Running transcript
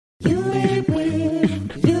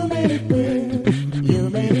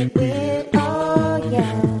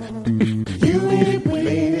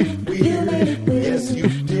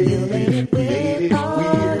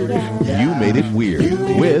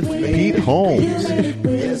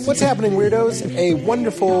What's happening, weirdos? A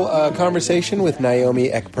wonderful conversation with Naomi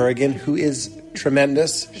Ekperigin, who is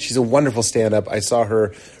tremendous. She's a wonderful stand-up. I saw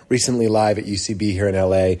her recently live at UCB here in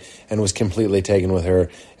LA and was completely taken with her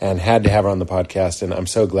and had to have her on the podcast, and I'm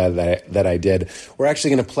so glad that I did. We're actually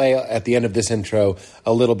going to play at the end of this intro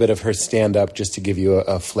a little bit of her stand-up just to give you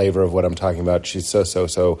a flavor of what I'm talking about. She's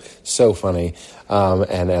so funny.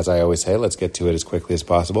 And as I always say, let's get to it as quickly as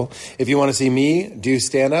possible. If you want to see me do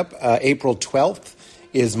stand-up, April 12th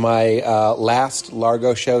is my last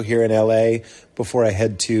Largo show here in LA before I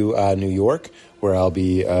head to New York, where I'll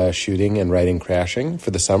be shooting and writing Crashing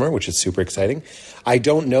for the summer, which is super exciting. I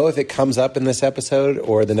don't know if it comes up in this episode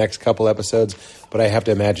or the next couple episodes, but I have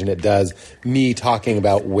to imagine it does. Me talking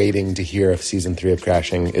about waiting to hear if season 3 of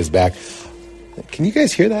Crashing is back. Can you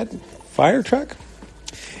guys hear that fire truck?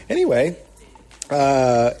 Anyway,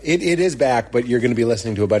 it is back, but you're going to be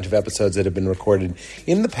listening to a bunch of episodes that have been recorded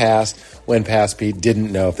in the past when Past Pete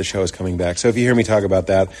didn't know if the show is coming back. So if you hear me talk about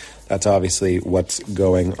that, that's obviously what's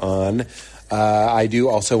going on. I do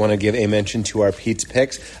also want to give a mention to our Pete's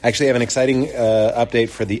Picks. I actually have an exciting update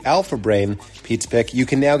for the Alpha Brain Pete's Pick. You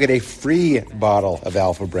can now get a free bottle of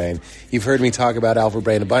Alpha Brain. You've heard me talk about Alpha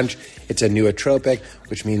Brain a bunch. It's a nootropic,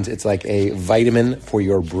 which means it's like a vitamin for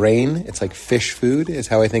your brain. It's like fish food is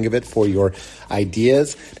how I think of it, for your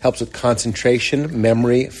ideas. It helps with concentration,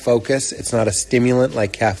 memory, focus. It's not a stimulant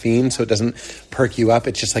like caffeine, so it doesn't perk you up.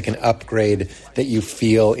 It's just like an upgrade that you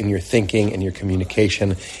feel in your thinking and your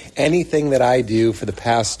communication. Anything that I do for the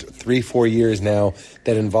past 3-4 years now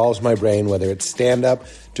that involves my brain, whether it's stand-up,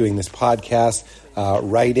 doing this podcast,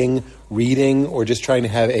 writing, reading, or just trying to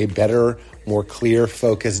have a better, more clear,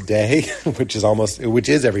 focused day, which is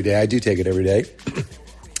every day. I do take it every day.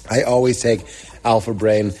 I always take Alpha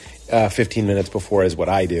Brain 15 minutes before is what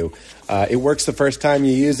I do. It works the first time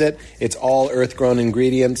you use it. It's all earth-grown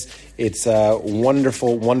ingredients. It's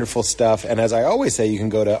wonderful, wonderful stuff. And as I always say, you can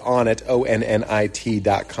go to Onnit,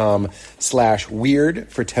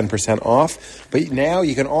 ONNIT.com/weird for 10% off. But now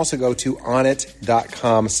you can also go to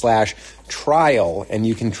Onnit.com/trial, and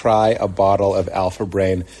you can try a bottle of Alpha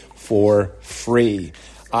Brain for free.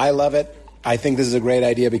 I love it. I think this is a great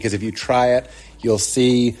idea because if you try it, you'll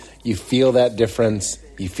see, you feel that difference.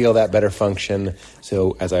 You feel that better function.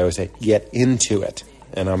 So, as I always say, get into it.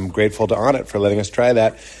 And I'm grateful to Onnit for letting us try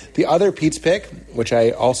that. The other Pete's Pick, which I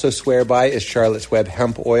also swear by, is Charlotte's Web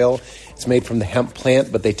hemp oil. It's made from the hemp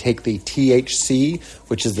plant, but they take the THC,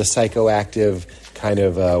 which is the psychoactive kind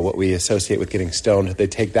of what we associate with getting stoned. They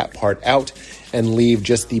take that part out and leave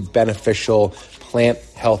just the beneficial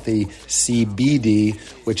plant-healthy CBD,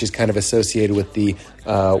 which is kind of associated with the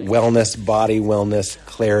wellness, body wellness,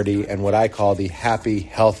 clarity, and what I call the happy,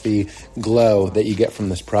 healthy glow that you get from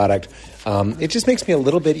this product. It just makes me a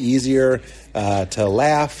little bit easier to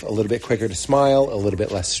laugh, a little bit quicker to smile, a little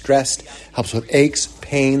bit less stressed, helps with aches,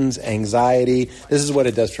 pains, anxiety. This is what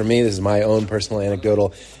it does for me. This is my own personal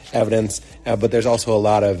anecdotal evidence, but there's also a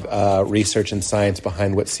lot of research and science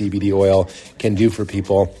behind what CBD oil can do for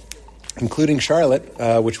people, including Charlotte,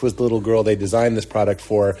 which was the little girl they designed this product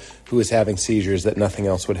for, who was having seizures that nothing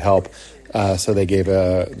else would help. So they gave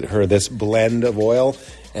her this blend of oil,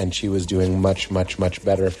 and she was doing much, much, much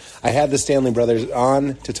better. I had the Stanley Brothers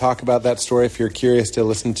on to talk about that story if you're curious to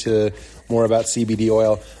listen to more about CBD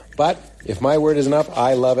oil. But if my word is enough,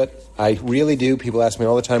 I love it. I really do. People ask me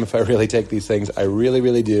all the time if I really take these things. I really,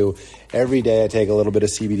 really do. Every day I take a little bit of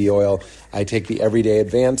CBD oil. I take the Everyday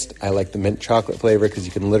Advanced. I like the mint chocolate flavor because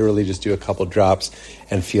you can literally just do a couple drops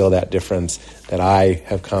and feel that difference that I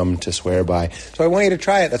have come to swear by. So I want you to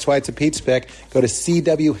try it. That's why it's a Pete's Pick. Go to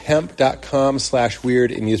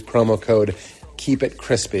cwhemp.com/weird and use promo code Keep It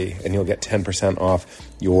Crispy, and you'll get 10% off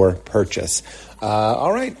your purchase.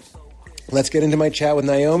 All right. Let's get into my chat with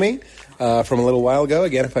Naomi from a little while ago.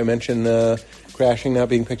 Again, if I mention Crashing not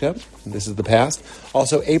being picked up, this is the past.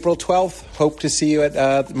 Also, April 12th, hope to see you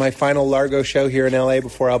at my final Largo show here in LA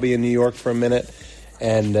before I'll be in New York for a minute.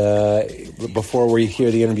 And before we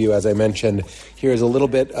hear the interview, as I mentioned, here's a little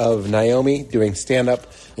bit of Naomi doing stand-up.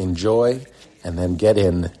 Enjoy, and then get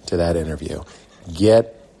into that interview.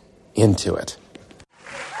 Get into it.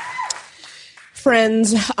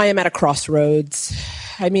 Friends, I am at a crossroads.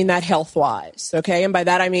 I mean that health-wise, okay? And by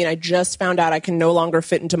that I mean I just found out I can no longer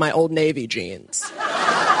fit into my Old Navy jeans.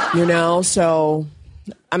 You know, so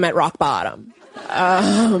I'm at rock bottom.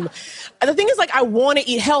 The thing is, like, I want to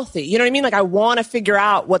eat healthy. You know what I mean? Like, I want to figure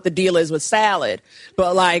out what the deal is with salad.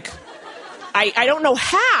 But, like, I don't know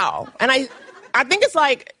how. And I think it's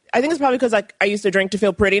like, I think it's probably because, like, I used to drink to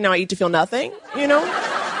feel pretty. Now I eat to feel nothing, you know?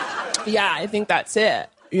 Yeah, I think that's it,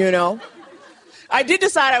 you know? I did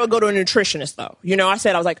decide I would go to a nutritionist, though. You know, I was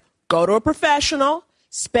like, Go to a professional,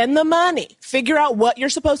 spend the money, figure out what you're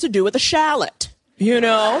supposed to do with a shallot, you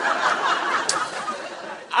know?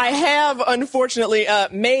 I have, unfortunately,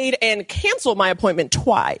 made and canceled my appointment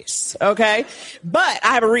twice, okay? But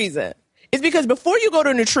I have a reason. It's because before you go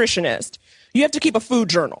to a nutritionist, you have to keep a food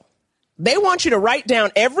journal. They want you to write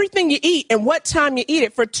down everything you eat and what time you eat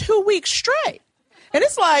it for 2 weeks straight. And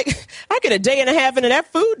it's like, I get a day and a half into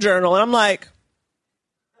that food journal, and I'm like,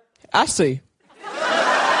 I see.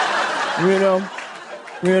 You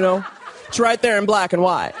know, it's right there in black and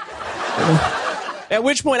white. At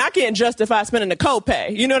which point, I can't justify spending the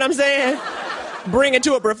copay. You know what I'm saying? Bring it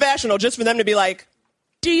to a professional just for them to be like,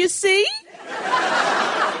 do you see?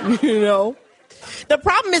 You know? The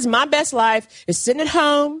problem is my best life is sitting at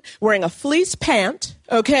home wearing a fleece pant,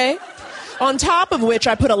 okay? On top of which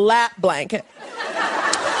I put a lap blanket.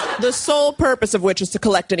 The sole purpose of which is to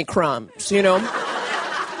collect any crumbs, you know?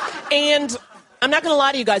 And I'm not going to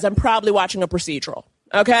lie to you guys, I'm probably watching a procedural,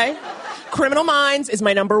 okay? Criminal Minds is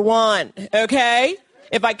my number one, okay?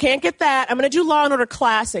 If I can't get that, I'm going to do Law & Order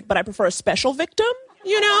Classic, but I prefer a special victim,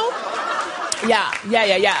 you know?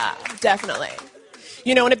 Yeah, definitely.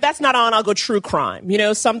 You know, and if that's not on, I'll go true crime. You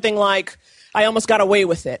know, something like I Almost Got Away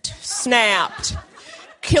with It, Snapped,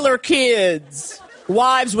 Killer Kids,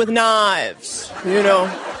 Wives with Knives, you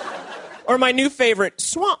know? Or my new favorite,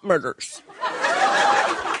 Swamp Murders.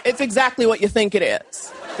 It's exactly what you think it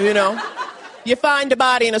is, you know? You find a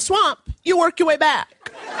body in a swamp, you work your way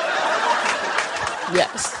back.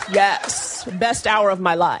 Yes. Best hour of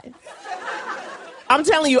my life. I'm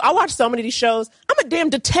telling you, I watch so many of these shows, I'm a damn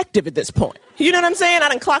detective at this point. You know what I'm saying? I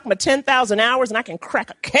done clocked my 10,000 hours and I can crack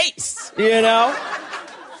a case, you know?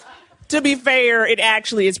 To be fair, it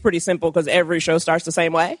actually is pretty simple because every show starts the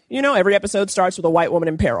same way. You know, every episode starts with a white woman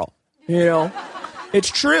in peril, you know? It's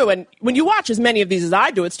true, and when you watch as many of these as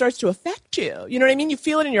I do, it starts to affect you. You know what I mean? You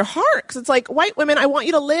feel it in your heart, because it's like, white women, I want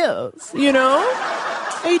you to live, you know?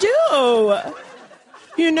 I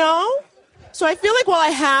do. You know? So I feel like while I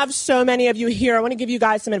have so many of you here, I want to give you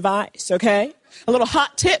guys some advice, okay? A little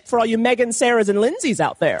hot tip for all you Megan, Sarahs, and Lindsays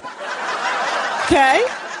out there. Okay?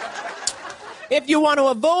 If you want to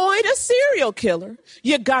avoid a serial killer,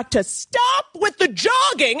 you got to stop with the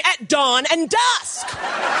jogging at dawn and dusk. You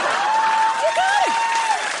got it.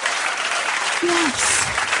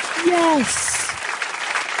 Yes.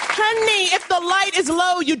 Honey, if the light is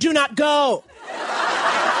low, you do not go.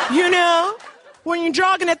 You know? When you're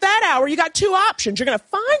jogging at that hour, you got two options. You're going to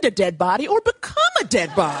find a dead body or become a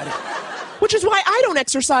dead body. Which is why I don't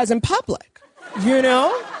exercise in public. You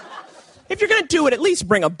know? If you're going to do it, at least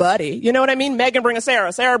bring a buddy. You know what I mean? Megan, bring a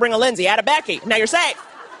Sarah. Sarah, bring a Lindsay. Add a Becky. Now you're safe.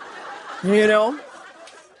 You know?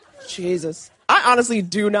 Jesus. I honestly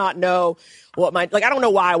do not know what I don't know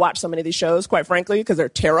why I watch so many of these shows, quite frankly, because they're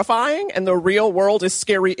terrifying and the real world is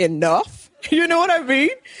scary enough. You know what I mean?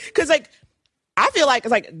 Because, I feel like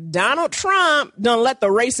it's like Donald Trump done let the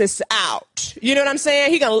racists out. You know what I'm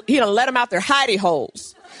saying? He gonna let them out their hidey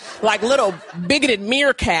holes. Like little bigoted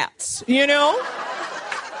meerkats, you know?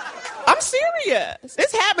 I'm serious.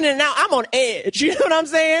 It's happening now. I'm on edge. You know what I'm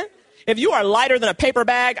saying? If you are lighter than a paper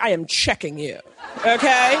bag, I am checking you.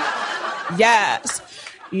 Okay? Yes.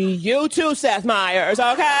 You too, Seth Meyers,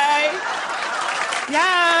 okay?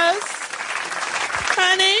 Yes.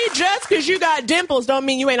 Honey, just because you got dimples don't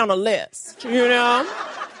mean you ain't on a list, you know?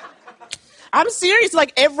 I'm serious,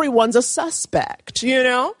 like everyone's a suspect, you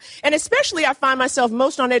know? And especially I find myself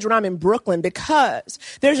most on edge when I'm in Brooklyn because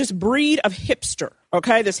there's this breed of hipster,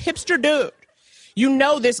 okay? This hipster dude. You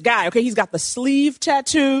know this guy, okay? He's got the sleeve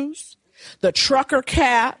tattoos, the trucker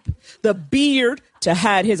cap, the beard to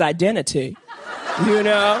hide his identity, you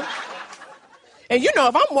know? And you know,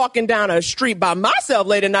 if I'm walking down a street by myself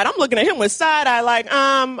late at night, I'm looking at him with side eye like,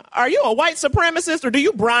 are you a white supremacist or do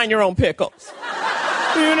you brine your own pickles?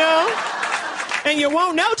 You know? And you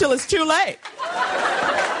won't know till it's too late.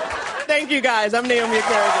 Thank you, guys. I'm Naomi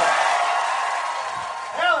Ekperigin.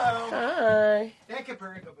 Hello. Hi.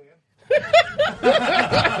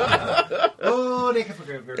 Oh,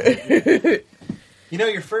 Ekperigin. You know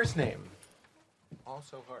your first name.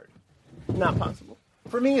 Also hard. Not possible.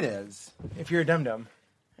 For me, it is. If you're a dum-dum.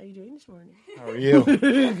 How you doing this morning? How are you?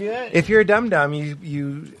 Good. If you're a dum-dum,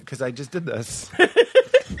 you because I just did this.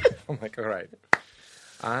 I'm like, all right.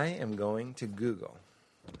 I am going to Google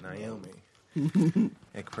Naomi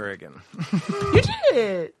Ekperigin. You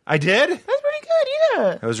did. I did? That's pretty good,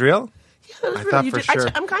 yeah. That was real? Yeah, that was I real. thought You for did. sure.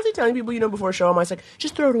 I'm constantly telling people, before a show, I'm always like,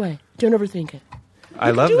 just throw it away. Don't overthink it.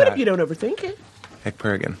 I love do that. it if you don't overthink it.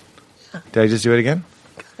 Ekperigin. Did I just do it again?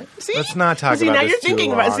 See? Let's not talk see, about now this you're too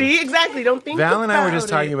thinking long. about. See, exactly. Don't think. Val and I were about just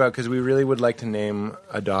talking it. about because we really would like to name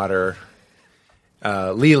a daughter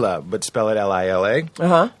Leela, but spell it Lila.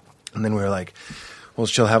 Uh-huh. And then we were like, well,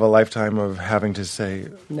 she'll have a lifetime of having to say,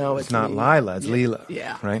 no, it's not Lila, it's Leela.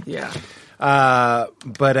 Yeah. Right? Yeah.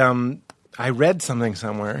 But I read something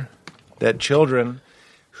somewhere that children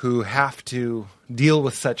who have to deal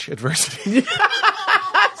with such adversity.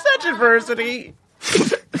 Such adversity.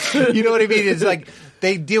 You know what I mean? It's like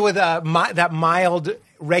they deal with that mild,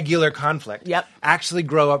 regular conflict. Yep. Actually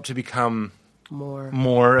grow up to become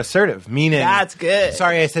more assertive. Meaning, that's good.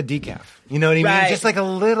 Sorry, I said decaf. You know what I mean? Right. Just like a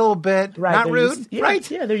little bit, not rude, right?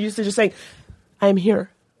 Yeah, they're used to just saying, I'm here.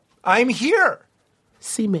 I'm here.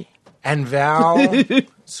 See me. And Val,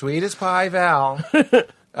 sweet as pie Val,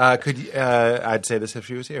 I'd say this if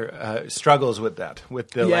she was here, struggles with that.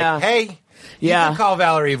 With the like, hey, you can call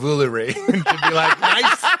Valerie Voulery. And she'd be like,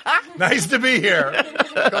 nice to be here.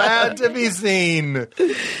 Glad to be seen.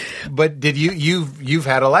 But you've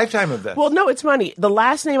had a lifetime of this. Well, no, it's funny. The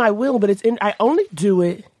last name I will, but I only do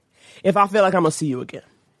it if I feel like I'm going to see you again.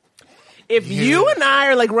 If you and I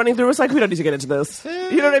are like running through, it's like, we don't need to get into this.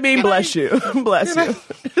 You know what I mean? Bless you. Bless you.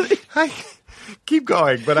 Keep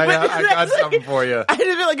going, but I got something for you. I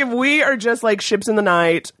just feel like if we are just like ships in the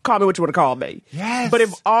night, call me what you want to call me. Yes. But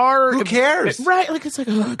who cares? Right. Like, it's like,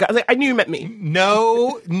 oh God. Like, I knew you meant me.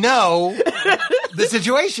 No. The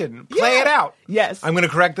situation. Play it out. Yes. I'm going to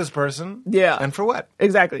correct this person. Yeah. And for what?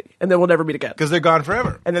 Exactly. And then we'll never meet again. Because they're gone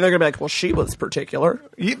forever. And then they're going to be like, well, she was particular.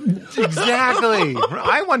 Exactly.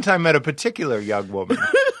 I one time met a particular young woman.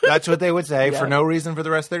 That's what they would say for no reason for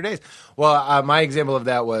the rest of their days. Well, my example of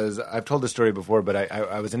that was, I've told this story before, but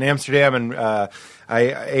I was in Amsterdam and I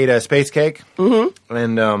ate a space cake. Mm-hmm.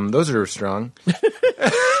 And those are strong.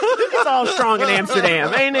 It's all strong in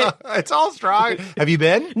Amsterdam, ain't it? It's all strong. Have you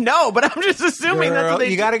been? No, but I'm just assuming that's what they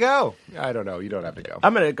You got to go. I don't know. You don't have to go.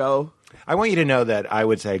 I'm going to go. I want you to know that I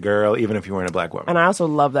would say girl, even if you weren't a black woman. And I also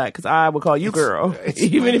love that because I would call you girl.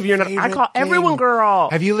 Even if you're not. I call everyone girl.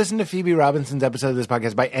 Have you listened to Phoebe Robinson's episode of this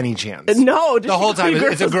podcast by any chance? No. The whole time.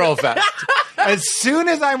 It's a girl fest. As soon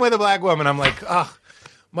as I'm with a black woman, I'm like, oh,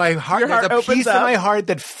 my heart, there's a piece of my heart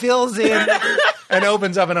that fills in and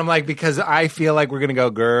opens up. And I'm like, because I feel like we're going to go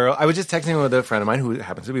girl. I was just texting with a friend of mine who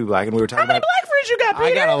happens to be black. And we were talking about. How many black friends you got,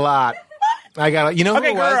 Peter? I got a lot. You know who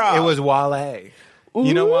it was? Girl. It was Wale.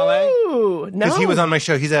 You know Wale? No. Because he was on my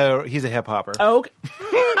show. He's a hip hopper. Okay.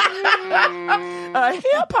 A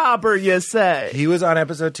hip hopper, you say? He was on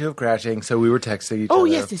episode 2 of Crashing, so we were texting each other. Oh,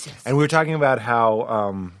 yes. And we were talking about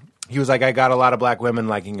how he was like, I got a lot of black women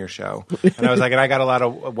liking your show. And I was like, and I got a lot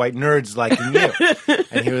of white nerds liking you.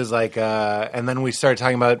 And he was like, and then we started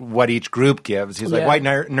talking about what each group gives. He's like, white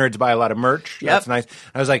nerds buy a lot of merch. Yep. That's nice.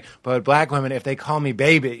 I was like, but black women, if they call me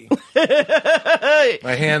baby,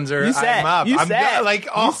 my hands are, I'm up.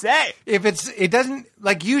 If it doesn't,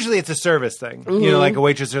 like usually it's a service thing. Mm-hmm. You know, like a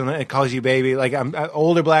waitress calls you baby. Like I'm an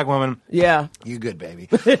older black woman. Yeah. You good, baby.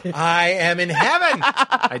 I am in heaven.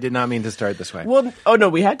 I did not mean to start this way. Well, no,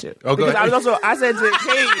 we had to. Oh, go ahead. I said to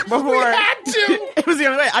Katie before. We had to. It was the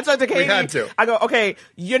only way. I talked to Katie. We had to. I go, okay,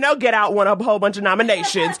 Get Out won a whole bunch of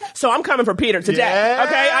nominations, so I'm coming for Peter today. Yeah.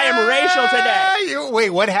 Okay, I am racial today. Wait,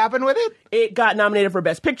 what happened with it? It got nominated for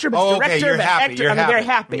Best Picture, Best Director, you're Best happy. Actor. You're I'm happy. very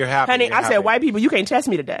happy. You're happy. Honey, You're I said, happy. white people, you can't test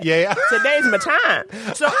me today. Yeah. Today's my time.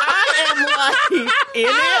 So I am like in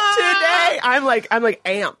it today. I'm like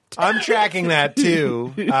amped. I'm tracking that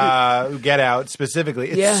too. Get Out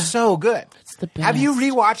specifically. It's so good. It's the best. Have you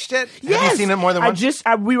rewatched it? Yes. Have you seen it more than once?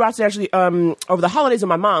 I rewatched it actually over the holidays with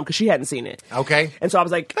my mom because she hadn't seen it. Okay. And so I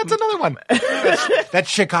was like, that's another one. That's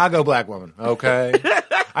Chicago black woman. Okay.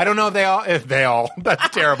 I don't know if they all. That's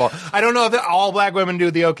terrible. I don't know if all black women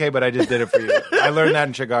do the okay, but I just did it for you. I learned that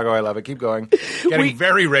in Chicago. I love it. Keep going. Getting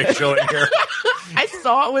very racial in here. I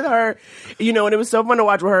saw it with her, and it was so fun to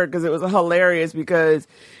watch with her because it was hilarious because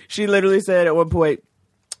she literally said at one point,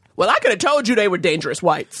 well, I could have told you they were dangerous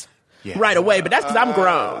whites right away, but that's because I'm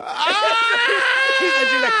grown.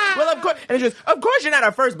 She's like, well, of course. And she goes, of course you're not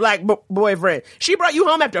her first black boyfriend. She brought you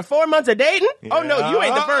home after 4 months of dating? Yeah. Oh, no, you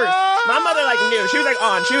ain't the first. My mother, knew. She was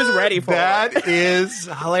on. She was ready for it. That is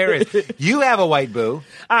hilarious. You have a white boo.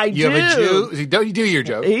 I do. You have a Jew. Don't you do your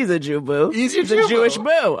joke? He's a Jew boo. He's a Jewish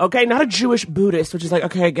boo. Okay, not a Jewish Buddhist, which is like,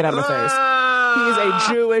 okay, get out of my face. He's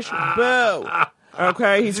a Jewish boo.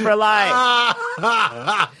 Okay, he's for life.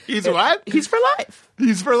 He's what? He's for life.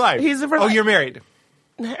 He's for life. He's for life. Oh, you're married.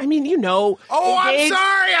 I mean, you know. Oh, I'm engaged-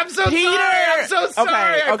 sorry. I'm so Peter! sorry. I'm so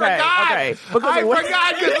sorry. I forgot. Okay. I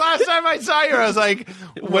forgot because last time I saw you, I was like,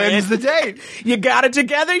 when's the date? You got it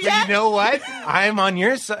together But yet? you know what? I'm on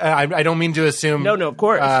your side. I don't mean to assume. No, of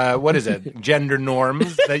course. What is it? Gender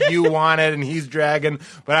norms that you wanted and he's dragging.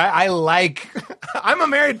 But I like. I'm a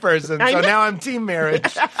married person, I so know. now I'm team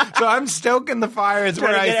marriage. So I'm stoking the fires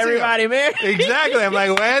Trying where to I get see 'em. everybody married. Exactly. I'm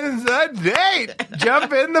like, when's the date?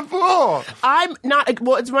 Jump in the pool. I'm not.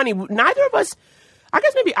 Well, it's funny. Neither of us. I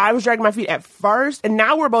guess maybe I was dragging my feet at first, and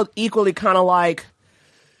now we're both equally kind of like.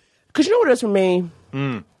 Because you know what it is for me.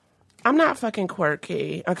 I'm not fucking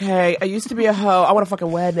quirky. Okay, I used to be a hoe. I want a fucking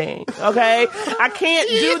wedding. Okay, I can't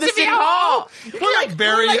do used the to be city a hall. hoe. You can't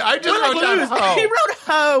bury- I just wrote down hoe. He wrote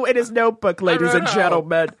hoe in his notebook, ladies wrote and hoe.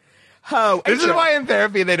 gentlemen. Hoe. This is H-O. why in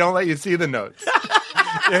therapy they don't let you see the notes.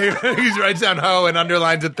 He writes down hoe and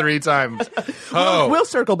underlines it 3 times. Hoe. We'll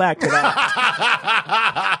circle back to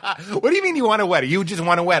that. What do you mean you want a wedding? You just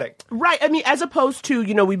want a wedding. Right. I mean, as opposed to,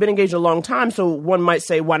 we've been engaged a long time, so one might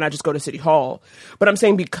say, why not just go to City Hall? But I'm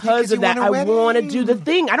saying because you of that, want a I want to wedding. do the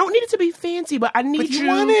thing. I don't need it to be fancy, but I need But you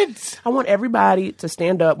want it. I want everybody to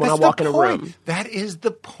stand up when That's I walk the in a point. room. That is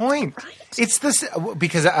the point. Right. It's this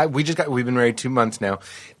because we've been married 2 months now.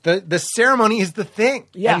 The ceremony is the thing.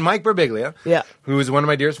 Yeah. And Mike Birbiglia, Yeah. who is one of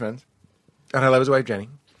my dearest friends, and I love his wife Jenny.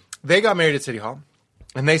 They got married at City Hall.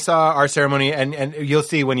 And they saw our ceremony, and you'll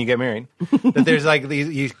see when you get married that there's like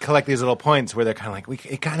you collect these little points where they're kind of like,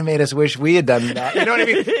 it kind of made us wish we had done that. You know what I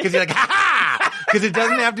mean? Because you're like, ha ha! Because it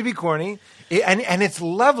doesn't have to be corny, and it's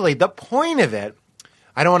lovely. The point of it,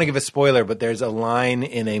 I don't want to give a spoiler, but there's a line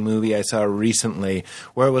in a movie I saw recently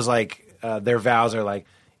where it was like their vows are like,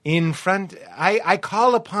 in front, I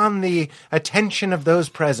call upon the attention of those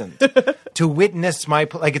present to witness my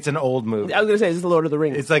like it's an old movie. I was going to say, it's the Lord of the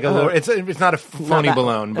Rings. It's like it's not a phony that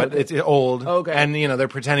balloon, but Okay. it's old. Okay. And they're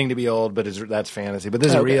pretending to be old, but that's fantasy. But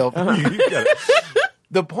this is Okay. real. You get it.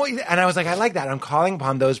 The point, and I was like, I like that. I'm calling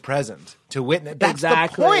upon those present to witness. That's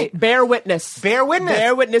exactly. the point. Bear witness. Bear witness.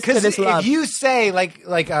 Bear witness to 'Cause this love. if you say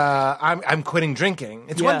I'm quitting drinking,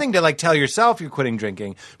 it's one Yeah. thing to like tell yourself you're quitting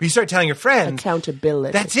drinking, but you start telling your friends.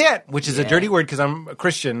 Accountability. That's it, which is a dirty word because I'm a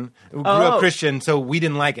Christian, grew Oh. up Christian, so we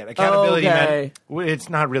didn't like it. Accountability Okay. meant it's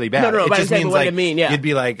not really bad. No, it but just exactly means what like it mean, yeah. you'd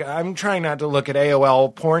be like, I'm trying not to look at AOL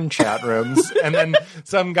porn chat rooms, and then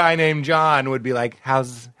some guy named John would be like,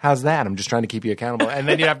 How's that? I'm just trying to keep you accountable, and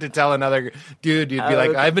then you'd have to tell another dude, you'd be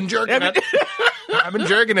like, I've been jerking it. I've been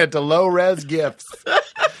jerking it to low res gifs.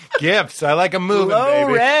 Gifs. I like a moving, Low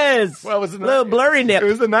baby. res. Well, it was the Little 90s. blurry nip. It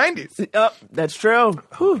was the 90s. Oh, that's true.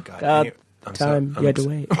 Oh, my God. God. I'm Time so- you had to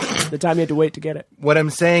wait. The time you had to wait to get it. What I'm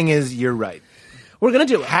saying is, you're right. We're going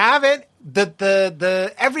to do it. Have it.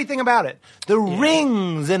 The everything about it, the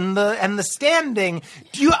rings and the standing,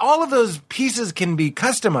 all of those pieces can be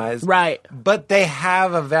customized, Right. But they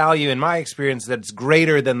have a value, in my experience, that's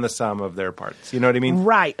greater than the sum of their parts. You know what I mean?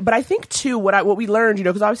 Right. But I think, too, what we learned,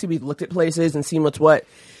 because obviously we've looked at places and seen what's what.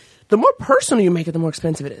 The more personal you make it, the more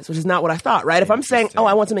expensive it is, which is not what I thought, right? If I'm saying,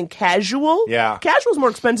 I want something casual, Yeah. casual is more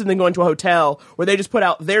expensive than going to a hotel where they just put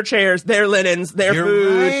out their chairs, their linens, their You're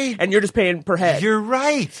food, right. and you're just paying per head. You're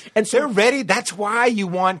right. And so- they're ready. That's why you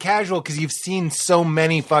want casual, because you've seen so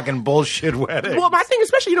many fucking bullshit weddings. Well, my thing,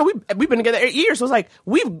 especially, we've been together 8 years, so it's like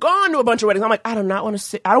we've gone to a bunch of weddings. I'm like, I do not want to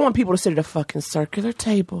sit. I don't want people to sit at a fucking circular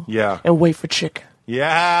table, Yeah. and wait for chicken.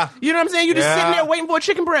 yeah. You know what I'm saying? You're just Yeah. sitting there waiting for a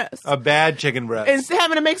chicken breast A bad chicken breast. and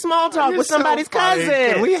having to make small talk You're with so somebody's funny.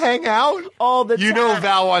 cousin. Can we hang out? All the You know time.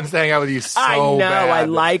 Val wants to hang out with you so I know, bad. I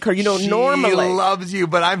like her. She She loves you,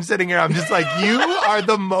 but I'm sitting here, I'm just like, you are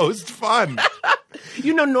the most fun.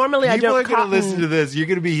 Normally I People don't are going to listen to this. You're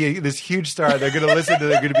going to be this huge star. They're going to listen to it.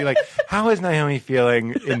 They're going to be like, how is Naomi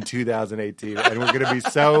feeling in 2018? And we're going to be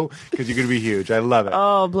because you're going to be huge. I love it.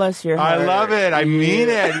 Oh, bless your heart. I love it. I mean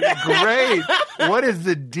it. You're great. What is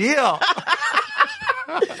the deal?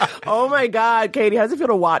 Oh my God, Katie, how does it feel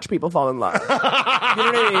to watch people fall in love? You know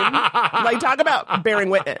what I mean? Like, talk about bearing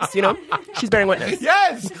witness, She's bearing witness.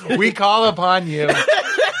 Yes, we call upon you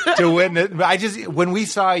to witness. When we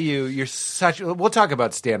saw you, you're such. We'll talk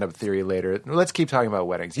about stand-up theory later. Let's keep talking about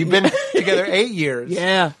weddings. You've been together 8 years.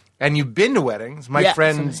 Yeah. And you've been to weddings. My Yeah.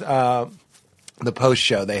 friends, the post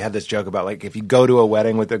show, they had this joke about like if you go to a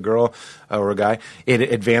wedding with a girl or a guy, it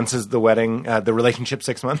advances the wedding, the relationship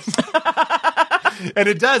 6 months. And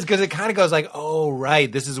it does, because it kind of goes like, oh,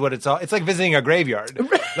 right, this is what it's all. It's like visiting a graveyard.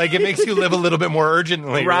 Like, it makes you live a little bit more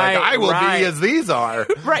urgently. You're Right, like, I will right. be as these are.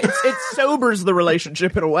 Right. It sobers the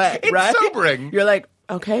relationship in a way, It's right? sobering. You're like,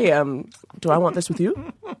 okay, do I want this with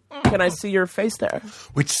you? Can I see your face there?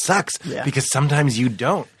 Which sucks, Yeah. because sometimes you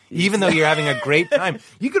don't. even though you're having a great time.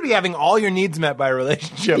 You could be having all your needs met by a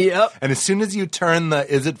relationship. Yep. And as soon as you turn the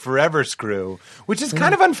is it forever screw, which is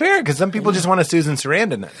kind of unfair because some people just want a Susan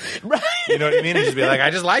Sarandon it. Right. You know what I mean? And just be like, I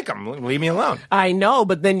just like them. Leave me alone. I know,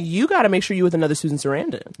 but then you got to make sure you're with another Susan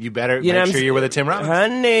Sarandon. You better You know make what sure I'm you're with a Tim Robbins.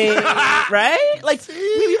 Honey, right? Like,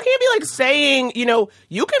 you can't be like saying,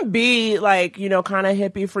 you can be like, kind of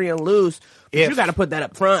hippie, free and loose, but If- you got to put that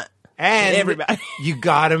up front. And Everybody. you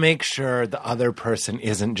got to make sure the other person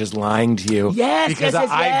isn't just lying to you. Yes, because yes, yes,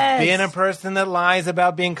 I've yes. been a person that lies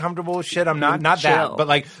about being comfortable with shit. I'm not that, Chill. but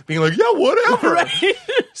like being like, yeah, whatever. Right.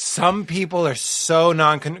 Some people are so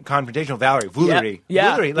non-confrontational. Valerie,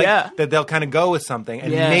 Yeah. like Yeah. that they'll kind of go with something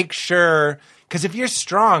and Yeah. make sure. Because if you're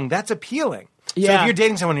strong, that's appealing. So Yeah. if you're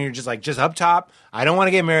dating someone and you're just up top, I don't want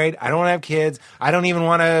to get married, I don't want to have kids, I don't even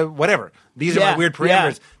want to whatever. These are Yeah. my weird Yeah.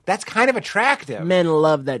 parameters. That's kind of attractive. Men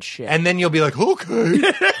love that shit. And then you'll be like, okay.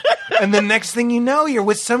 And the next thing you know, you're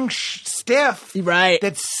with some stiff Right.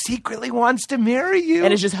 that secretly wants to marry you.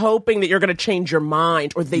 and is just hoping that you're going to change your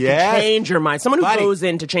mind or they Yes. can change your mind. Someone who Buddy. goes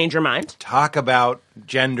in to change your mind. Talk about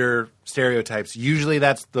gender stereotypes. Usually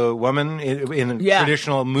that's the woman in Yeah.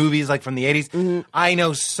 traditional movies like from the 80s. Mm-hmm. I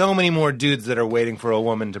know so many more dudes that are waiting for a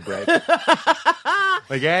woman to break.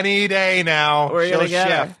 Like any day now, We're she'll gonna get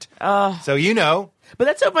her. shift. So But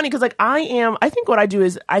that's so funny because, like, I think what I do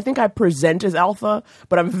is I think I present as alpha,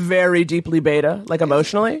 but I'm very deeply beta, like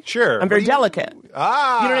emotionally. Sure. I'm very What do you- delicate. you know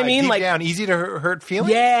what I mean? Deep Like- down, easy to hurt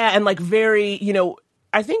feelings. Yeah, and like very,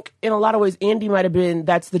 I think in a lot of ways, Andy might have been,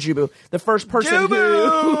 that's the Jubu, the first person who.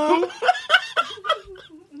 Jubu!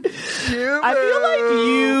 I feel like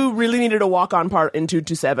you really needed a walk-on part in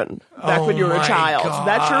 227 back Oh when you were a my child.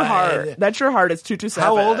 That's your God. heart. That's your heart. It's 227.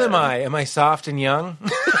 How old am I? Am I soft and young? Am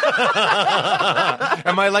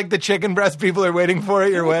I like the chicken breast people are waiting for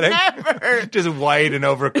at your wedding? Never. Just white and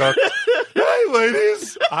overcooked. Hey,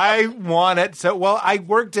 ladies. I want it. So, well, I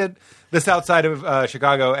worked at the south side of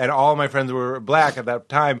Chicago, and all my friends were black at that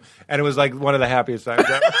time, and it was like one of the happiest times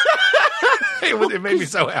ever. It made me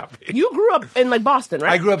so happy. You grew up in like Boston,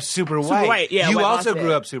 right? I grew up super white. white, yeah, You white also Boston.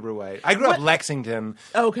 grew up super white. I grew up Lexington.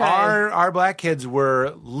 Okay. Our black kids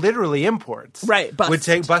were literally imports. Right, bust. Would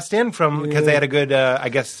take bust in from because they had a good. I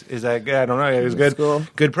guess is that good? I don't know. It was good. School.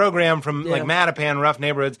 Good program from like Yeah. Mattapan, rough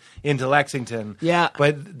neighborhoods into Lexington. Yeah.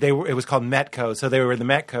 But they were. It was called Metco, so they were the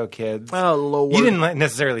Metco kids. Oh, Lord. You didn't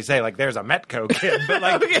necessarily say like there's a Metco kid, but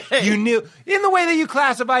like Okay. you knew in the way that you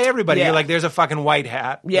classify everybody. Yeah. You're like there's a fucking white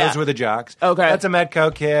hat. Yeah. Those were the jocks. Okay. That's a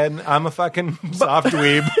Metco kid. I'm a fucking soft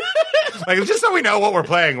dweeb. Like, just so we know what we're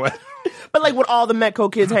playing with. But like, would all the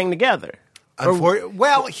Metco kids hang together?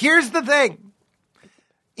 Well, here's the thing.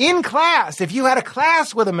 In class, if you had a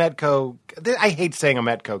class with a Metco, I hate saying a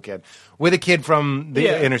Metco kid, with a kid from the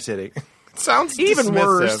Yeah. inner city. It sounds Even dismissive.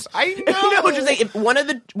 worse. I know. No, just like if one of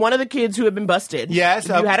the kids who had been busted. Yes,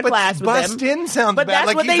 if you had a but class with bust them. in sounds But bad. that's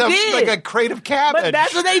Like what he's they did. like a crate of cabbage. But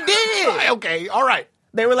that's what they did. Okay, all right.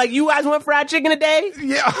 They were like, "You guys want fried chicken today?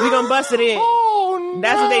 Yeah. We gonna bust it in." Oh, no.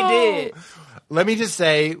 That's what they did. Let me just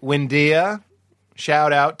say, Wendia,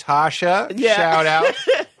 shout out. Tasha, Yeah. shout out.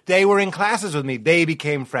 They were in classes with me. They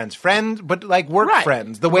became friends. Friends, but like work Right.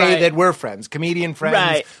 friends. The way Right. that we're friends. Comedian friends,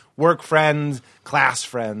 Right. work friends, class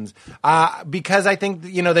friends. Because I think,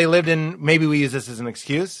 they lived in, maybe we use this as an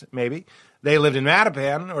excuse, maybe. They lived in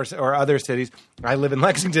Mattapan or other cities. I live in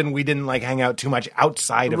Lexington. We didn't like hang out too much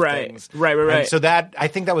outside of Right. things. Right. And so that, I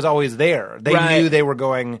think that was always there. They Right. knew they were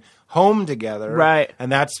going home together. Right.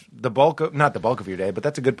 And that's the bulk of, not the bulk of your day, but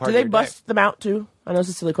that's a good part Do of they your bust them out too? I know it's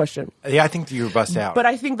a silly question, day. Yeah, I think you were bust out. but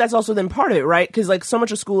I think that's also then part of it, right? Because like so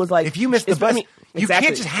much of school is like, if you miss the it's- bus, I mean, you exactly.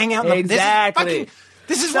 can't just hang out in the Exactly.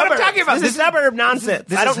 This is what I'm Suburbs. talking about. This is suburb nonsense.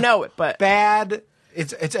 this I don't is know it, but bad.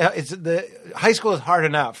 It's the high school is hard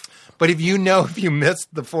enough. But if you missed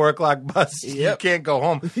the 4:00 bus, you Yep. can't go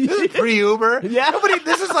home. This is pre-Uber. Yeah.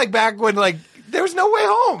 This is like back when like there was no way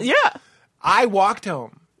home. yeah, I walked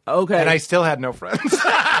home. okay. And I still had no friends.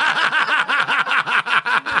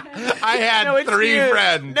 I had No 3 excuse.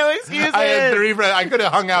 friends. No excuses. I had 3 friends. I could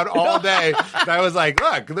have hung out all day. And I was like,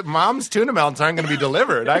 look, mom's tuna melons aren't going to be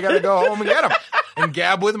delivered. I got to go home and get them and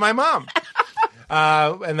gab with my mom.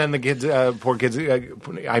 And then the kids, poor kids,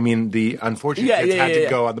 the unfortunate kids had to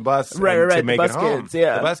go on the bus Right, and right, to the make bus it home. kids,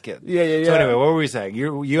 yeah. The bus kids. Yeah. So anyway, what were we saying?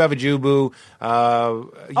 You have a Jubu.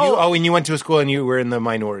 And you went to a school and you were in the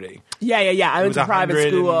minority. Yeah. I went was to private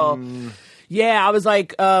 100 school. Yeah, I was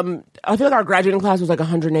like, I feel like our graduating class was like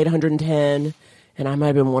 108, 110, and I might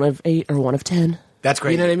have been one of 8 or one of 10. That's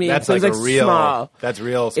great. You know what I mean? That's So like it was, a real. small. That's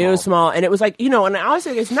real small. It was small, and it was like, and I always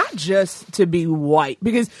say it's not just to be white,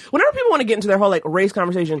 because whenever people want to get into their whole like race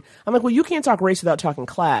conversation, I'm like, well, you can't talk race without talking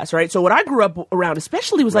class, right? So what I grew up around,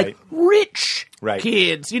 especially, was like rich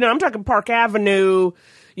kids. I'm talking Park Avenue,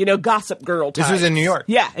 Gossip Girl types. This was in New York.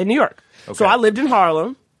 Yeah, in New York. Okay. So I lived in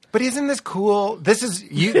Harlem. But isn't this cool? This is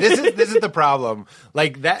the problem.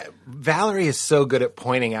 Like that, Valerie is so good at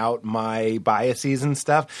pointing out my biases and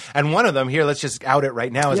stuff. And one of them here, let's just out it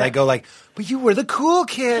right now, is I go like, "But you were the cool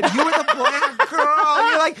kid. You were the black girl.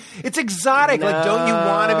 You're like, it's exotic. No. Like, don't you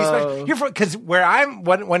want to be special? You're because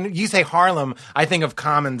when you say Harlem, I think of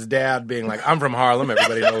Common's dad being like, "I'm from Harlem.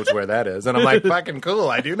 Everybody knows where that is." And I'm like, "Fucking cool.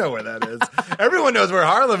 I do know where that is. Everyone knows where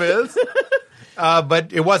Harlem is."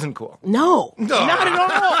 But it wasn't cool. No, not at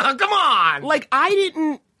all. Come on. Like,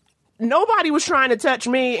 nobody was trying to touch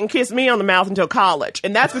me and kiss me on the mouth until college.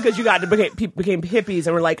 And that's because people became hippies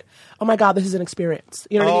and were like, oh my God, this is an experience.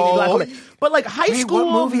 You know what I mean? Black woman. But like high school,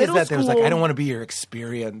 what movie middle is that? There was like, school- I don't want to be your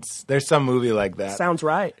experience. There's some movie like that. Sounds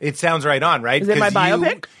right. It sounds right on, right? Is it my 'Cause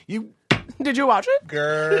biopic? You Did you watch it?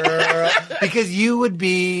 girl. Because you would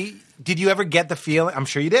be, did you ever get the feeling, I'm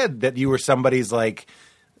sure you did, that you were somebody's like,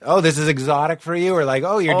 oh, this is exotic for you, or like,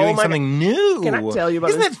 oh, you're doing something new. Can I tell you about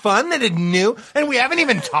Isn't this? it fun that it's new and we haven't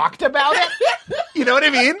even talked about it? You know what I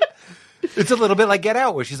mean? It's a little bit like Get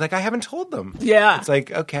Out, where she's like, I haven't told them. Yeah. It's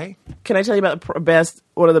like, okay, Can I tell you about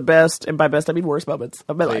one of the best, and by best I mean worst moments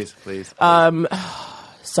of my life? please.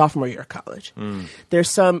 Sophomore year of college.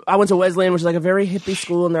 There's I went to Wesleyan, which is like a very hippie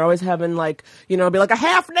school, and they're always having like, it'd be like a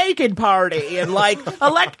half naked party and like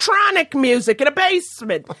electronic music in a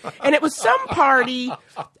basement. And it was some party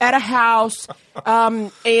at a house,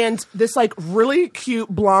 and this like really cute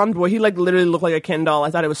blonde boy, he like literally looked like a Ken doll.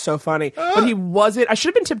 I thought it was so funny. But he wasn't, I should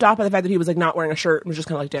have been tipped off by the fact that he was like not wearing a shirt and was just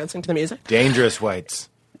kind of like dancing to the music. Dangerous whites.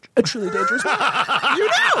 A truly dangerous man.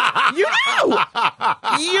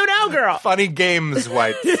 You know, girl. Funny Games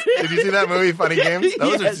whites. Did you see that movie, Funny Games?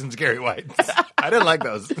 Those are some scary whites. I didn't like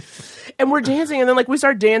those. And we're dancing, and then like we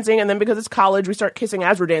start dancing, and then because it's college, we start kissing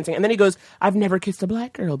as we're dancing. And then he goes, I've never kissed a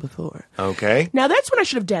black girl before. Okay. Now that's when I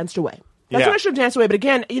should have danced away. That's when I should have danced away. But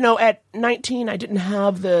again, at 19, I didn't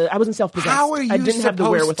have I wasn't self-possessed. How are you I didn't have the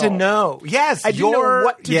supposed wherewithal to know? Yes, I didn't know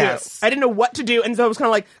what to do. I I didn't know what to do, and so I was kind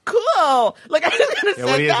of like, cool. Like I was going to say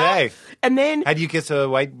what do you say? And then, Had you kissed a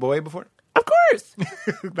white boy before? of course,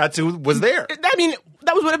 That's who was there. I mean,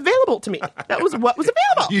 that was what available to me. That was what was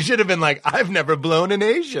available. You should have been like, I've never blown an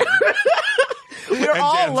Asian. We're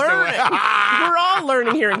all danced learning. We're all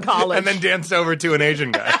learning here in college. And then danced over to an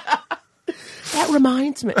Asian guy. That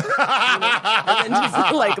reminds me. And then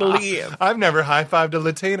just like leave. I've never high-fived a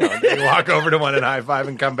Latino. You walk over to one and high-five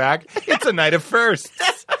and come back. It's a night of firsts.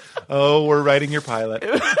 Oh, we're writing your pilot.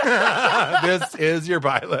 This is your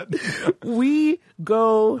pilot. We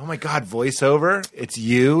go Oh my God, voiceover? It's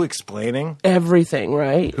you explaining? everything,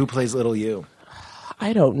 right? Who plays little you?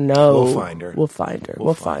 I don't know. We'll find her. We'll find her.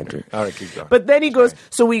 We'll find her. All right, keep going. But then he goes,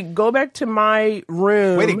 so we go back to my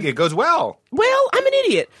room. Wait, it goes well. Well, I'm an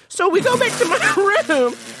idiot. So we go back to my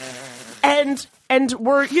room and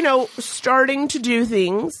we're, starting to do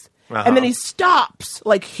things. Uh-huh. And then he stops.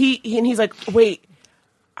 Like he's like, wait,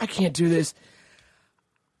 I can't do this.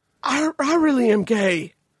 I really am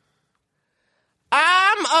gay.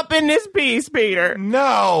 I'm up in this piece, Peter.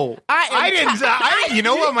 No. I didn't. You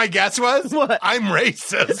know what my guess was? What? I'm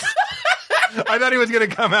racist. I thought he was going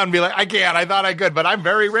to come out and be like, I can't. I thought I could, but I'm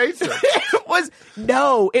very racist.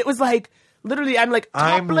 It was like, literally, I'm like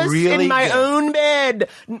I'm topless really in my good. own bed.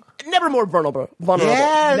 Never more vulnerable.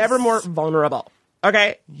 Yes. Never more vulnerable.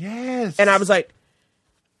 Okay? Yes. And I was like,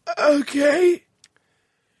 okay.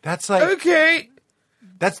 That's like, Okay.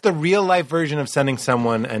 that's the real life version of sending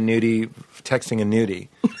someone a nudie, texting a nudie.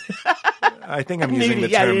 I think I'm using Nudie, the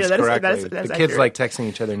yeah, terms that is- correctly. that's The kids accurate. like texting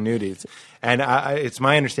each other nudies. And it's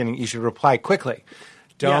my understanding you should reply quickly.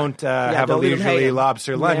 Don't have don't a leave 'em leisurely hanging.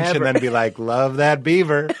 lobster lunch Never. and then be like, love that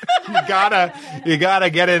beaver. you gotta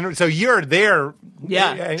get in. So you're there.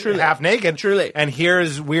 Yeah, truly. Half naked. Truly. And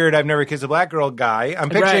here's weird, I've never kissed a black girl guy. I'm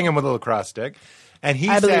picturing Right. him with a lacrosse stick. And he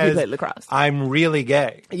I believe he says, played lacrosse. I'm really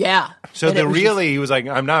gay. Yeah. So And it was just- he was like,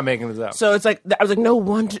 I'm not making this up. So it's like, I was like, no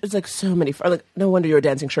wonder, it's like so many, like, no wonder you were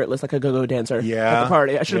dancing shirtless like a go-go dancer at the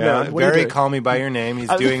party. I should have known. What are you Very doing? Call Me By Your Name. He's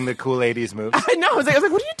doing the cool 80s moves. I know. I was like,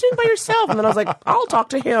 what are you doing by yourself? And then I was like, I'll talk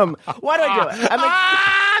to him. Why do I do it? I'm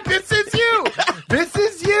like, This is you. This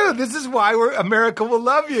is you. This is why America will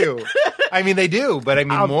love you. I mean, they do, but I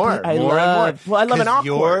mean more I and more. love an 'Cause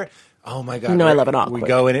awkward. Oh my God! You know I love an awkward. We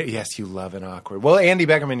go in it. Yes, you love an awkward. Well, Andy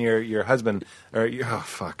Beckerman, your husband, oh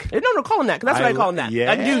fuck. No, call him that, because that's what I call him that.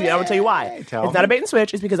 Yeah. I do. I will tell you why. It's not a bait and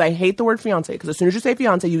switch. It's because I hate the word fiance. Because as soon as you say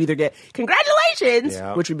fiance, you either get congratulations,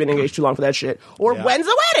 which we've been engaged too long for that shit, or when's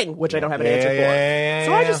the wedding, which I don't have an answer for.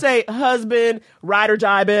 So I just say husband, ride or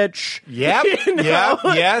die, bitch. Yep. You know? Yep.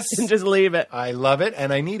 Yes. And just leave it. I love it,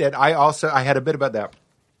 and I need it. I had a bit about that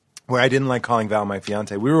where I didn't like calling Val my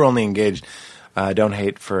fiance. We were only engaged. Don't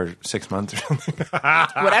hate for 6 months or something. Well,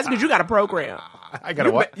 that's because you got a program. I got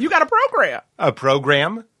a what? You got a program. A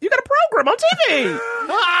program? You got a program on TV.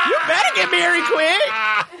 You better get married quick.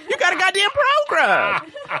 You got a goddamn program.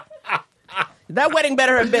 That wedding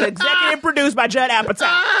better have been executive produced by Judd Apatow.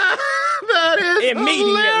 That is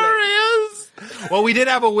immediately hilarious. Well, we did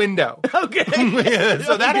have a window. Okay.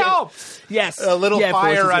 So that helps. Yes. A little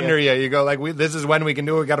fire forces, under you. You go like, this is when we can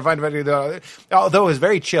do it. We got to find it. Although it was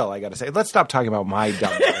very chill, I got to say. Let's stop talking about my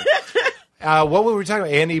dumb thing. What were we talking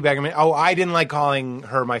about? Andy Beckerman. Oh, I didn't like calling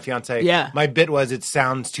her my fiance. Yeah. My bit was, it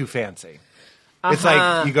sounds too fancy. It's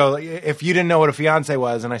like, you go, if you didn't know what a fiance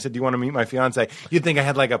was, and I said, do you want to meet my fiance? You'd think I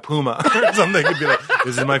had like a Puma or something. You'd be like,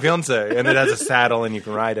 this is my fiance. And it has a saddle and you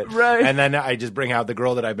can ride it. Right. And then I just bring out the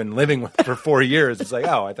girl that I've been living with for 4 years. It's like,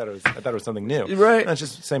 oh, I thought it was something new. Right. That's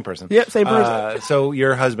just the same person. Yep, same person. So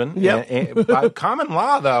your husband. Yep. By common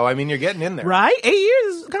law, though, I mean, you're getting in there. Right? 8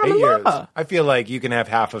 years is common 8 years. law. I feel like you can have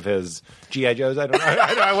half of his G.I. Joes. I don't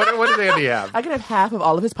know. What does Andy have? I can have half of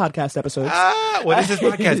all of his podcast episodes. What is his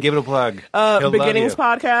podcast? Give it a plug. He'll Beginnings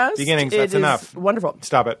love you. podcast. Beginnings, It that's is enough. Wonderful.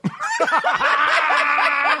 Stop it.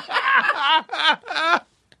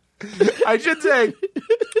 I should say,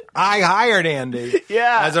 I hired Andy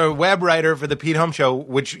as a web writer for the Pete Holmes Show,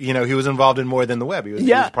 which, he was involved in more than the web. He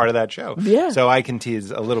was part of that show. Yeah. So I can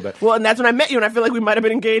tease a little bit. Well, and that's when I met you, and I feel like we might have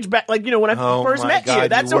been engaged back, when I first met you.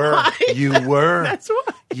 That's why. You were. That's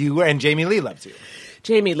why. You were. And Jamie Lee loves you.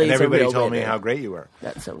 Jamie Lee's And everybody a real told me baby. how great you were.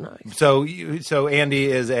 That's so nice. So Andy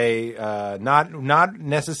is a not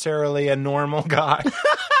necessarily a normal guy.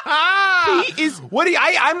 He is. What do you,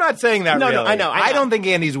 I'm not saying that. No, really. I know. I don't think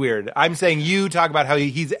Andy's weird. I'm saying you talk about how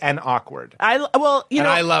he's an awkward. I love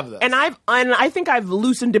this. And I think I've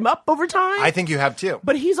loosened him up over time. I think you have too.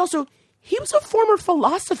 But he was a former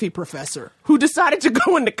philosophy professor who decided to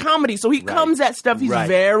go into comedy. So he comes at stuff. He's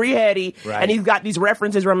very heady. Right. And he's got these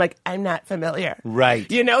references where I'm like, I'm not familiar. Right.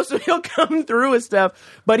 So he'll come through with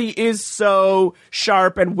stuff, but he is so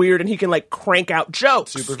sharp and weird and he can crank out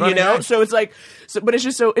jokes. Super funny guy. So it's but it's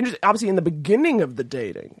just so interesting. Obviously in the beginning of the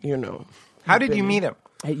dating, How did you meet him?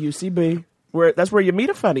 At UCB. That's where you meet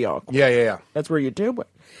a funny awkward. Yeah. That's where you do it.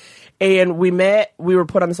 And we were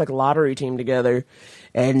put on this lottery team together.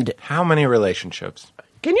 And How many relationships?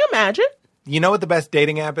 can you imagine? You know what the best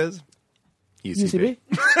dating app is? UCB.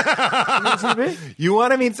 UCB? You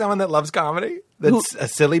want to meet someone that loves comedy? That's a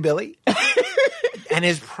silly Billy? And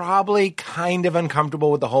is probably kind of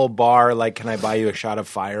uncomfortable with the whole bar, can I buy you a shot of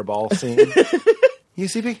Fireball scene?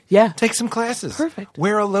 UCB? Yeah. Take some classes. Perfect.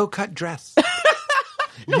 Wear a low-cut dress.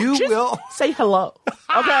 You will. Say hello.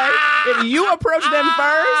 Okay? If you approach them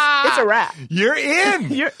first, it's a wrap. You're in.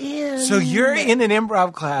 You're in. So you're in an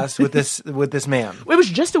improv class with this man. It was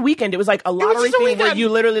just a weekend. It was a lottery just a thing where weekend. you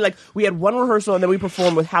literally we had one rehearsal and then we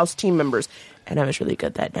performed with house team members. And I was really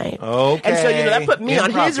good that night. Okay. And so, that put me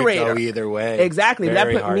on Improv his could radar. go either way. Exactly.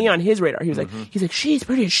 Very That put me hard. on his radar. He was like, she's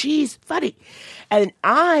pretty, she's funny. And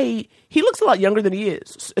he looks a lot younger than he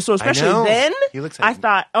is. So especially know. then, He looks I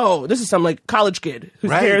thought, oh, this is some college kid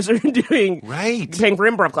whose parents are paying for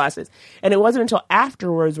improv classes. And it wasn't until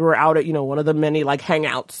afterwards we were out at, one of the many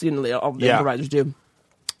hangouts, all the improvisers do.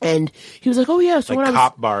 And he was like, oh yeah. So when I was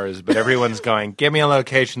cop bars, but everyone's going, give me a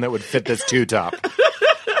location that would fit this two-top.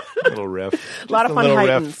 Little riff. a lot of fun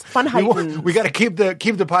heightens. Fun heightens. We got to keep the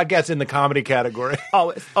podcast in the comedy category.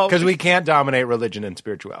 Always. Because we can't dominate religion and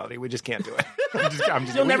spirituality. We just can't do it.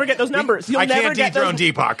 You'll never get those numbers. You'll I never can't get dethrone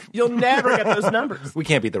those. Deepak. You'll never get those numbers. We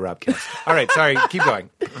can't beat the Robcast. All right, sorry. Keep going.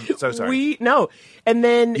 I'm so sorry. And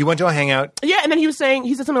then You went to a hangout. yeah, and then he said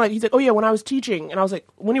something like, oh yeah, when I was teaching, and I was like,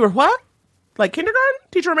 when you were what? Like kindergarten,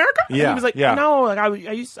 Teacher America? And Yeah, he was like, yeah. no, I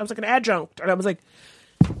was like an adjunct, and I was like,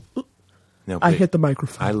 No, I please. hit the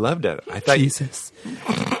microphone. I loved it. I thought Jesus.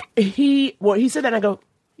 He said that, and I go,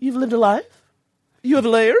 you've lived a life, you have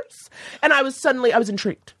layers, and I was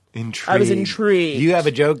intrigued. I was intrigued. You have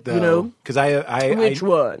a joke though, because Which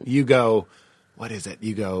one? You go, what is it?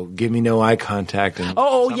 You go, give me no eye contact. And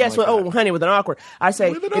Oh, something yes. like Well, that. honey, with an awkward. I say,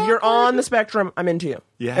 With an if you're awkward. on the spectrum, I'm into you.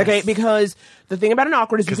 Yes. Okay? Because the thing about an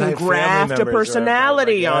awkward is you 'Cause I can have family graft a members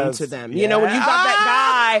personality who are like, onto yes. them. You know, when you've got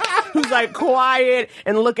that guy who's quiet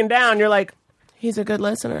and looking down, you're like, he's a good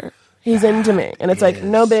listener. He's into me. And it's like,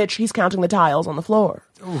 no, bitch, he's counting the tiles on the floor.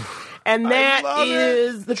 And that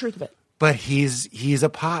is the truth of it. But he's a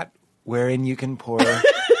pot wherein you can pour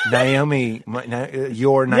Naomi,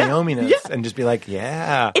 your Naomi-ness, and just be like,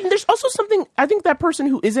 yeah. And there's also something, I think that person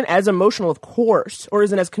who isn't as emotional, of course, or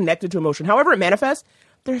isn't as connected to emotion, however it manifests,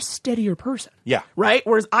 they're a steadier person. Yeah. Right?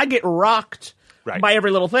 Whereas I get rocked by every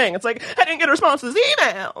little thing. It's like, I didn't get a response to this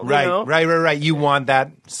email. Right, you know? right. You want that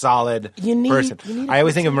solid person. I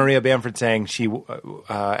always think of Maria Bamford saying she,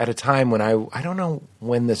 at a time when I don't know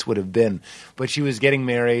when this would have been, but she was getting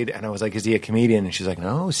married, and I was like, is he a comedian? And she's like,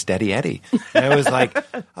 no, Steady Eddie. And I was like,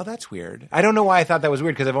 oh, that's weird. I don't know why I thought that was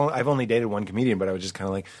weird, because I've only dated one comedian, but I was just kind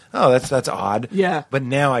of like, oh, that's odd. Yeah. But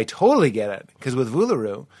now I totally get it, because with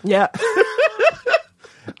Voolaroo, Yeah.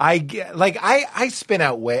 I get, like, I spin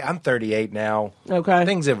out way. I'm 38 now. Okay.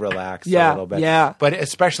 Things have relaxed a Yeah, little bit. yeah. But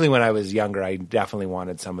especially when I was younger, I definitely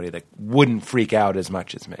wanted somebody that wouldn't freak out as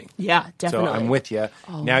much as me. Yeah, definitely. So I'm with you.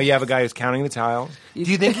 Now you have a guy who's counting the tiles. Do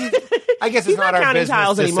you think he's... I guess He's it's not our counting business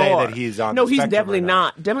tiles to anymore. say that he's on No, the he's spectrum definitely or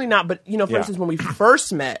not. Definitely not. But, you know, for Yeah. instance, when we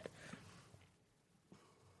first met,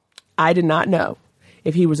 I did not know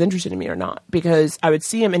if he was interested in me or not, because I would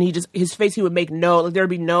see him and his face, he would make there would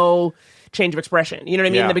be no change of expression. You know what I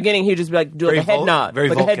mean? Yeah. In the beginning, he'd just be like, do like Very a head Vul- nod. very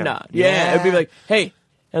like a head Vulcan. nod. Yeah. It'd be like, hey. And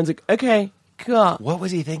I was like, okay, cool. What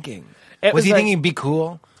was he thinking? It Was he was like- thinking be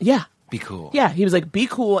cool? Yeah. Be cool. Yeah. He was like, be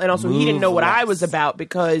cool. And also, he didn't know what I was less. about,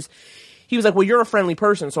 because he was like, well, you're a friendly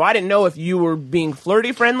person. So I didn't know if you were being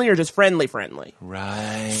flirty friendly or just friendly.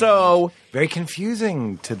 Right. So, very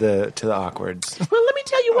confusing to the awkwards. well, let me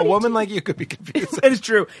tell you what A he woman like you could be confusing. It is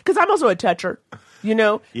true, because I'm also a toucher. You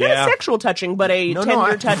know, Yeah. not a sexual touching, but a No, tender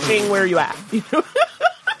I- touching. Where you at? You know?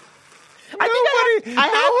 Nobody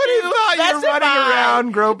thought you were running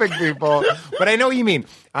around groping people. But I know what you mean.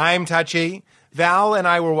 I'm touchy. Val and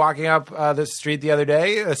I were walking up the street the other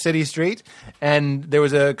day, a city street, and there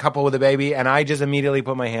was a couple with a baby, and I just immediately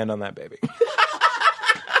put my hand on that baby.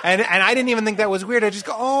 And I didn't even think that was weird. I just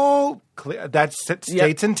go, oh, clear. That's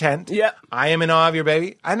state's intent. Yep. I am in awe of your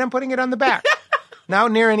baby, and I'm putting it on the back.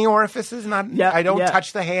 Not near any orifices. I don't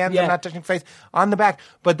touch the hands. Yeah. I'm not touching face. On the back.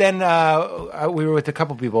 But then we were with a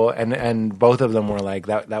couple people, and both of them were like,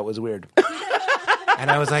 that was weird. And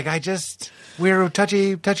I was like, we're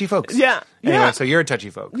touchy folks. Yeah. Anyway, Yeah. so you're a touchy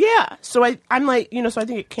folk. Yeah. So I'm like, you know, so I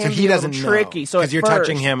think it can So be he a little doesn't tricky. know. So because at you're first,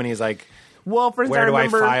 touching him, and he's like, well, for instance, where do I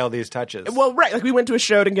remember, file these touches? Well, right. Like we went to a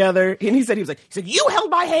show together, and he said, you held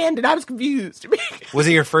my hand, and I was confused. Was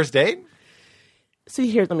it your first date? See,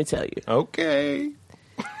 here, let me tell you. Okay.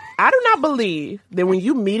 I do not believe that when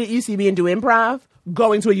you meet at UCB and do improv,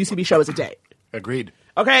 going to a UCB show is a date. Agreed.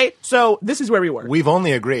 Okay? So this is where we were. We've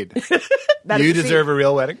only agreed. That You is the deserve scene. a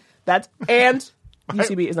real wedding. And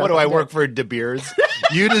UCB is not. What do I a date. work for, De Beers?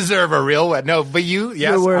 You deserve a real wedding. No, but yes,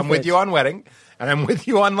 You're worth I'm with it. you on wedding, and I'm with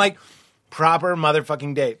you on like proper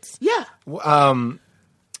motherfucking dates. Yeah.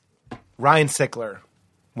 Ryan Sickler,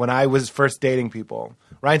 when I was first dating people,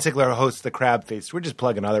 Ryan Sickler hosts the Crab Feast. We're just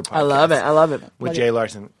plugging other podcasts. I love it. With Jay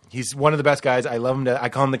Larson. He's one of the best guys. I love him. I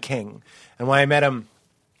call him the king. And when I met him,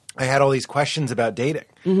 I had all these questions about dating.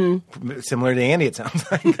 Mm-hmm. Similar to Andy, it sounds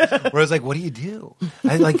like. Where I was like, what do you do?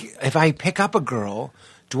 If I pick up a girl,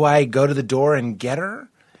 do I go to the door and get her?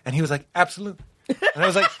 And he was like, absolutely. And I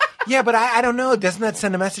was like, yeah, but I don't know. Doesn't that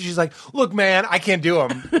send a message? He's like, look, man, I can't do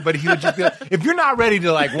them. But he would just be like, if you're not ready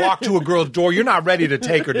to like walk to a girl's door, you're not ready to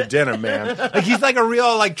take her to dinner, man. Like he's like a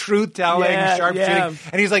real like truth telling, sharp shooting.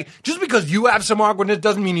 And he's like, just because you have some awkwardness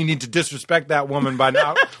doesn't mean you need to disrespect that woman by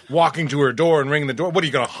not walking to her door and ringing the door. What are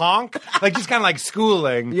you going to honk? Like just kind of like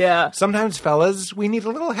schooling. Yeah. Sometimes fellas, we need a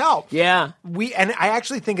little help. Yeah. And I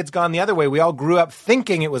actually think it's gone the other way. We all grew up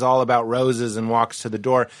thinking it was all about roses and walks to the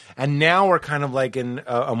door, and now we're kind of like in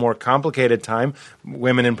a more complicated time,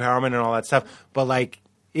 women empowerment and all that stuff. But like,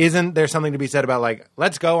 isn't there something to be said about like,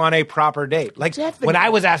 let's go on a proper date? Like Definitely. when I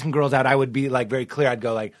was asking girls out, I would be like very clear. I'd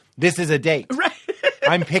go like, this is a date. Right.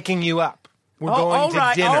 I'm picking you up. We're going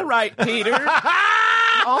to dinner. All right, Peter. All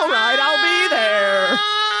right,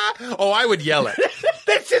 I'll be there. Oh, I would yell it.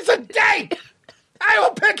 This is a date. I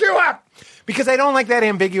will pick you up. Because I don't like that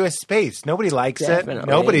ambiguous space. Nobody likes Definitely. it.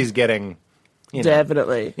 Nobody's getting,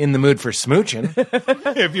 Definitely. in the mood for smooching.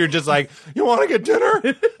 If you're just like, you want to get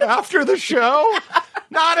dinner after the show?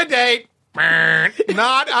 Not a date.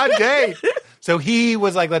 Not a date. So he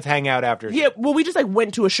was like, let's hang out after. Yeah, well, we just like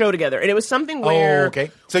went to a show together, and it was something where. Oh,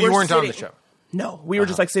 okay. So you we're weren't on the sitting- show. No, we were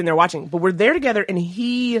just like sitting there watching, but we're there together, and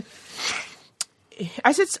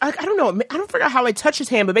I said, I don't know, I don't forget how I touched his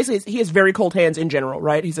hand, but basically he has very cold hands in general,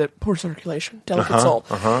 right? He's a poor circulation, delicate soul.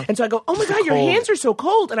 And so I go, oh my God, your Cold. hands are so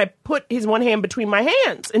cold. And I put his one hand between my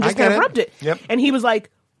hands and just I get kind of it. rubbed it. Yep. And he was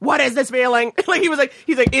like, what is this feeling? Like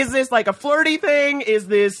he's like, is this like a flirty thing? Is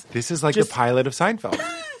this? This is like just- the pilot of Seinfeld.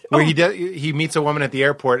 Where he meets a woman at the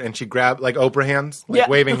airport and she grabbed like Oprah hands, like Yeah.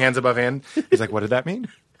 waving hands above hand. He's like, what did that mean?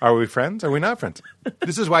 Are we friends? Are we not friends?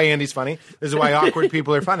 This is why Andy's funny. This is why awkward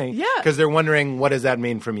people are funny. Yeah. Because they're wondering, what does that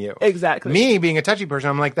mean from you? Exactly. Me being a touchy person,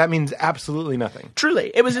 I'm like, that means absolutely nothing.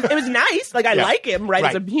 Truly, it was nice. Like I Yeah. like him, right,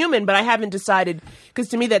 as Right. a human, but I haven't decided because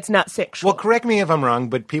to me that's not sexual. Well, correct me if I'm wrong,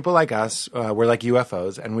 but people like us, we're like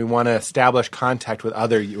UFOs, and we want to establish contact with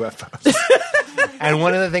other UFOs. And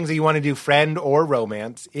one of the things that you want to do, friend or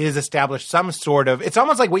romance, is establish some sort of. It's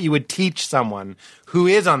almost like what you would teach someone who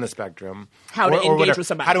is on the spectrum. How to engage whatever. with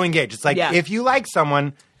somebody. How to engage. It's like Yeah. if you like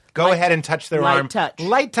someone, go ahead and touch their light arm. touch.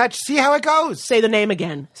 Light touch. See how it goes. Say the name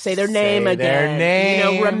again. Say their name Say again. their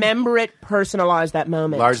name. You know, remember it. Personalize that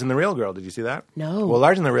moment. Lars and the Real Girl. Did you see that? No. Well,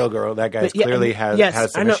 Lars and the Real Girl. That guy But yeah, clearly yes,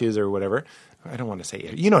 has I some know. issues or whatever. I don't want to say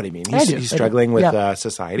it. You know what I mean. I do. He's struggling with Yeah.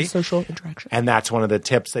 society. Social interaction. And that's one of the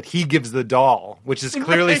tips that he gives the doll, which is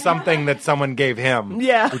clearly something that someone gave him.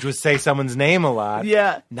 Yeah. Which was say someone's name a lot.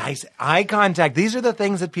 Yeah. Nice eye contact. These are the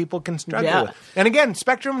things that people can struggle Yeah. with. And again,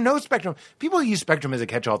 spectrum, no spectrum. People use spectrum as a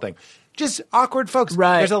catch-all thing. Just awkward folks.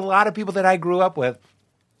 Right. There's a lot of people that I grew up with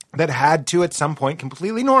that had to, at some point,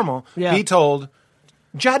 completely normal, Yeah. be told,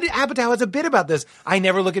 Judd Apatow has a bit about this. I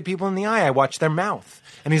never look at people in the eye. I watch their mouth.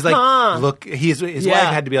 And he's like, Huh. look, his Yeah.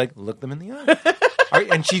 wife had to be like, look them in the eye.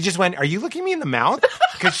 And she just went, are you looking me in the mouth?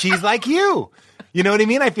 Because she's like you. You know what I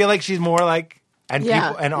mean? I feel like she's more like, and Yeah.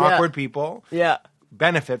 people, and Yeah. awkward people Yeah.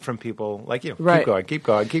 benefit from people like you. Right. Keep going, keep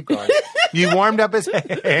going, keep going. You warmed up his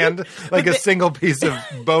hand like a single piece of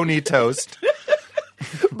bony toast.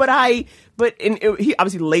 He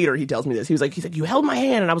obviously later he tells me this. He's like, you held my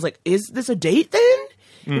hand, and I was like, is this a date then?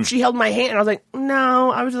 And she held my hand, and I was like,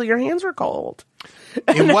 no. I was like, your hands were cold.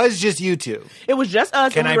 It was just you two. It was just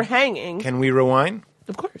us, Can and we I- were hanging. Can we rewind?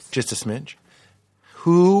 Of course. Just a smidge.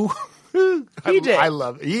 Who? He did. I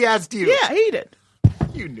love it. He asked you. Yeah, he did.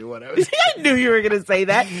 You knew what I was. I knew you were going to say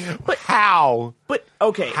that. But How?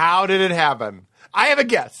 okay. How did it happen? I have a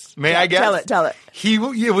guess. May I guess? Tell it.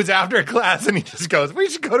 It was after a class, and he just goes, "We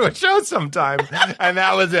should go to a show sometime," and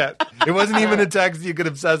that was it. It wasn't even a text you could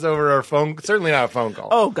obsess over, or a phone. Certainly not a phone call.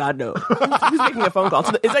 Oh God, no! Who's making a phone call?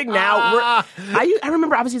 So it's like now. I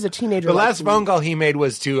remember obviously as a teenager. The last phone call he made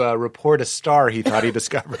was to report a star he thought he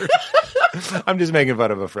discovered. I'm just making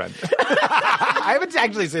fun of a friend. I haven't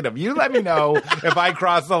actually seen him. You let me know if I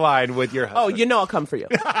cross the line with your husband. Oh, you know I'll come for you.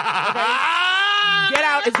 Get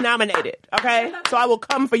Out is nominated. Okay, so I will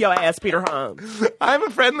come for your ass, Peter Holmes. I'm a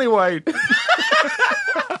friendly white.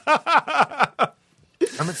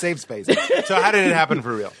 I'm a safe space. So how did it happen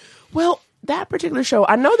for real? Well, that particular show,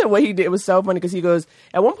 I know that what he did was so funny because he goes,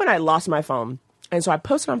 at one point I lost my phone. And so I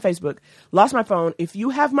posted on Facebook, lost my phone. If you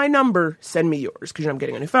have my number, send me yours. Because I'm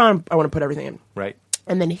getting a new phone. I want to put everything in. Right.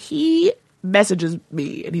 And then he messages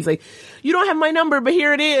me and he's like, you don't have my number, but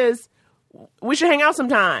here it is. We should hang out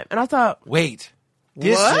sometime. And I thought, Wait.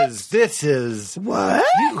 What? This is what?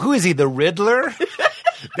 Who is he? The Riddler?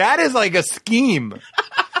 That is like a scheme.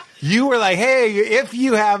 You were like, hey, if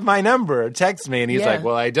you have my number, text me. And he's Yeah. like,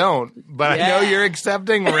 well, I don't. But I know you're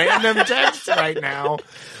accepting random texts right now.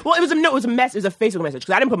 Well, it was a message. It was a Facebook message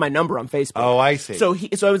because I didn't put my number on Facebook. Oh, I see. So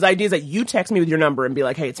it was the idea is that you text me with your number and be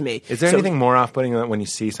like, hey, it's me. Is there So- anything more off-putting than when you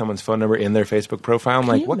see someone's phone number in their Facebook profile? I'm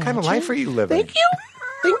like, you what kind of imagine? life are you living? Thank you.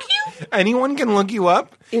 Anyone can look you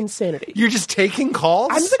up? Insanity. You're just taking calls?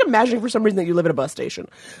 I'm just like imagining for some reason that you live at a bus station.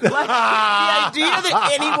 Like, the idea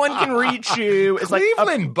that anyone can reach you is like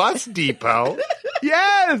Cleveland Bus Depot.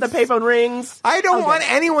 Yes. the payphone rings. I don't want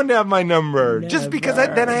anyone to have my number just because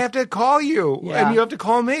Never. then I have to call you Yeah. and you have to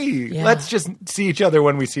call me. Yeah. Let's just see each other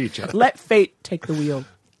when we see each other. Let fate take the wheel.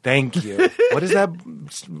 Thank you. What is that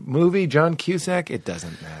movie, John Cusack? It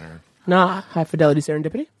doesn't matter. Nah, high fidelity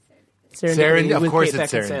serendipity. Serendipity Of with course Kate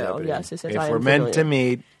it's Beckinsale. serendipity. Yes, it says if I we're am meant to familiar.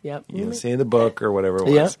 meet, Yep. you'll see the book or whatever it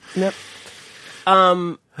was. Yep.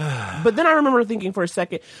 But then I remember thinking for a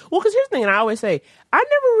second, well, because here's the thing, and I always say, I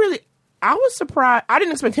was surprised. I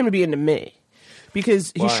didn't expect him to be into me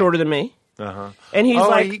because he's Why? shorter than me. Uh-huh. And he's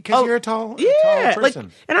like, because you're a tall like,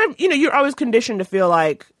 person. and I'm, you're always conditioned to feel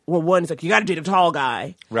like, well, one, it's like, you got to date a tall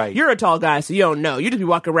guy. Right. You're a tall guy, so you don't know. You just be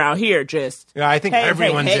walking around here just. Yeah, I think hey,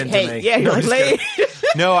 everyone's hey, into hey, me. Yeah, you're No, like, just lady. kidding.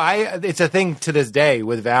 No, it's a thing to this day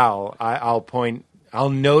with Val. I'll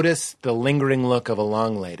notice the lingering look of a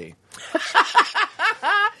long lady.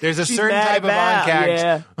 There's a She's certain mad type of at Val,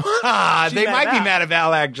 on-catch. yeah. They mad might at be Val. mad at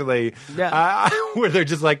Val, actually. Yeah. Where they're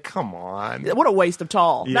just like, come on. What a waste of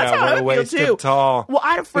tall. Yeah, That's how what I a feel waste too. of tall. Well, I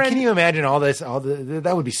had a But friend. can you imagine all this?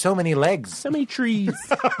 That would be so many legs. So many trees.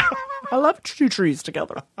 I love two trees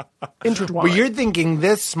together, intertwined. Well, you're thinking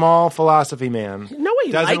this small philosophy man No,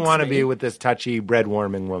 he doesn't likes want to me. be with this touchy bread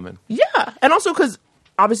warming woman. Yeah, and also because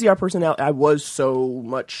obviously our personality, I was so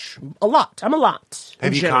much a lot. I'm a lot. Have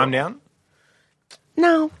in you general. calmed down?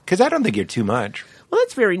 No. Because I don't think you're too much. Well,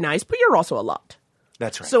 that's very nice, but you're also a lot.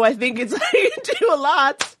 That's right. So I think it's like you do a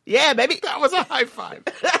lot. Yeah, baby. that was a high five.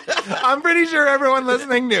 I'm pretty sure everyone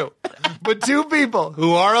listening knew. But two people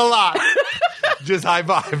who are a lot just high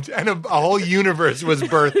fived, and a whole universe was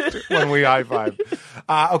birthed when we high fived.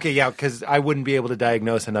 Okay, yeah, because I wouldn't be able to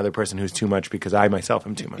diagnose another person who's too much because I myself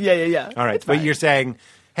am too much. Yeah. All right, It's but fine. you're saying,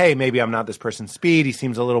 hey, maybe I'm not this person's speed. He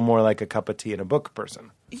seems a little more like a cup of tea and a book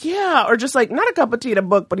person. Yeah, or just like not a cup of tea in a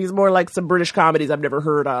book, but he's more like some British comedies I've never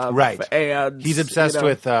heard of. Right. And He's obsessed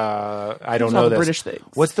with, I don't He's know all the this. British things.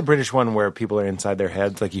 What's the British one where people are inside their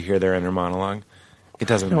heads, like you hear their inner monologue? It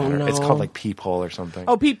doesn't don't matter. It's know. called like Peephole or something.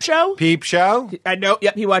 Oh, Peep Show. Peep Show? I know.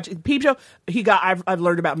 Yep, he watched Peep Show. I've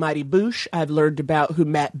learned about Mighty Boosh. I've learned about who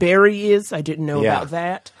Matt Berry is. I didn't know Yeah. about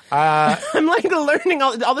that. I'm like learning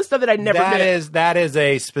all this stuff that I never did. That is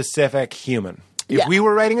a specific human. If Yeah. we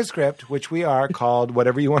were writing a script, which we are, called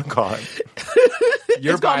whatever you want to call it,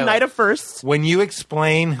 your It's called pilot, Night of Firsts. when you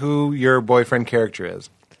explain who your boyfriend character is,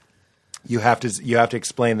 you have to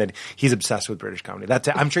explain that he's obsessed with British comedy. That's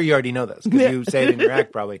it. I'm sure you already know this because you say it in your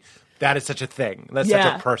act probably. That is such a thing. That's Yeah.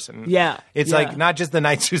 such a person. Yeah. It's Yeah. like not just the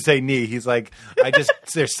knights who say knee. He's like,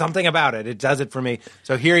 there's something about it. It does it for me.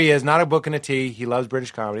 So here he is, not a book and a tea. He loves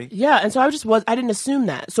British comedy. Yeah, and so I didn't assume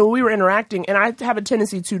that. So we were interacting, and I have a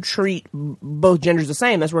tendency to treat both genders the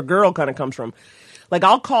same. That's where girl kind of comes from. Like,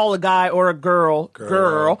 I'll call a guy or a girl,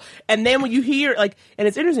 and then when you hear, like, and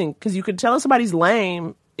it's interesting, because you could tell somebody's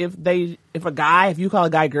lame if you call a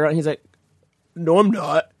guy girl, and he's like, no, I'm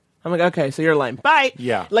not. I'm like, okay, so you're lame. Bye.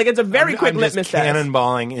 Yeah. Like, it's a very quick I'm litmus just test.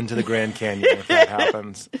 cannonballing into the Grand Canyon if that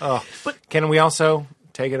happens. Oh. Can we also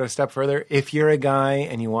take it a step further? If you're a guy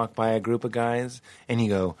and you walk by a group of guys and you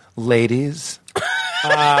go, ladies,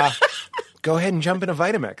 go ahead and jump into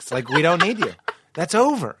Vitamix. Like, we don't need you. That's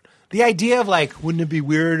over. The idea of like, wouldn't it be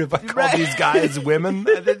weird if I called these guys women?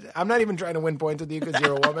 I'm not even trying to win points with you because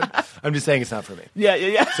you're a woman. I'm just saying it's not for me.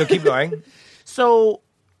 Yeah. So keep going. So,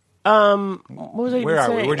 what was I even Where are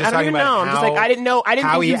saying? we? We're just I don't talking even about know. I'm just like, I didn't know. I didn't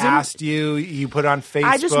how think he he was in- asked you. You put it on Facebook.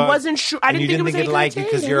 I just wasn't sure. I and didn't you think it was didn't any like you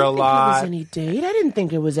because you're a lot. I didn't think it was any date. I didn't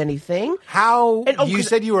think it was anything. How And- you 'cause-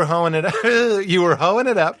 said you were hoeing it up. You were hoeing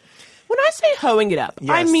it up. When I say hoeing it up,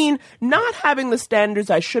 I Yes. mean not having the standards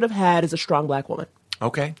I should have had as a strong black woman.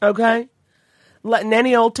 Okay, Okay? Letting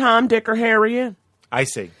any old Tom, Dick, or Harry in. I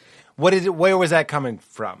see. What is it? Where was that coming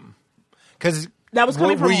from? Because That was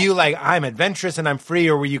coming were from- you like I'm adventurous and I'm free,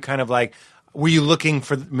 or were you kind of like were you looking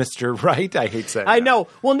for Mr. Right? I hate saying. I that. know.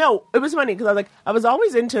 Well, no, it was funny because I was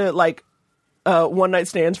always into like one night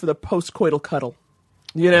stands for the post-coital cuddle.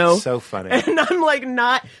 You know, So funny. And I'm like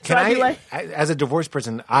not. Can so I'd be like, as a divorced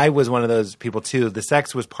person, I was one of those people too. The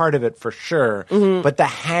sex was part of it for sure, but the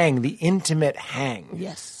hang, the intimate hang.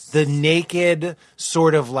 Yes. The naked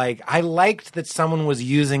sort of like, I liked that someone was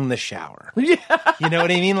using the shower. Yeah. You know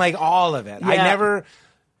what I mean? Like all of it. Yeah.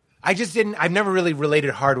 I've never really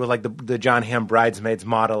related hard with like the John Hamm Bridesmaids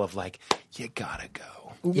model of like, you gotta go.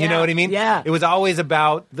 You Yeah. know what I mean? Yeah. It was always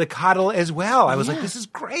about the cuddle as well. I was like, Yeah. this is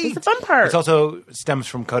great. It's the fun part. It also stems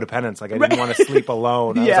from codependence. Like I didn't want to sleep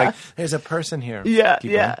alone. I was Yeah. like, there's a person here. Yeah,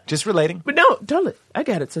 Keep yeah. going. Just relating. but no, totally. I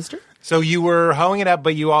get it, sister. So you were hoeing it up,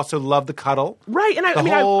 but you also love the cuddle. Right, and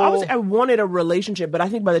The whole- I wanted a relationship, but I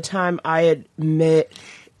think by the time I had met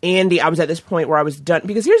Andy, I was at this point where I was done.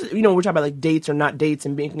 Because here's, we're talking about like dates or not dates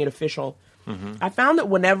and making it official. Mm-hmm. I found that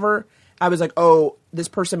whenever I was like, oh, this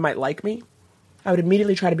person might like me, I would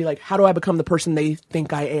immediately try to be like, how do I become the person they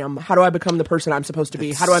think I am? How do I become the person I'm supposed to be?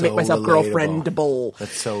 That's How do I make so myself relatable. girlfriendable?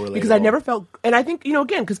 That's so relatable. Because I never felt, and I think,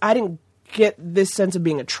 again, because I didn't get this sense of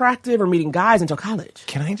being attractive or meeting guys until college.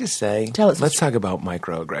 Can I just say, Tell us. let's talk about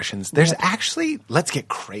microaggressions. There's actually, let's get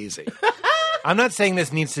crazy. I'm not saying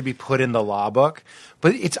this needs to be put in the law book,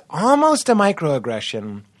 but it's almost a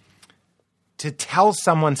microaggression to tell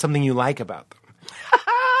someone something you like about them.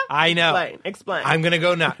 I know. Explain. I'm going to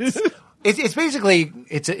go nuts. It's basically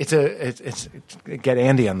it's get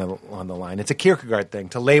Andy on the line. It's a Kierkegaard thing.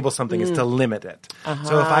 To label something is to limit it.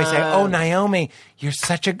 So if I say, "Oh, Naomi,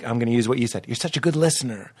 I'm going to use what you said. You're such a good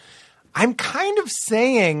listener." I'm kind of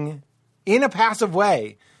saying, in a passive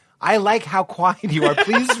way, I like how quiet you are.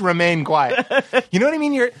 Please remain quiet. You know what I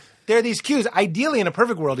mean? there are these cues. Ideally, in a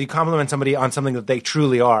perfect world, you compliment somebody on something that they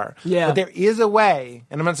truly are. Yeah. But there is a way,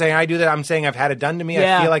 and I'm not saying I do that. I'm saying I've had it done to me.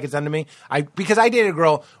 Yeah. I feel like it's done to me. Because I dated a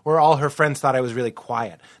girl where all her friends thought I was really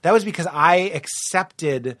quiet. That was because I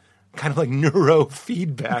accepted kind of like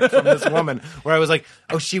neurofeedback from this woman where I was like,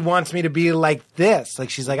 oh, she wants me to be like this. Like,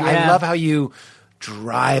 she's like, I Yeah. love how you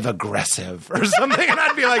drive aggressive or something. And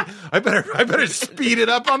I'd be like, I better speed it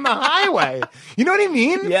up on the highway. You know what I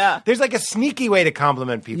mean? Yeah. There's like a sneaky way to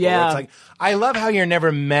compliment people. Yeah. It's like, I love how you're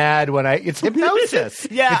never mad when it's hypnosis.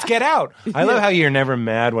 Yeah. It's Get Out. I love how you're never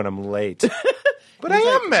mad when I'm late. But I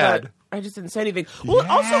am mad. But I just didn't say anything. Well,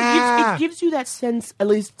 Yeah. also, it gives you that sense, at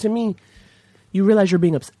least to me, you realize you're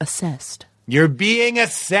being assessed. You're being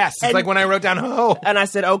assessed. It's And- like when I wrote down, oh. And I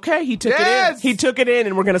said, okay, he took it in. Yes. He took it in,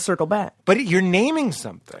 and we're going to circle back. But you're naming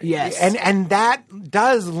something. Yes. And that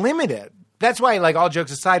does limit it. That's why, like, all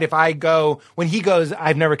jokes aside, when he goes,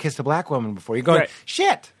 I've never kissed a black woman before, you're going, Right.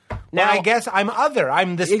 shit. Now, Now- I guess I'm other.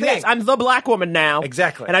 I'm this thing. Yes, I'm the black woman now.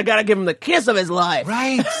 Exactly. And I got to give him the kiss of his life.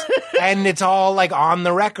 Right. And it's all like on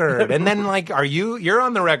the record. And then like, you're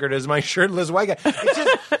on the record as my shirtless white guy.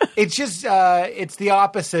 It's the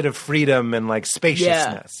opposite of freedom and like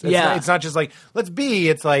spaciousness. Yeah. It's not just like, let's be,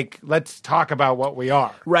 it's like, let's talk about what we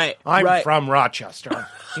are. Right, I'm right. from Rochester.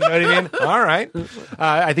 You know what I mean? All right.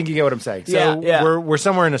 I think you get what I'm saying. So Yeah. we're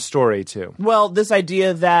somewhere in a story too. Well, this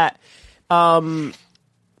idea that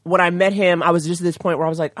when I met him, I was just at this point where I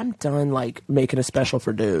was like, I'm done like making a special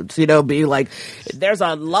for dudes. You know, be like, there's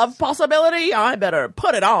a love possibility, I better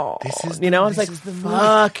put it on. It's like,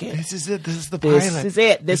 fuck it. This is it. This is the pilot. This is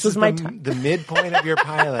it. This was my time. the midpoint of your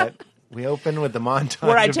pilot. We open with the montage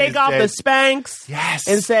Where I of take his off day. the Spanx Yes.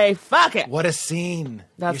 and say, fuck it. What a scene.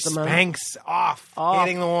 That's Your the moment. Spanx off, Off.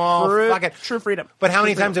 hitting the wall. Fuck it. True freedom. But how True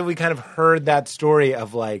many freedom. times have we kind of heard that story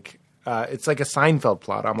of like, it's like a Seinfeld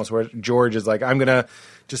plot almost, where George is like, I'm going to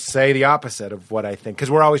just say the opposite of what I think.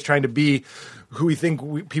 Because we're always trying to be who we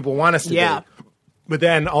think people want us to Yeah. be. But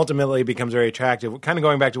then ultimately it becomes very attractive. Kind of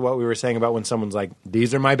going back to what we were saying about when someone's like,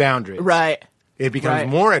 these are my boundaries. Right. It becomes Right.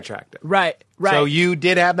 more attractive. Right. So you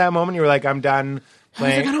did have that moment. You were like, I'm done I was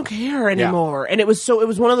playing. like, I don't care anymore. And it was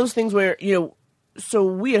one of those things where, so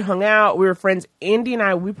we had hung out, we were friends. Andy and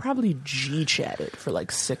I, we probably G-chatted for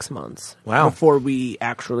like 6 months. Wow. Before we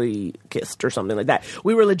actually kissed or something like that.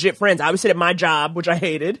 We were legit friends. I would sit at my job, which I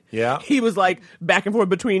hated. Yeah. He was like back and forth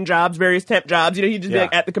between jobs, various temp jobs. He'd just be Yeah.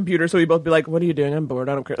 like at the computer. So we'd both be like, what are you doing? I'm bored.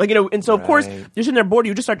 I don't care. Like, and so of course, Right. you're sitting there bored.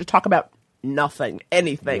 You just start to talk about nothing,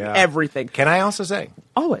 anything, Yeah. everything. Can I also say,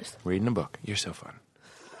 Always. reading a book. You're so fun.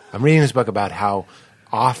 I'm reading this book about how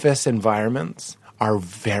office environments are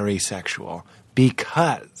very sexual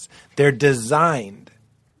because they're designed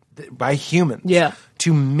by humans Yeah.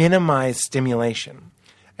 to minimize stimulation.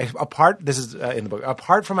 This is in the book,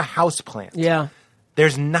 apart from a houseplant. Yeah.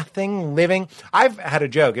 There's nothing living. I've had a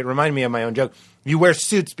joke. It reminded me of my own joke. You wear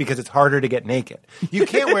suits because it's harder to get naked. You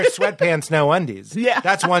can't wear sweatpants, no undies. Yeah.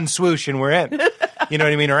 That's one swoosh and we're in. You know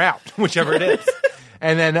what I mean? Or out, whichever it is.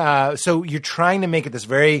 And then, so you're trying to make it this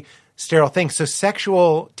very sterile thing. So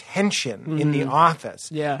sexual tension in the office.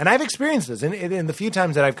 Yeah. And I've experienced this. In the few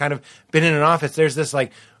times that I've kind of been in an office, there's this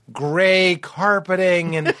like gray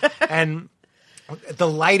carpeting and the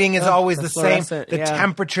lighting is always the same. fluorescent, The yeah.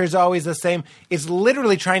 temperature is always the same. It's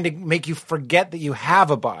literally trying to make you forget that you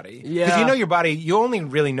have a body. Yeah. Because you know your body, you only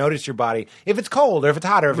really notice your body if it's cold or if it's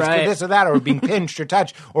hot or if Right. it's this or that or being pinched or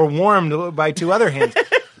touched or warmed by two other hands.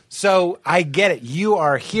 So I get it. You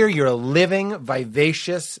are here. You're a living,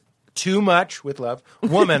 vivacious, too much with love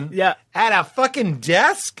woman Yeah. at a fucking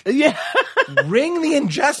desk. Yeah. Ring the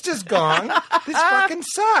injustice gong. This fucking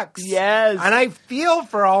sucks. Yes. And I feel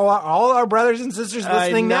for all our brothers and sisters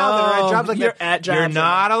listening now that are at know. jobs like You're that. at jobs You're like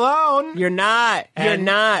not alone. You're not. You're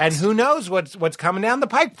not. And who knows what's coming down the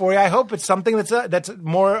pike for you? I hope it's something that's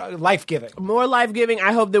more life giving. More life-giving.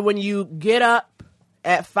 I hope that when you get up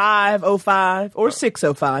at 5:05 or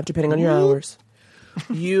 6:05, depending on your hours,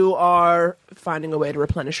 you are finding a way to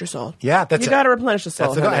replenish your soul. Yeah, that's you it. got to replenish the soul.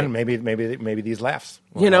 That's the goal. honey. And maybe these laughs.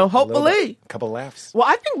 will You know, help a little hopefully. bit. A couple laughs. Well,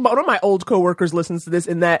 I think one of my old coworkers listens to this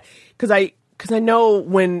in that because I know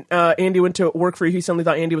when Andy went to work for you, he suddenly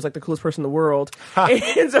thought Andy was like the coolest person in the world,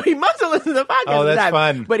 and so he must have listened to the podcast. Oh, at the that's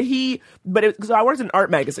time. fun. So I worked in an art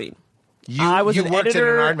magazine. I was you an worked in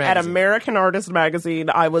editor an art at magazine. American Artist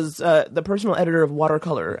magazine. I was the personal editor of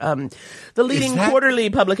Watercolor, the leading that-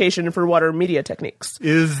 quarterly publication for water media techniques.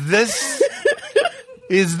 Is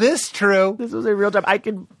this true? This was a real job. I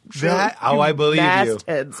could show That- oh, you I believe you.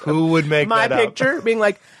 mastheads Who of would make my that up? picture being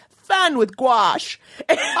like fun with gouache?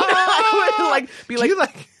 And I would like be Do you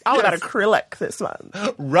like, like- I got yes. acrylic this month.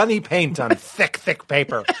 Runny paint on thick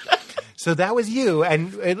paper. So that was you,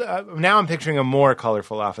 and now I'm picturing a more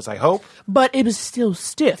colorful office, I hope. But it was still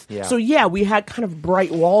stiff. Yeah. So yeah, we had kind of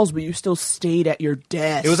bright walls, but you still stayed at your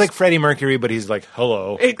desk. It was like Freddie Mercury, but he's like,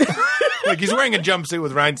 hello. Like he's wearing a jumpsuit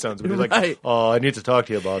with rhinestones, but he's like, Right. oh, I need to talk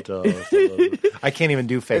to you about I can't even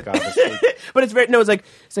do fake office. But it's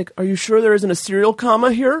like, are you sure there isn't a serial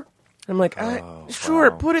comma here? I'm like,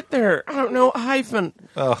 sure, put it there. I don't know, a hyphen.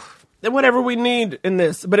 Whatever we need in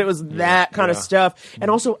this. But it was that kind of stuff. And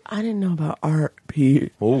also, I didn't know about art,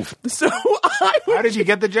 Pete. Oof. So How did you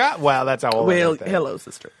get the job? Well, that's how old Well, hello,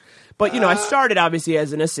 sister. But, I started obviously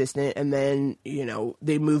as an assistant, and then,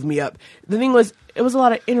 they moved me up. The thing was, it was a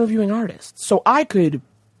lot of interviewing artists. So I could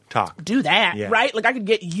talk. do that, Yeah. right? Like I could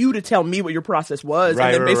get you to tell me what your process was Right,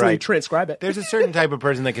 and then right, basically right. transcribe it. There's a certain type of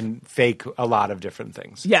person that can fake a lot of different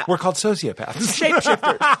things. Yeah. We're called sociopaths.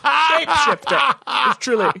 Shapeshifters. Shapeshifter is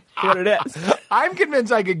truly what it is. I'm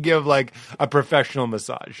convinced I could give like a professional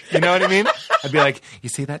massage. You know what I mean? I'd be like, you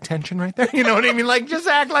see that tension right there? You know what I mean? Like just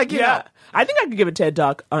act like you know. I think I could give a TED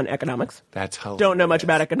talk on economics. That's hilarious. Don't know much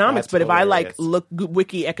about economics, That's but if I hilarious. look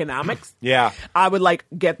wiki economics, Yeah. I would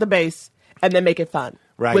get the base and then make it fun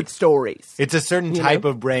with stories. It's a certain type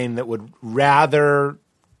of brain that would rather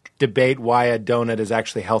debate why a donut is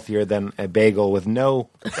actually healthier than a bagel with no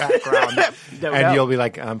background. No and doubt. you'll be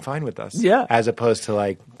like, I'm fine with this. Yeah. As opposed to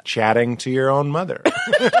like chatting to your own mother.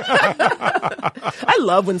 I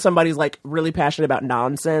love when somebody's really passionate about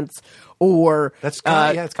nonsense or That's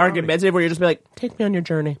kind of, it's comedy. argumentative, where you're just be like, take me on your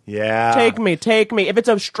journey. Yeah. Take me. If it's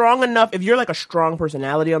a strong enough, if you're a strong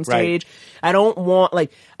personality on stage, I don't want,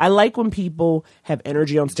 I like when people have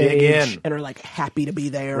energy on Dig stage in. and are happy to be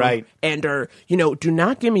there. Right. And are, do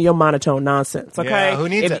not give me your monotone nonsense, okay? Yeah, who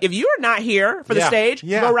needs it? If you are not here for the Yeah, stage,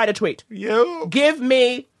 yeah. go write a tweet. You Give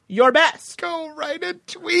me your best. go write a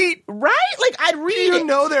tweet. Right? I'd read Do you it.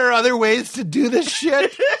 know there are other ways to do this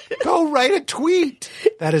shit? Go write a tweet.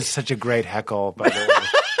 That is such a great heckle, by the way.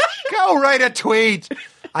 Go write a tweet.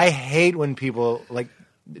 I hate when people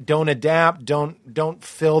don't adapt, don't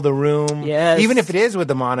fill the room. Yes. Even if it is with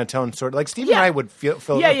the monotone sort. Like Steve and I would fill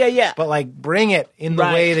the room. Yeah. But bring it in the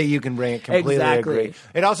Right. way that you can bring it. Completely Exactly. agree.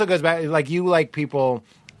 It also goes back, you like people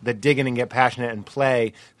that dig in and get passionate and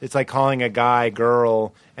play. It's like calling a guy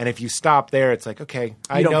girl, and if you stop there, it's like, okay,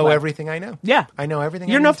 I don't know play. everything I know. Yeah. I know everything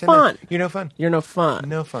You're I no need to know. fun. You're no fun. You're no fun.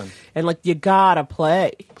 No fun. And you gotta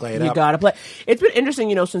play. Play it You up. gotta play. It's been interesting,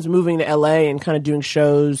 since moving to LA and kind of doing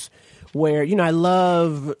shows where, I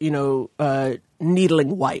love,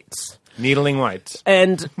 needling whites. Needling whites.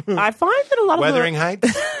 And I find that a lot of Wuthering the,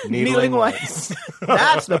 Heights. needling whites.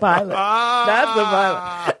 That's the pilot. That's the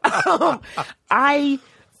pilot.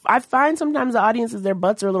 I find sometimes the audiences, their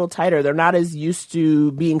butts are a little tighter. They're not as used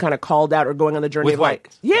to being kind of called out or going on the journey With of white.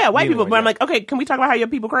 white Needling people. white, But I'm yeah. like, okay, can we talk about how you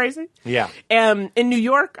have people crazy? Yeah. In New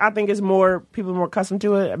York, I think people are more accustomed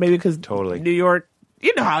to it. Maybe because Totally. New York,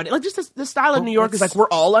 you know how it is. Just the style of New York is we're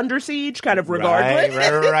all under siege, kind of regardless.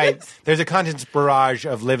 Right. There's a constant barrage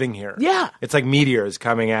of living here. Yeah. It's like meteors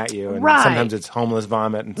coming at you, and Right. sometimes it's homeless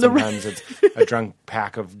vomit, and sometimes it's a drunk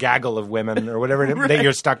gaggle of women, or whatever that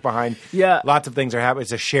you're stuck behind. Yeah. Lots of things are happening.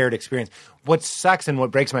 It's a shared experience. What sucks and what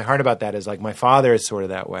breaks my heart about that is my father is sort of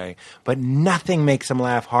that way, but nothing makes him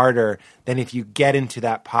laugh harder than if you get into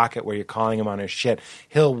that pocket where you're calling him on his shit.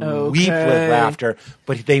 He'll weep with laughter,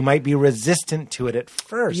 but they might be resistant to it at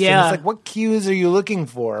first. Yeah. And it's what cues are you looking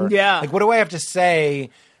for? Yeah. What do I have to say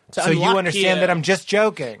so you unlock understand you. that I'm just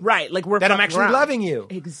joking? Right, we're that I'm fucking actually around. loving you.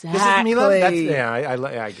 Exactly. This is me loving.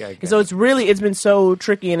 I get So it. it's been so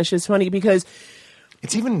tricky, and it's just funny because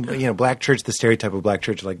It's even black church, the stereotype of black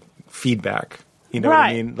church, feedback. You know what I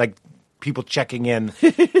Right. mean? People checking in,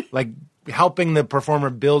 helping the performer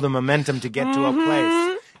build a momentum to get to a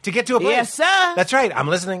place. To get to a place. Yes, sir. That's right. I'm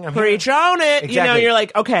listening. I'm here. preach on it. Exactly. You're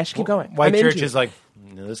like, okay, I should keep going. White I'm church into is it.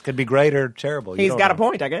 this could be great or terrible. You He's don't got a know.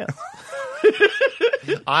 point, I guess.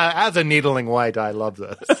 As a needling white, I love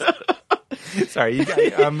this. Sorry,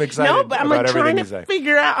 I'm excited No, but I'm about everything trying you to say.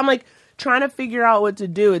 figure out. I'm trying to figure out what to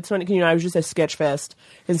do. It's funny, I was just at Sketchfest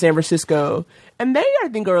in San Francisco, and they, I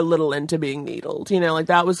think, are a little into being needled.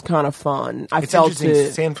 That was kind of fun. It's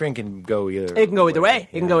interesting. San Fran can go either. It can go either way.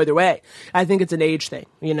 It can go either way. I think it's an age thing.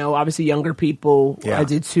 Obviously younger people. Yeah. I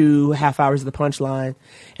did 2.5 hours of the Punchline,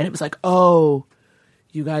 and it was like, oh,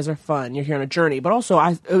 you guys are fun. You're here on a journey. But also,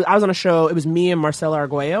 I was on a show. It was me and Marcela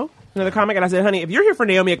Arguello, another comic, and I said, honey, if you're here for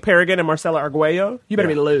Naomi Ekperigin and Marcela Arguello, you better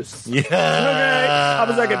be loose. Yeah. Okay? I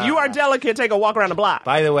was like, if you are delicate, take a walk around the block.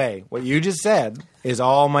 By the way, what you just said is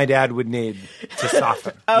all my dad would need to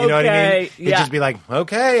soften. You know what I mean? Okay, It'd yeah. just be like,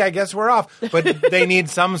 okay, I guess we're off. But they need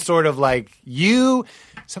some sort of you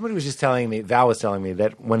Somebody was just telling me, Val was telling me,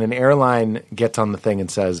 that when an airline gets on the thing and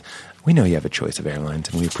says, we know you have a choice of airlines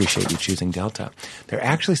and we appreciate you choosing Delta, they're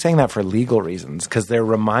actually saying that for legal reasons because they're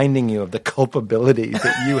reminding you of the culpability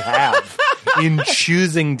that you have in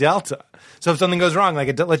choosing Delta. So if something goes wrong,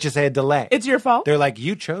 like let's just say a delay. It's your fault. They're like,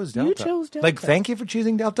 you chose Delta. You chose Delta. Like, thank you for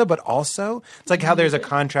choosing Delta, but also, it's like how there's a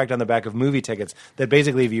contract on the back of movie tickets that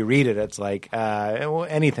basically, if you read it, it's like, well,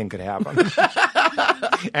 anything could happen.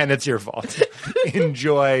 And it's your fault.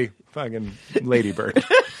 Enjoy fucking Ladybird.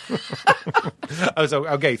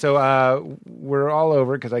 So we're all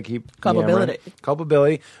over because I keep Culpability. yammering.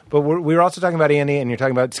 Culpability. But we were also talking about Andy, and you're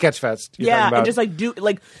talking about Sketchfest. You're talking about, and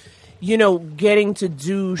just getting to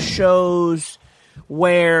do shows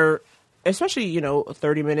where, especially,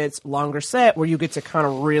 30 minutes longer set where you get to kind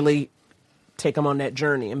of really take them on that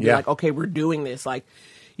journey and be like, okay, we're doing this. Like,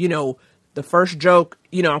 the first joke,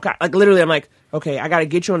 I'm like, okay, I got to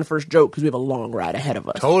get you on the first joke because we have a long ride ahead of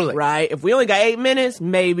us. Totally. Right? If we only got 8 minutes,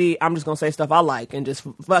 maybe I'm just going to say stuff I like and just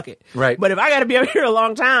fuck it. Right. But if I got to be up here a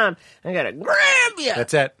long time, I got to grab you.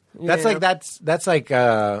 That's it. That's like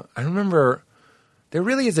I remember there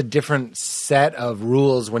really is a different set of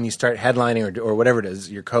rules when you start headlining or whatever it is,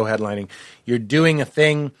 you're co-headlining. You're doing a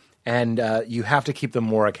thing and you have to keep them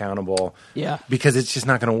more accountable. Yeah. Because it's just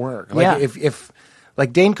not going to work. Like if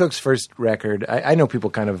like Dane Cook's first record, I know people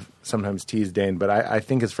kind of sometimes tease Dane, but I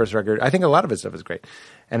think his first record, I think a lot of his stuff is great.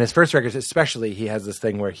 And his first record, especially, he has this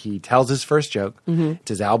thing where he tells his first joke. Mm-hmm. It's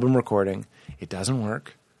his album recording. It doesn't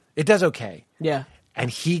work. It does okay. Yeah. And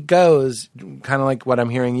he goes, kind of like what I'm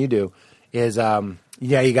hearing you do, is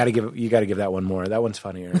you got to give that one more. That one's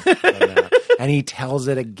funnier. Than that. And he tells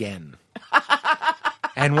it again.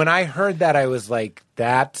 And when I heard that, I was like,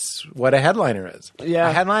 that's what a headliner is. Yeah.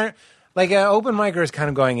 A headliner, like an open micer is kind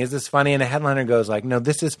of going, is this funny? And a headliner goes like, no,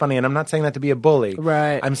 this is funny. And I'm not saying that to be a bully.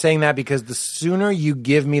 Right. I'm saying that because the sooner you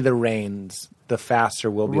give me the reins, the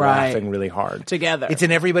faster we'll be laughing really hard. Together. It's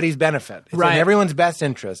in everybody's benefit. It's in Right. everyone's best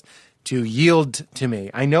interest to yield to me.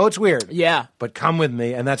 I know it's weird. Yeah. But come with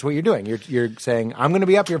me, and that's what you're doing. You're saying, I'm going to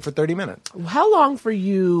be up here for 30 minutes. How long for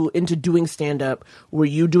you into doing stand-up were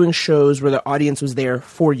you doing shows where the audience was there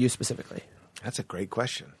for you specifically? That's a great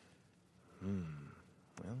question.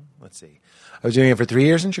 Well, let's see. I was doing it for 3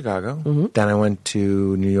 years in Chicago. Mm-hmm. Then I went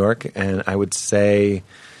to New York, and I would say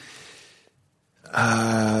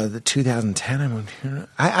the 2010 I moved here.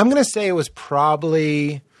 I'm going to say it was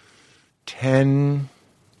probably 10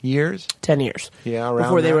 years. 10 years. Yeah, around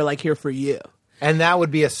before they that. were like here for you. And that would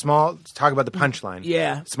be a small, talk about the punchline.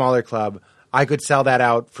 Yeah. Smaller club. I could sell that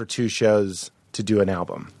out for 2 shows to do an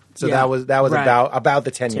album. So Yeah. that was Right. about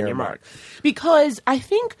the 10-year mark. Because I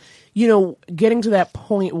think, getting to that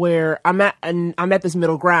point where I'm at this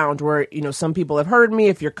middle ground where, some people have heard me.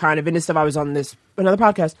 If you're kind of into stuff, I was on another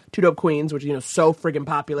podcast, Two Dope Queens, which, so friggin'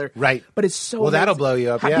 popular. Right. But it's so Well, that'll amazing. blow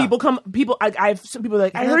you up, How yeah. I have some people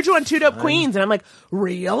like, I heard you on Two Dope Queens. And I'm like,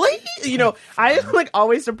 really? I am like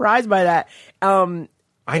always surprised by that. I know.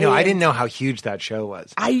 I And- didn't know how huge that show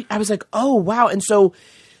was. I was like, oh, wow. And so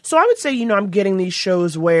I would say, I'm getting these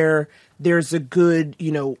shows where there's a good,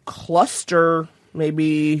 cluster,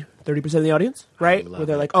 maybe 30% of the audience, right? Where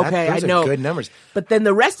they're like, okay, those I know. are good numbers. But then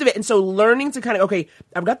the rest of it, and so learning to kind of, okay,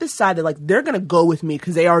 I've got this side that like, they're going to go with me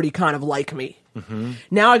because they already kind of like me. Mm-hmm.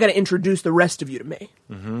 Now I got to introduce the rest of you to me,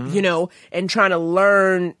 and trying to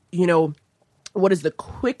learn, what is the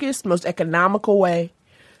quickest, most economical way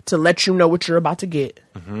to let you know what you're about to get.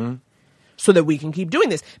 Mm-hmm. So that we can keep doing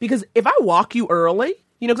this. Because if I walk you early,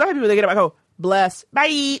 because I have people that get up, I go, bless,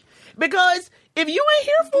 bye. Because if you ain't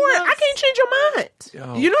here for it, I can't change your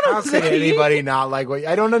mind. You know what I'm How saying? could anybody not like what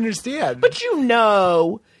I don't understand. But you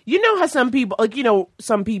know how some people,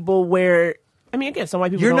 some people where, again, some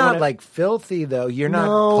white people You're don't not wanna, like filthy though. You're not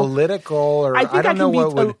No. political or I think don't know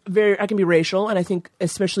what would. I can be racial, and I think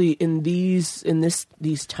especially in these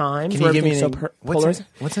times Can where you give me everything's so polarized.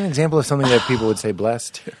 what's an example of something that people would say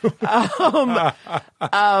blessed?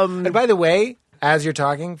 And by the way, as you're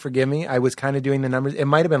talking, forgive me, I was kind of doing the numbers. It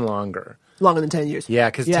might have been longer. Longer than 10 years. Yeah,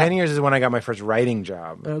 because 10 years is when I got my first writing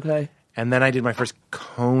job. Okay. And then I did my first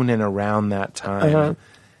Conan around that time. Uh-huh.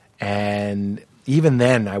 And even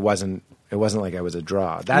then, it wasn't like I was a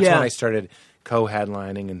draw. That's Yeah. when I started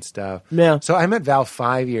co-headlining and stuff. Yeah. So I met Val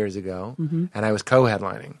 5 years ago, and I was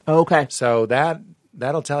co-headlining. Okay. So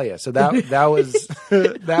that'll tell you. So that was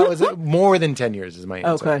that was more than 10 years is my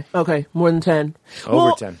answer. Okay. More than 10.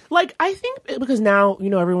 Over 10. Like, I think because now,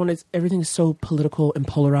 everything is so political and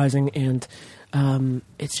polarizing, and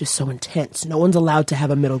it's just so intense. No one's allowed to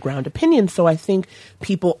have a middle ground opinion. So I think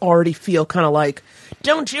people already feel kind of like,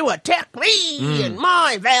 don't you attack me and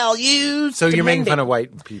my values. So you're making fun of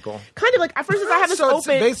white people. Kind of like, for instance, I have this So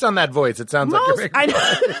open. based on that voice, it sounds like you're making I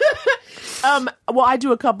know. Well, I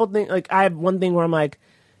do a couple things. Like, I have one thing where I'm like,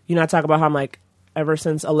 I talk about how I'm like, ever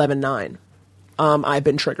since 11/9, I've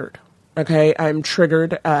been triggered. Okay, I'm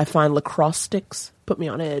triggered. I find lacrosse sticks put me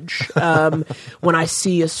on edge. When I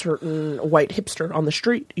see a certain white hipster on the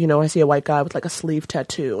street, I see a white guy with like a sleeve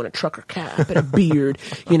tattoo and a trucker cap and a beard.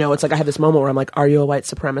 It's like I have this moment where I'm like, are you a white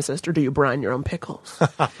supremacist or do you brine your own pickles?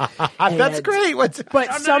 That's great. But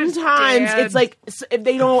sometimes it's like if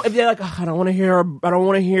they're like, I don't want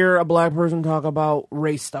to hear a black person talk about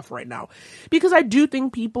race stuff right now, because I do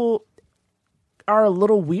think people are a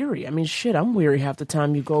little weary. I mean, shit, I'm weary half the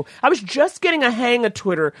time you go. I was just getting a hang of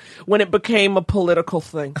Twitter when it became a political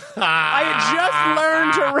thing. I had just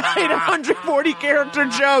learned to write a 140 character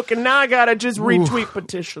joke, and now I gotta just retweet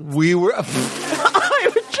petitions.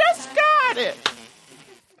 I just got it.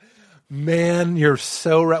 Man, you're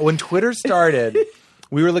so right. When Twitter started,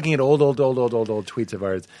 we were looking at old tweets of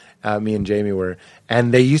ours. Me and Jamie were,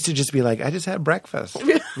 and they used to just be like, I just had breakfast.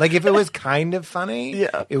 Like, if it was kind of funny,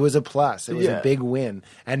 it was a plus. It was a big win.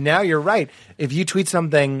 And now you're right. If you tweet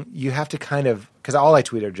something, you have to because all I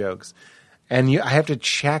tweet are jokes, and I have to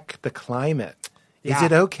check the climate. Is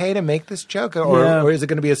it okay to make this joke? Or is it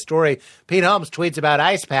going to be a story? Pete Holmes tweets about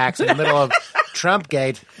ice packs in the middle of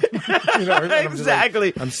Trumpgate.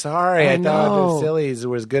 Exactly. I'm sorry. I thought the sillies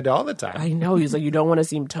was good all the time. I know. He's like, you don't want to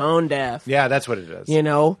seem tone deaf. Yeah, that's what it is.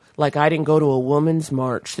 Like I didn't go to a woman's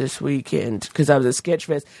march this weekend because I was at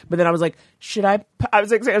Sketchfest. But then I was like, I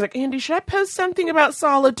was like, Andy, should I post something about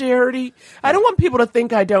solidarity? I don't want people to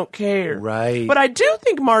think I don't care. Right. But I do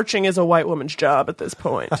think marching is a white woman's job at this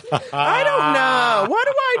point. I don't know. What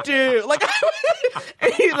do I do?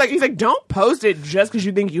 Like, he's like, don't post it just because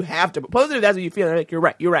you think you have to. But post it if that's what you feel. And I'm like, you're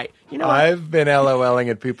right. You know what? I've been LOLing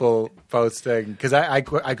at people posting, because I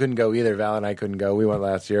couldn't go either. Val and I couldn't go. We went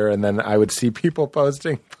last year, and then I would see people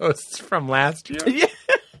posting posts from last year. Yeah.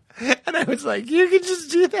 And I was like, you can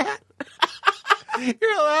just do that?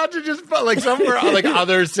 You're allowed to just put, like, somewhere, like,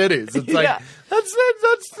 other cities. It's like, that's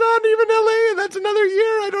not even LA. That's another year.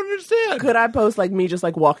 I don't understand. Could I post, like, me just,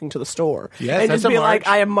 like, walking to the store? Yes, and that's just be a march. like,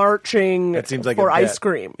 I am marching It seems like for a bit. ice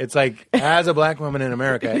cream. It's like, as a black woman in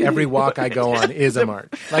America, every walk I go on is a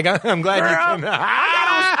march. Like, I'm glad you can.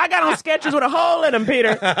 I got on sketches with a hole in them,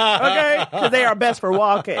 Peter. Okay? Because they are best for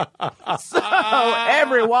walking. So,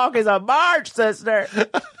 every walk is a march, sister.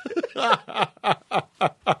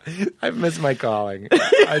 I've missed my calling.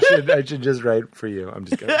 I should just write for you. I'm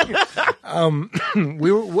just kidding.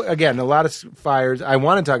 We were, again, a lot of fires. I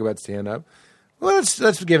want to talk about stand-up. Well,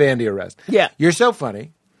 let's give Andy a rest. Yeah. You're so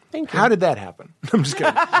funny. Thank you. How did that happen? I'm just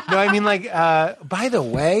kidding. No, I mean, like, by the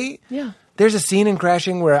way, there's a scene in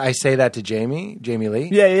Crashing where I say that to Jamie Lee.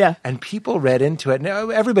 Yeah. And people read into it. Now,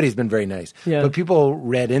 everybody's been very nice. Yeah. But people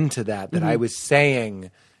read into that I was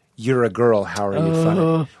saying, you're a girl, how are you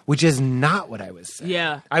funny? Which is not what I was saying.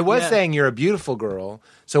 Yeah. I was saying you're a beautiful girl,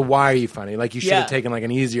 so why are you funny? Like, you should have Yeah. taken, like,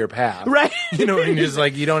 an easier path. Right. You know what I mean? Just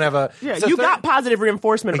like, you don't have a... Yeah, So you got positive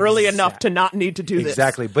reinforcement early enough Exactly. to not need to do this.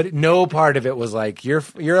 Exactly. But no part of it was like, you're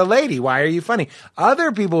a lady, why are you funny?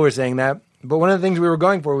 Other people were saying that, but one of the things we were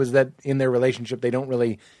going for was that in their relationship, they don't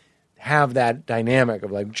really have that dynamic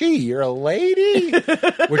of like, gee, you're a lady?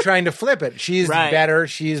 We're trying to flip it. She's better,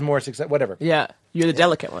 she's more successful, whatever. Yeah, you're the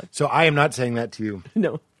delicate one. So I am not saying that to you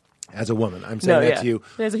No. as a woman. I'm saying that to you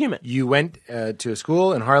as a human. You went to a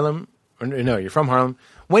school in Harlem. Or, no, you're from Harlem.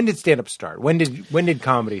 When did stand-up start? When did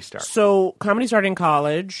comedy start? So comedy started in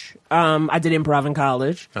college. I did improv in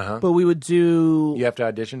college, but we would do. You have to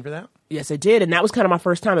audition for that? Yes, I did, and that was kind of my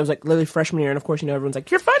first time. It was like literally freshman year, and of course, everyone's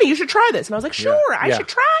like, "You're funny, you should try this," and I was like, "Sure, I should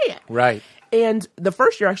try it." Right. And the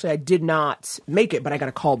first year, actually, I did not make it, but I got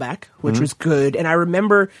a call back, which was good. And I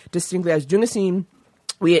remember distinctly, I was doing a scene.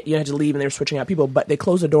 We had to leave, and they were switching out people, but they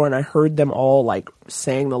closed the door, and I heard them all like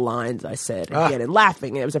saying the lines I said again and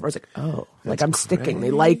laughing. And it was at first like, oh, like I'm sticking.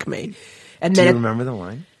 They like me. And Do then you remember the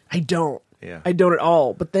line? I don't. Yeah. I don't at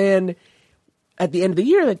all. But then at the end of the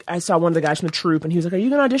year, like, I saw one of the guys from the troupe, and he was like, "Are you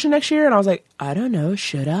going to audition next year?" And I was like, "I don't know.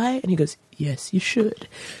 Should I?" And he goes, "Yes, you should."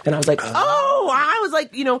 And I was like, I was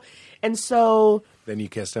like, and so. Then you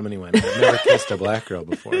kissed him and he went, I've never kissed a black girl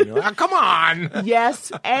before. And you're like, oh, come on.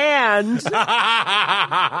 Yes, and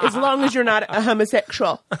as long as you're not a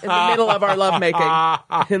homosexual in the middle of our lovemaking.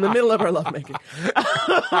 In the middle of our lovemaking.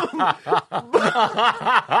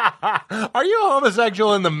 Are you a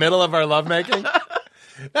homosexual in the middle of our lovemaking?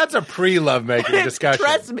 That's a pre-lovemaking discussion.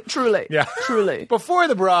 Trust me, truly. Yeah. Truly. Before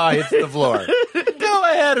the bra hits the floor,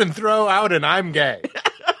 go ahead and throw out an "I'm gay."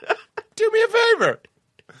 Do me a favor.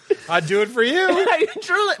 I'd do it for you.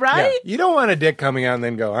 Truly, right? Yeah. You don't want a dick coming out and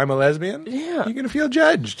then go, "I'm a lesbian." Yeah. You're going to feel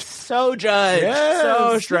judged. So judged. Yes,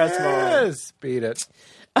 So stressful. Yes. Beat it.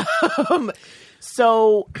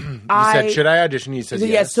 So You said, should I audition? You said yes.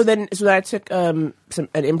 Yes. So then I took an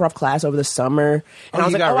improv class over the summer, and I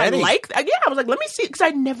was you like, got ready. I like that. Yeah, I was like, let me see, because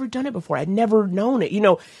I'd never done it before. I'd never known it. You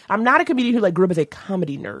know, I'm not a comedian who like grew up as a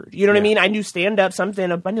comedy nerd. You know what I mean? I knew stand up,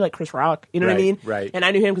 something. I knew like Chris Rock. You know what I Right, mean? right. And I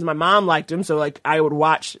knew him because my mom liked him, so like I would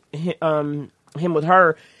watch him with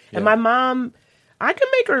her, and my mom. I can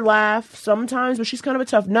make her laugh sometimes, but she's kind of a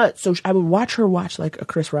tough nut. So I would watch her watch like a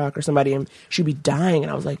Chris Rock or somebody, and she'd be dying.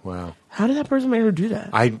 And I was like, Wow. How did that person make her do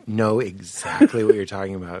that? I know exactly what you're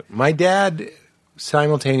talking about. My dad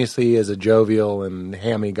simultaneously is a jovial and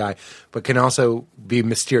hammy guy, but can also be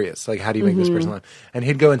mysterious. Like, how do you make this person laugh? And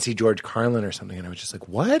he'd go and see George Carlin or something, and I was just like,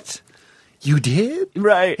 what? You did?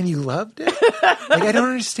 Right. And you loved it? Like, I don't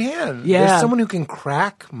understand. Yeah. There's someone who can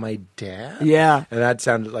crack my dad? Yeah. And that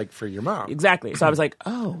sounded like for your mom. Exactly. So I was like,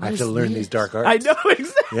 oh, I have to learn these dark arts. I know,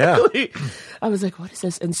 exactly. Yeah. I was like, what is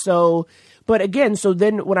this? And so, but again, so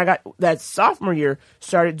then when I got that sophomore year,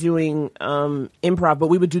 started doing improv, but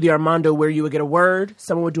we would do the Armando where you would get a word,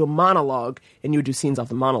 someone would do a monologue, and you would do scenes off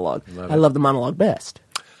the monologue. I love the monologue best.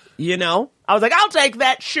 You know? I was like, I'll take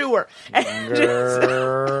that, sure.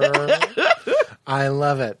 I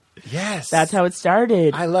love it. Yes. That's how it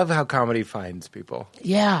started. I love how comedy finds people.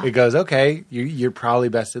 Yeah. It goes, okay, you're probably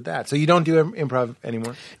best at that. So you don't do improv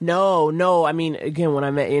anymore? No. I mean, again, when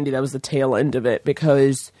I met Andy, that was the tail end of it,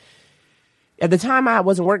 because at the time I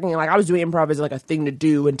wasn't working, like I was doing improv as like a thing to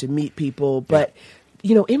do and to meet people. But,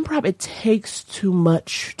 you know, improv, it takes too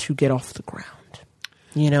much to get off the ground.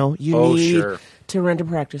 You know, you need to rent a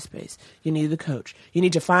practice space. You need the coach. You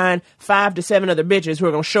need to find 5 to 7 other bitches who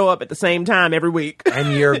are going to show up at the same time every week.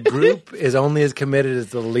 And your group is only as committed as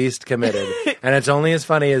the least committed. And it's only as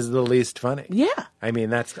funny as the least funny. Yeah. I mean,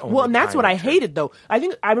 that's the only Well, and that's what I true. hated, though.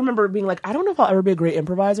 I remember being like, I don't know if I'll ever be a great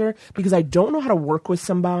improviser because I don't know how to work with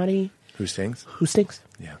somebody Who sings? who stinks.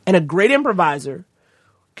 Yeah. And a great improviser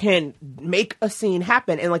can make a scene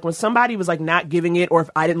happen. And like when somebody was like not giving it, or if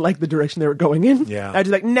I didn't like the direction they were going in, Yeah. I'd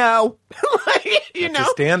just like, no. Like, you That's know?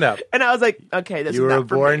 a stand-up. And I was like, okay, this You is were a not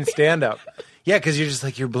for born me. stand-up. Yeah, because you're just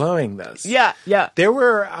like, you're blowing this. Yeah. There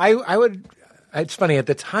were, I would, it's funny, at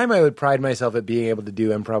the time I would pride myself at being able to do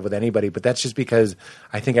improv with anybody, but that's just because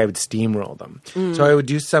I think I would steamroll them. So I would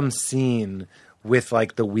do some scene with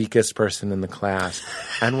like the weakest person in the class.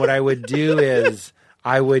 And what I would do is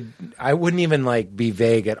I wouldn't even like be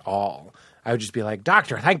vague at all. I would just be like,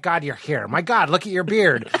 doctor, thank God you're here. My God, look at your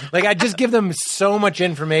beard. Like, I'd just give them so much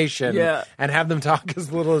information and have them talk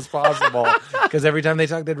as little as possible. Because every time they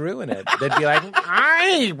talk, they'd ruin it. They'd be like,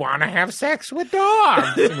 I want to have sex with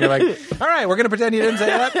dogs. And you're like, all right, we're going to pretend you didn't say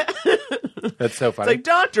that. That's so funny. It's like,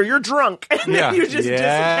 doctor, you're drunk. And then you just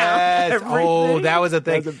discount everything. Oh, that was a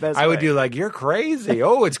thing. That was the best I would way. do like, you're crazy.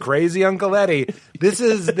 Oh, it's crazy, Uncle Eddie. This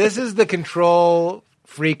is the control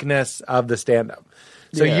freakness of the stand-up.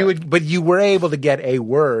 So but you were able to get a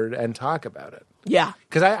word and talk about it. Yeah.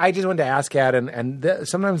 Because I just went to ASCAD, and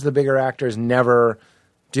sometimes the bigger actors never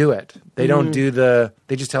do it. They don't do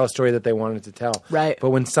they just tell a story that they wanted to tell. Right. But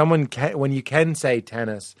when when you can say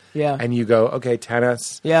tennis, Yeah. and you go, okay,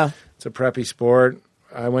 tennis, Yeah. it's a preppy sport.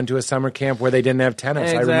 I went to a summer camp where they didn't have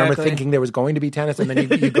tennis. I remember Exactly. thinking there was going to be tennis, and then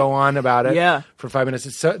you go on about it for 5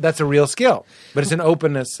 minutes. That's a real skill, but it's an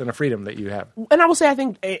openness and a freedom that you have. And I will say, I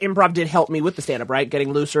think improv did help me with the stand-up, right?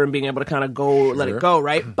 Getting looser and being able to kind of let it go,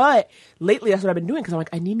 right? But lately, that's what I've been doing because I'm like,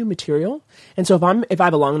 I need new material. And so if I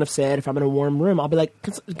have a long enough set, if I'm in a warm room, I'll be like,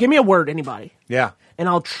 give me a word, anybody. Yeah. And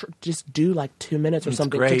I'll just do like 2 minutes or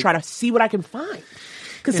something to great. try to see what I can find.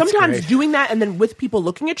 Because It's sometimes great. doing that and then with people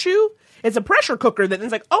looking at you, it's a pressure cooker that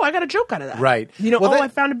then's like, oh, I got a joke out of that. Right. You know, Well, I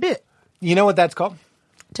found a bit. You know what that's called?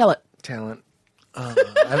 Tell it. Talent.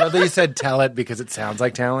 I love that you said tell it because it sounds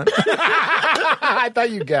like talent. I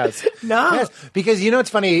thought you guessed. No. Yes, because you know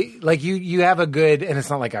it's funny, like you have a good, and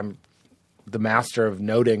it's not like I'm the master of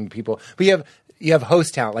noting people, but you have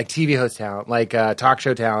host talent, like TV host talent, like talk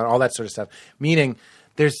show talent, all that sort of stuff. Meaning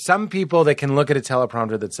there's some people that can look at a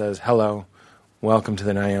teleprompter that says, hello, welcome to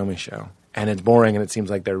the Naomi Show. and it's boring and it seems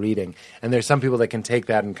like they're reading. And there's some people that can take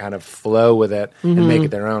that and kind of flow with it and make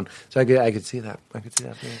it their own. So I could see that. I could see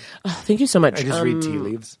that. Thank you so much. I just read tea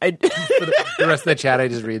leaves. I, For the rest of the chat, I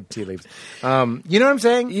just read tea leaves. You know what I'm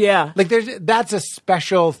saying? Yeah. Like that's a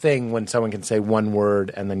special thing when someone can say one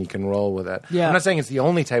word and then you can roll with it. Yeah. I'm not saying it's the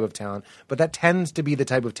only type of talent, but that tends to be the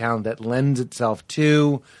type of talent that lends itself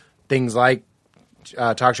to things like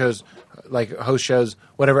talk shows, like host shows,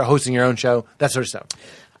 whatever, hosting your own show, that sort of stuff.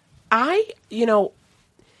 I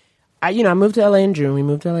moved to LA in June. We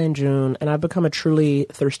moved to LA in June, and I've become a truly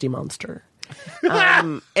thirsty monster.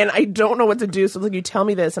 And I don't know what to do. So like, you tell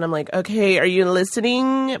me this, and I'm like, okay, are you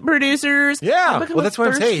listening, producers? Yeah. Well, that's what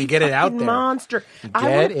I'm saying. You get it out there. Monster.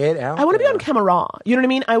 Get it out I want to be there. on camera. You know what I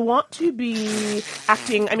mean? I want to be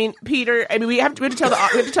acting. I mean, Peter. I mean, we have to tell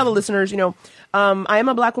the listeners. You know, I am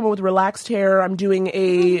a black woman with relaxed hair. I'm doing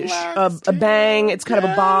a bang. It's kind of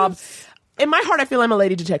a bob. In my heart, I feel I'm a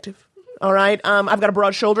lady detective. All right. I've got a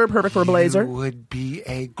broad shoulder, perfect for a blazer. You would be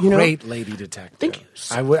a great lady detective. Thank you.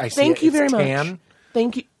 I would. I see Thank it. you It's very tan. much.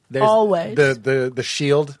 Thank you. There's Always. The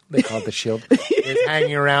shield. They call it the shield. It's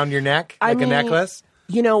hanging around your neck like a necklace.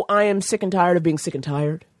 You know, I am sick and tired of being sick and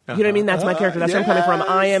tired. You know what I mean? That's my character. That's where I'm coming from.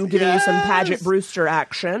 I am giving you some Paget Brewster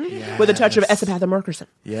action with a touch of Esapatha Murkerson.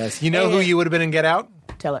 Yes. You know who you would have been in Get Out?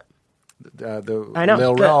 Tell it. I know.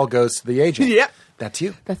 Lil Good. Rel goes to the agent. Yep. That's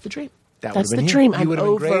you. That's the dream. That That's would've the been you. dream. You I'm would've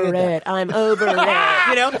been great over at that. it. I'm over it. You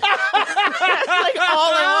know? That's like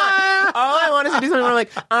all I want. All I want is to do something where I'm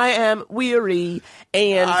like, I am weary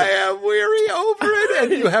and I am weary over it,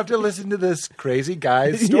 and you have to listen to this crazy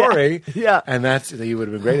guy's story. Yeah. And you would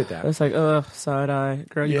have been great at that. it's like, side eye,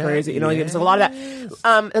 girl, you Yeah, crazy. You know, it's a lot of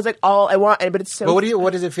that. It's like all I want, but it's so But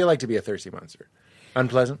what does it feel like to be a thirsty monster?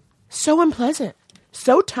 Unpleasant? so unpleasant.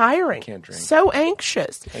 So tiring. Can't drink. So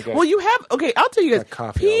anxious. Okay. Well, you have... Okay, I'll tell you guys. Got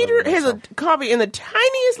coffee all Peter over has a myself. coffee in the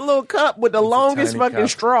tiniest little cup with the longest tiny fucking cup.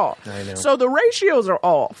 straw. I know. So the ratios are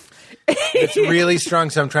off. It's really strong,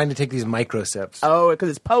 so I'm trying to take these micro sips. Oh, because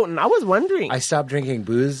it's potent. I was wondering. I stopped drinking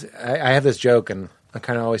booze. I have this joke, and I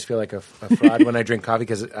kind of always feel like a fraud when I drink coffee,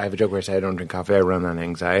 because I have a joke where I say I don't drink coffee, I run on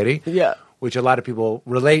anxiety. Yeah. Which a lot of people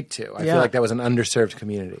relate to. I Yeah. feel like that was an underserved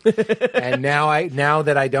community. And now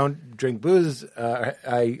that I don't drink booze,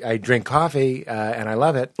 I drink coffee, and I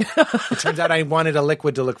love it. It turns out I wanted a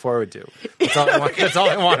liquid to look forward to. That's all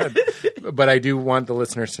I wanted. But I do want the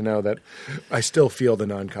listeners to know that I still feel the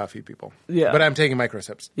non-coffee people. Yeah. But I'm taking micro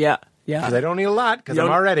sips. Yeah. Yeah. Because I don't need a lot, because I'm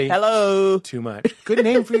already... Hello. Too much. Good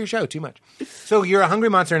name for your show. Too much. So you're a hungry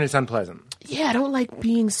monster, and it's unpleasant. Yeah, I don't like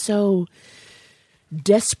being so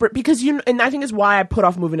desperate because and I think it's why I put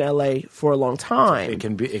off moving to LA for a long time. It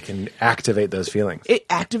can activate those feelings. It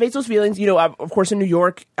activates those feelings. You know, of course, in New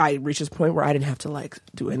York, I reached this point where I didn't have to like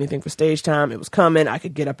do anything for stage time. It was coming. I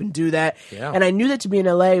could get up and do that. Yeah. And I knew that to be in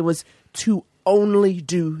LA was to only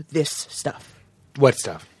do this stuff. What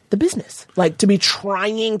stuff? The business. Like to be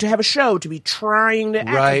trying to have a show, to be trying to act.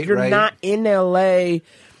 Right, If you're right. not in LA,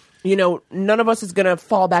 you know, none of us is going to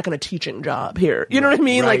fall back on a teaching job here. You know what I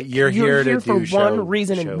mean? Right. Like You're here to for do one show-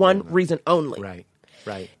 reason and show one business. reason only.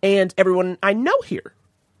 Right. And everyone I know here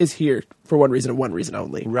is here for one reason and one reason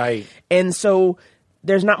only. Right. And so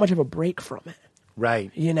there's not much of a break from it.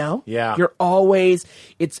 Right. You know? Yeah. It's always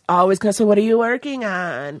kind of, so what are you working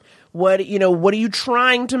on? What are you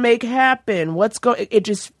trying to make happen?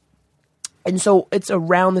 And so it's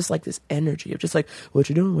around this energy of just like, what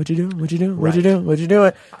you doing?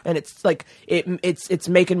 And it's like, it's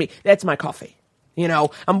making me, that's my coffee. You know,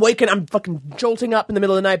 I'm fucking jolting up in the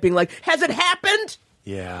middle of the night being like, has it happened?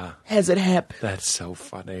 Yeah. Has it happened? That's so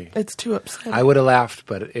funny. It's too upsetting. I would have laughed,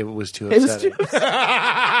 but it was too It was upsetting. too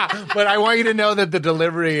upsetting. But I want you to know that the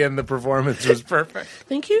delivery and the performance was perfect.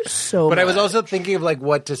 Thank you so much. But I was also thinking of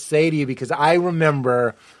what to say to you, because I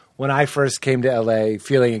remember when I first came to LA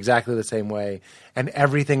feeling exactly the same way, and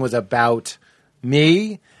everything was about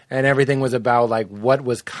me, and everything was about what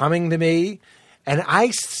was coming to me, and I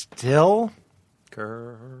still,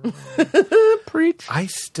 Preach. I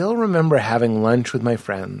still remember having lunch with my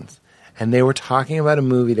friends, and they were talking about a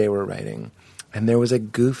movie they were writing, and there was a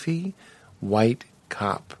goofy white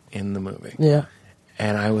cop in the movie. Yeah.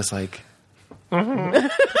 And I was like,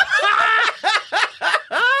 and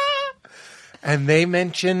they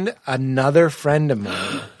mentioned another friend of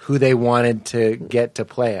mine who they wanted to get to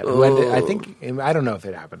play it. I don't know if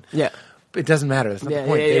it happened. Yeah. It doesn't matter. That's not Yeah, the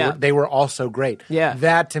point. yeah. They were all so great. Yeah.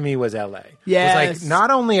 That to me was LA. Yes. It was not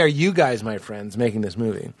only are you guys my friends making this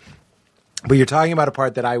movie, but you're talking about a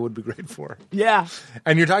part that I would be great for. Yeah.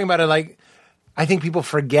 And you're talking about it I think people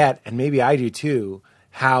forget, and maybe I do too,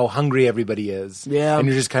 how hungry everybody is. Yeah. And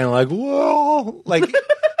you're just kind of like, whoa.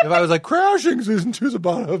 If I was like, Crashing season 2 is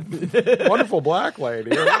about a wonderful black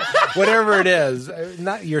lady, or whatever it is.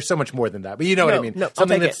 You're so much more than that, but you know what I mean. No,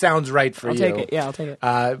 Something that sounds right for I'll you. take it. Yeah, I'll take it.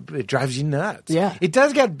 It drives you nuts. Yeah. It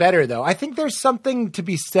does get better, though. I think there's something to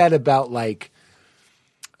be said about, like,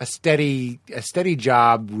 a steady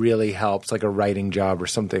job really helps, like a writing job or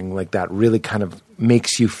something like that really kind of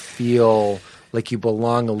makes you feel like you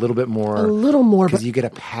belong a little bit more. A little more. Because you get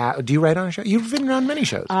a do you write on a show? You've been on many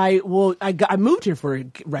shows. I moved here for a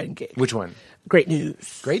writing gig. Which one? Great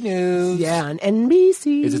News. Great News. Yeah, on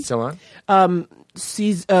NBC. Is it still on?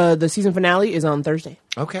 The season finale is on Thursday.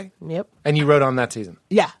 Okay. Yep. And you wrote on that season?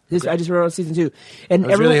 Yeah. I just wrote on season 2.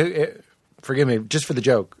 And I was forgive me, just for the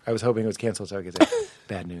joke. I was hoping it was canceled so I could say,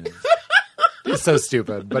 bad news. It's so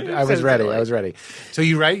stupid, but I was ready. I was ready. So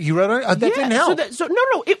you wrote on it? Oh, that didn't help. So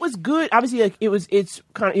no, it was good. Obviously, like it's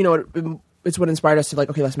kind of, it's what inspired us to like,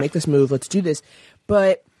 okay, let's make this move. Let's do this.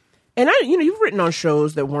 But, and you've written on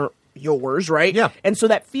shows that weren't yours, right? Yeah. And so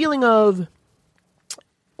that feeling of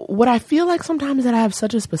what I feel like sometimes is that I have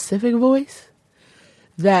such a specific voice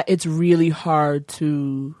that it's really hard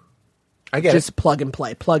to just plug and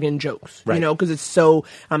play, plug in jokes, right. because it's so,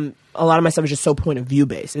 a lot of my stuff is just so point of view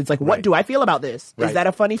based. It's like, what do I feel about this? Right. Is that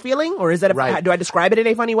a funny feeling? Or is that, do I describe it in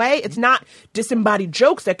a funny way? It's not disembodied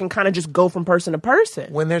jokes that can kind of just go from person to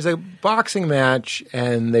person. When there's a boxing match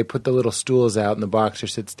and they put the little stools out and the boxer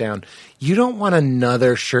sits down, you don't want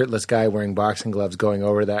another shirtless guy wearing boxing gloves going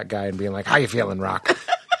over that guy and being like, how you feeling, Rock?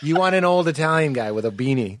 You want an old Italian guy with a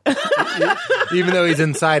beanie, even though he's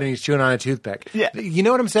inside and he's chewing on a toothpick. Yeah. You know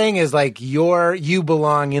what I'm saying is like you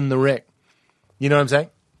belong in the ring. You know what I'm saying?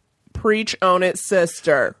 Preach on it,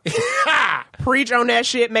 sister. Preach on that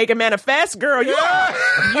shit, make it manifest, girl. You are.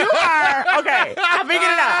 Okay, I figured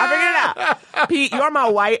it out. Pete, you're my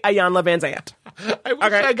white Ayanna Van Zant. I wish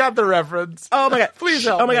I got the reference. Oh my God. Please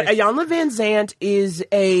help me. Oh my God. Ayanna Van Zant is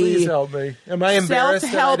a... Please help me. Am I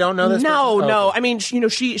embarrassed that I don't know this? No. Okay. I mean, she and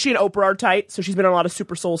Oprah are tight, so she's been on a lot of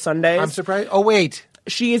Super Soul Sundays. I'm surprised. Oh, wait.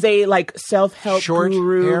 She is a like self-help short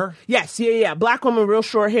guru. Hair? Yes, yeah. Black woman, real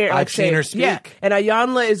short hair. I've seen her speak. Yeah. And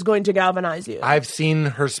Ayanna is going to galvanize you. I've seen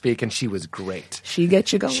her speak, and she was great. She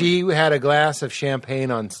gets you going. She had a glass of champagne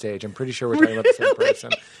on stage. I'm pretty sure we're talking about the same person.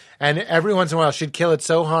 And every once in a while, she'd kill it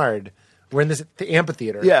so hard. We're in the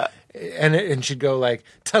amphitheater. Yeah. And she'd go like,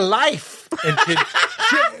 to life. And she'd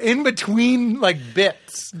in between like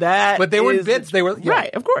bits. But they weren't bits. They were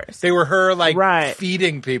right, of course. They were her like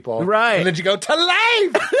feeding people. Right. And then she'd go, to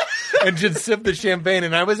life. And she'd sip the champagne.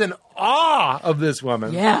 And I was in awe of this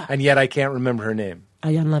woman. Yeah. And yet I can't remember her name.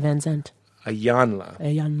 Ayanna Van Zant.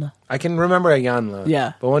 Ayanna. I can remember Ayanna.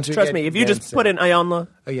 Yeah. But once you trust me, if you just put in Ayanna,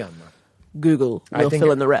 Google will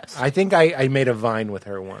fill in the rest. I think I made a Vine with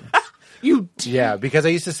her once. You Yeah, because I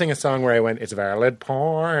used to sing a song where I went, it's a valid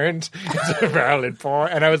point, it's a valid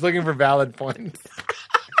point, and I was looking for valid points.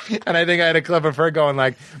 And I think I had a clip of her going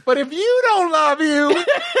like, but if you don't love you,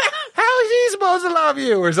 how is she supposed to love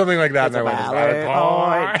you? Or something like that. It's and I went, it's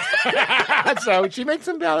a valid point. So she makes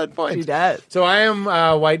some valid points. She does. So I am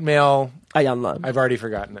white male. Ayanna. I've already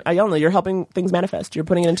forgotten it. Ayanna, you're helping things manifest. You're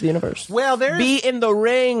putting it into the universe. Well, Be in the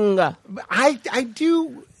ring. I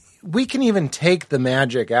do. We can even take the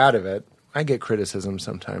magic out of it. I get criticism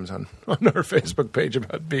sometimes on our Facebook page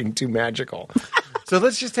about being too magical. So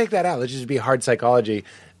let's just take that out. Let's just be hard psychology.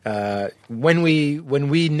 When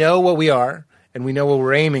we know what we are and we know what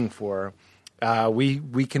we're aiming for,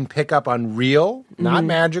 we can pick up on real, not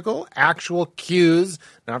magical, actual cues,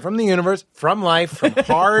 not from the universe, from life, from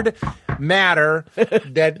hard matter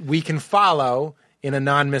that we can follow in a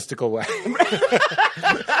non-mystical way.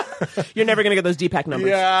 You're never going to get those Deepak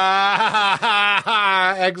numbers.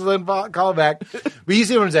 Yeah, excellent callback. But you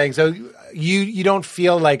see what I'm saying? So you don't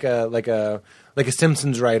feel like a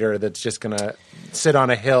Simpsons writer that's just going to sit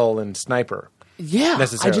on a hill and sniper. Yeah,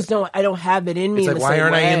 necessarily. I just don't. I don't have it in me. It's like, in the why same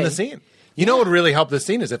aren't way. I in the scene? You know what would really help the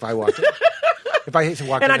scene is if I walked in. If I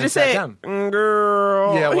walked in and I just sat say, down.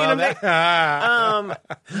 girl. Yeah, well,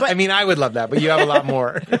 but, I mean, I would love that, but you have a lot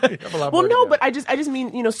more. Well, no, but I just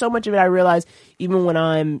mean, so much of it I realize even when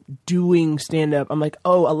I'm doing stand-up, I'm like,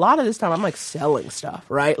 oh, a lot of this time I'm like selling stuff,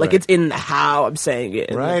 right? Like it's in how I'm saying it.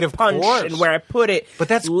 And right, the of punch course. and where I put it. But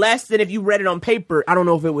that's less than if you read it on paper. I don't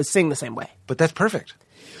know if it would sing the same way. But that's perfect.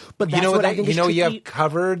 But that's what I think is tricky. You have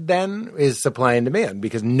covered then is supply and demand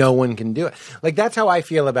because no one can do it. Like that's how I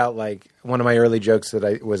feel about like one of my early jokes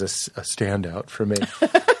that was a standout for me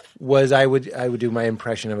was I would do my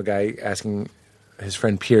impression of a guy asking his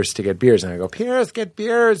friend Pierce to get beers and I go, Pierce, get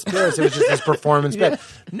beers, Pierce. It was just this performance bit.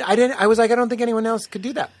 I was like, I don't think anyone else could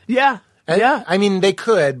do that. Yeah. I mean, they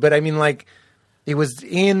could, but I mean like It was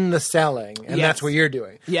in the selling, and Yes. that's what you're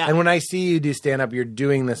doing. Yeah. And when I see you do stand-up, you're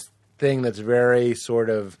doing this thing that's very sort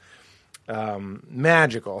of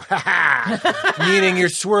magical, meaning you're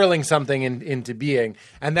swirling something into being,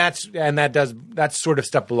 and that sort of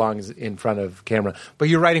stuff belongs in front of camera. But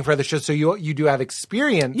you're writing for other shows, so you do have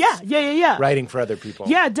experience. Yeah. Writing for other people.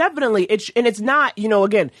 Yeah, definitely. It's not,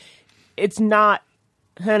 again, it's not,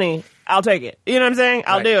 honey, I'll take it. You know what I'm saying?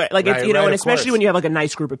 I'll Right. do it. Like, it's, Right, and of especially course. when you have like a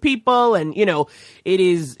nice group of people and,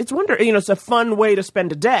 it's a fun way to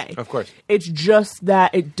spend a day. Of course. It's just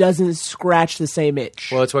that it doesn't scratch the same itch.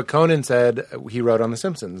 Well, it's what Conan said. He wrote on The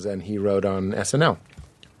Simpsons, and he wrote on SNL.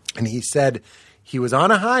 And he said he was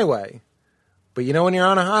on a highway, but when you're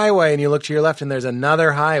on a highway and you look to your left and there's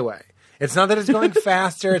another highway, it's not that it's going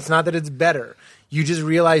faster, it's not that it's better. You just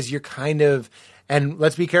realize you're kind of... And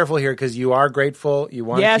let's be careful here because you are grateful. You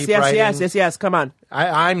want to keep writing. Yes. Come on.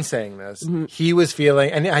 I'm saying this. Mm-hmm. He was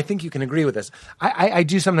feeling, and I think you can agree with this. I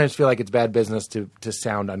do sometimes feel like it's bad business to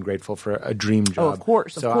sound ungrateful for a dream job. Oh, of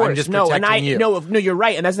course. So I'm just protecting you. No, you're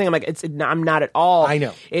right, and that's the thing. I'm like, I'm not at all. I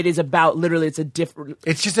know. It is about literally. It's a different.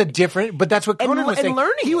 It's just a different, but that's what Conan was saying.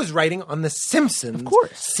 Learning He it. was writing on The Simpsons, Of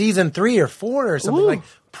course. season 3 or 4 or something Ooh. like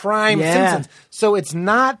prime Yeah. Simpsons. So it's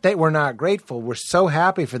not that we're not grateful. We're so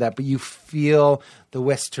happy for that, but you feel the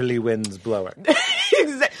westerly winds blowing.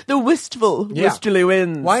 The wistfully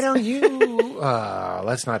winds. Why don't you?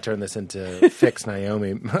 Let's not turn this into fix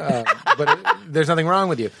Naomi. But there's nothing wrong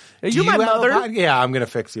with you. you my have a mother? Yeah, I'm going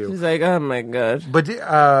to fix you. He's like, oh my god. But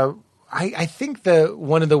I think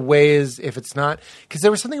one of the ways, if it's not, because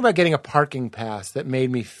there was something about getting a parking pass that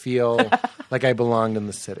made me feel like I belonged in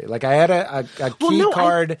the city. Like I had a key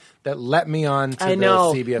card that let me on to I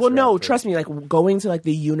know. the CBS. Well, no, Radford. trust me. Like going to like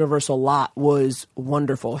the Universal lot was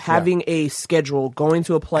wonderful. Having a schedule, going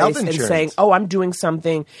to a place Health and insurance. saying, "Oh, I'm doing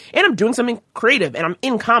something, and I'm doing something creative, and I'm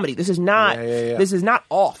in comedy. This is not. Yeah. This is not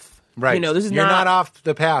off. Right. This is You're not off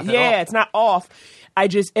the path. at all. Yeah, it's not off. I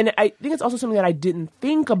think it's also something that I didn't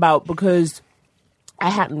think about because I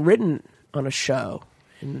hadn't written on a show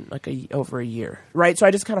in like over a year, right? So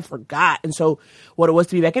I just kind of forgot. And so what it was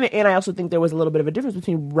to be back in it. And I also think there was a little bit of a difference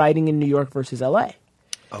between writing in New York versus LA.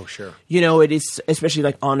 Oh, sure. It is, especially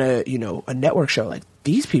like on a network show, like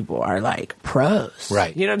these people are like pros.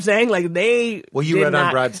 Right. You know what I'm saying? Like they. Well, you did read on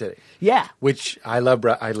not- Broad City. Yeah. Which I love.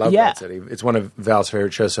 I love Yeah. Broad City. It's one of Val's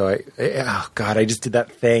favorite shows. So I just did that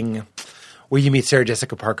thing where you meet Sarah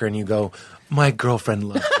Jessica Parker and you go, my girlfriend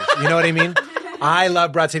loves this. You know what I mean? I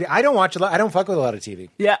love Broad City. I don't watch a lot. I don't fuck with a lot of TV.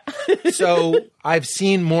 Yeah. So I've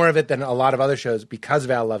seen more of it than a lot of other shows because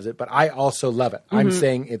Val loves it, but I also love it. I'm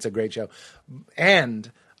saying it's a great show.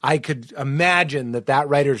 And I could imagine that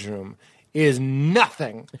writer's room is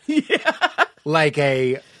nothing like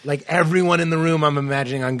everyone in the room I'm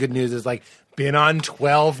imagining on Good News is like been on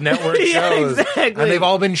 12 network Yeah, shows. exactly. And they've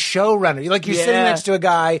all been showrunners. Like you're sitting Yeah. next to a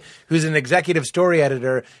guy who's an executive story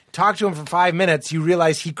editor. Talk to him for 5 minutes, you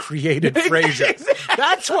realize he created Frasier. Exactly.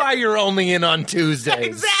 That's why you're only in on Tuesdays.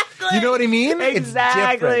 Exactly. You know what I mean?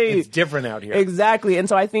 Exactly. It's different out here. Exactly. And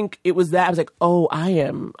so I think it was that I was like, oh, I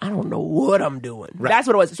don't know what I'm doing. Right. That's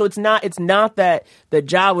what it was. So it's not that the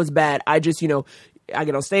job was bad. I just, I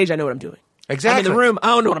get on stage, I know what I'm doing. Exactly. I'm in the room, I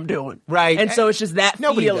don't know what I'm doing. Right. And so it's just that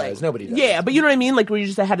Nobody feeling. does. Nobody does. Yeah, but you know what I mean? Like where you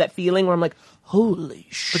just have that feeling where I'm like, holy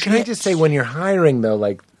shit. But can I just say, when you're hiring, though,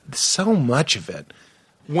 like so much of it,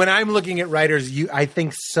 when I'm looking at writers, I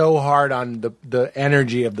think so hard on the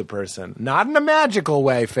energy of the person, not in a magical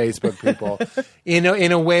way, Facebook people, in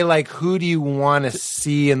a way like who do you want to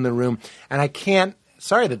see in the room? And I can't.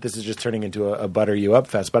 Sorry that this is just turning into a butter you up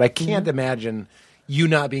fest, but I can't imagine you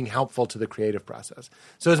not being helpful to the creative process.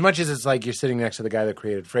 So as much as it's like you're sitting next to the guy that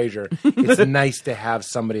created Frasier, it's nice to have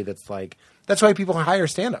somebody that's like. That's why people hire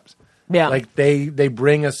stand-ups. Yeah. Like they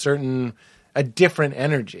bring a different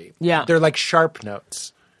energy. Yeah. They're like sharp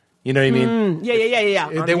notes. You know what I mean?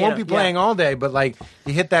 Yeah. They won't be playing all day, but like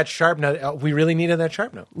you hit that sharp note. Oh, we really needed that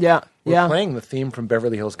sharp note. Yeah. We're playing the theme from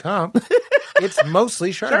Beverly Hills Cop. It's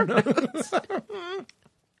mostly sharp notes.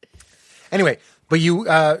 Anyway, but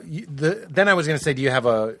then I was going to say, do you have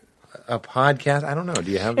a podcast? I don't know.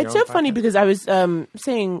 Do you have? It's your so own funny podcast? because I was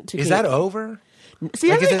saying to Is Kate, that over? See,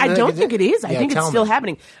 Like, I don't think it is. I Yeah, think it's tell still me.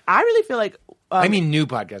 happening. I really feel like I mean, new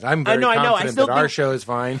podcast. I'm very know, I know. I confident still that our think- show is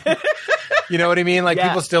fine. You know what I mean? Like Yeah.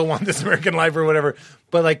 people still want This American Life or whatever.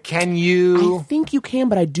 But like, can you? I think you can,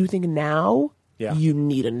 but I do think now Yeah. you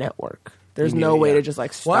need a network. There's You need no it, way yeah. to just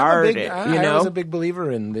like Well, I'm a start big- it. I was a big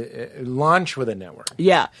believer in the launch with a network.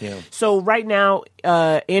 Yeah. Yeah. So right now,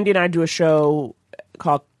 Andy and I do a show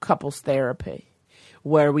called Couples Therapy,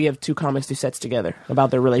 where we have two comics do sets together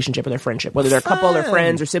about their relationship or their friendship, whether they're a couple or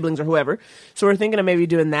friends or siblings or whoever. So we're thinking of maybe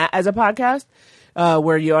doing that as a podcast,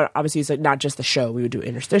 where you are obviously it's like not just the show. We would do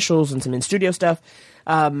interstitials and some in studio stuff.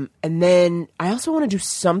 And then I also want to do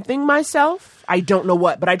something myself. I don't know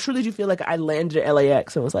what, but I truly do feel like I landed at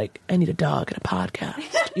LAX and was like, I need a dog and a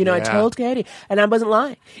podcast. You know, I told Katie, and I wasn't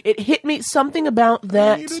lying. It hit me something about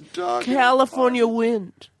that California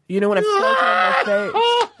wind. You know, when I felt it on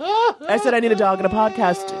my face. I said I need a dog and a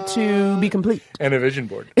podcast to be complete. And a vision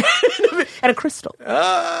board. And a crystal.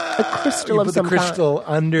 A crystal of some kind. You put the crystal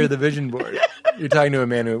under the vision board. You're talking to a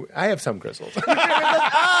man who... I have some crystals.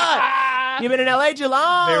 You've been in LA too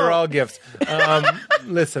long. They were all gifts.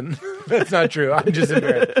 Listen, that's not true. I'm just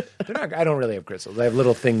embarrassed. I don't really have crystals. I have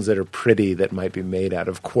little things that are pretty that might be made out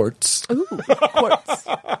of quartz. Ooh, quartz.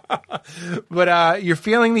 But you're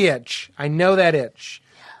feeling the itch. I know that itch.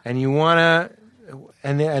 And you want to...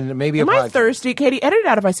 And maybe Am a I podcast. thirsty? Katie, edit it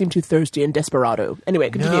out if I seem too thirsty and desperado. Anyway,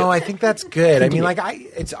 continue. No, I think that's good. Continue. I mean,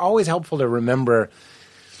 it's always helpful to remember...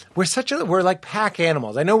 We're like pack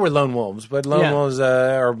animals. I know we're lone wolves, but lone wolves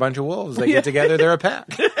are a bunch of wolves. They get together, they're a pack.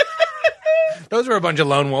 Those are a bunch of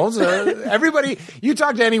lone wolves. Everybody, you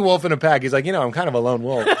talk to any wolf in a pack, he's like, I'm kind of a lone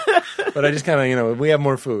wolf. But I just kind of, we have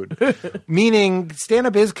more food. Meaning,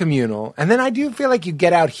 stand-up is communal. And then I do feel like you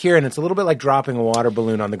get out here, and it's a little bit like dropping a water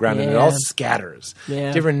balloon on the ground, and it all scatters.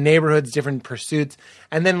 Yeah. Different neighborhoods, different pursuits.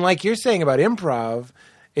 And then like you're saying about improv...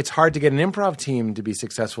 It's hard to get an improv team to be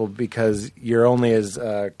successful because you're only as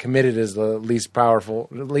committed as the least powerful,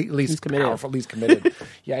 least committed,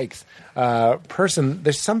 yikes, person.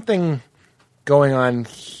 There's something going on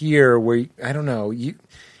here where, I don't know,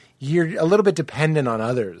 you're a little bit dependent on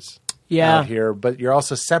others out here, but you're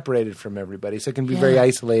also separated from everybody. So it can be very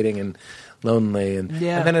isolating and lonely. And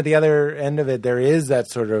then at the other end of it, there is that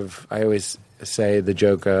sort of, I always say the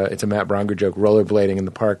joke, it's a Matt Bronger joke, rollerblading in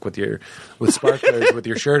the park with sparklers with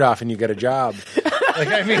your shirt off and you get a job. Like,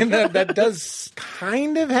 I mean, that does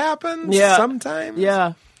kind of happen sometimes.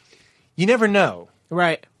 Yeah. You never know.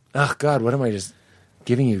 Right. Oh, God, what am I just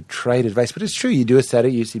giving you trite advice? But it's true. You do a set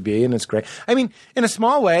at UCB and it's great. I mean, in a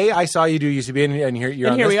small way, I saw you do UCB and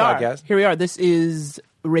you're on this podcast. Here we are. This is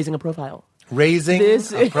Raising a Profile. This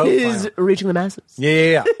is Reaching the Masses.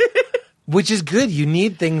 Yeah. Which is good. You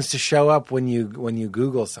need things to show up when you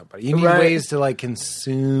Google somebody. You need ways to like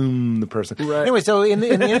consume the person. Right. Anyway, so in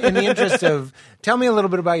the interest of, tell me a little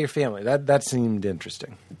bit about your family. That seemed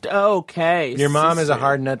interesting. Okay. Your mom is a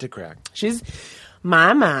hard nut to crack.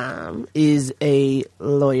 My mom is a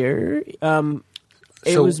lawyer.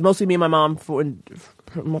 It was mostly me and my mom for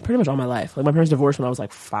pretty much all my life. Like my parents divorced when I was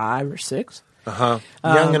like 5 or 6.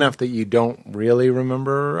 Young enough that you don't really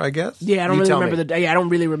remember, I guess. Yeah, I don't really remember I don't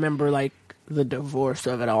really remember like the divorce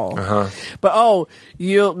of it all. But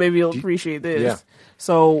you'll appreciate this. Yeah.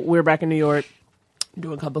 So we're back in New York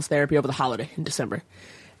doing couples therapy over the holiday in December.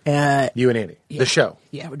 You and Andy, the show.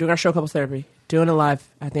 Yeah, we're doing our show, couples therapy, doing it live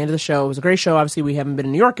at the end of the show. It was a great show. Obviously, we haven't been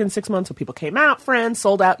in New York in 6 months, so people came out, friends,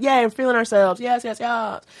 sold out. Yay, we're feeling ourselves. Yes.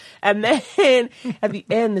 And then at the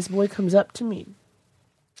end, this boy comes up to me.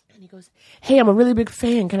 He goes, hey, I'm a really big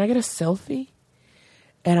fan. Can I get a selfie?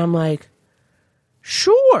 And I'm like,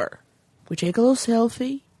 sure. We take a little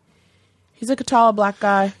selfie. He's like a tall black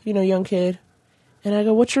guy, young kid. And I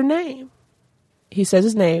go, what's your name? He says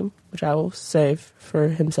his name, which I will save for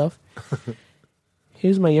himself.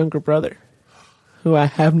 Here's my younger brother, who I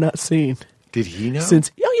have not seen. Did he know?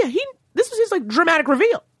 This was his like dramatic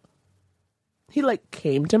reveal. He like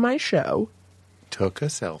came to my show. Took a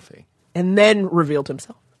selfie. And then revealed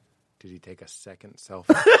himself. Did he take a second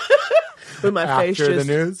selfie? With my face after the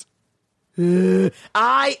news?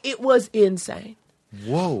 It was insane.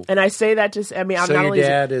 Whoa. And I say that to say, I'm so not your only...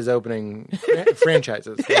 dad is opening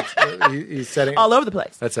franchises. He's setting... all over the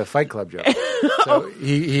place. That's a Fight Club joke. So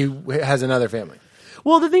he has another family.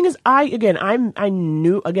 Well, the thing is, I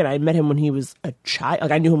met him when he was a child. Like,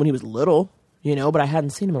 I knew him when he was little. But I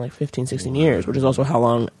hadn't seen him in like 15, 16 years, which is also how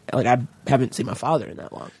long, like I haven't seen my father in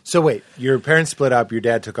that long. So wait, your parents split up, your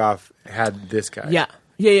dad took off, had this guy. Yeah.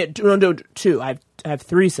 No, 2. I have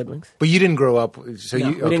 3 siblings. But you didn't grow up, we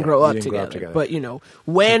didn't grow up together. But,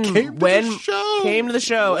 when came to the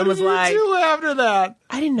show and was like, after that?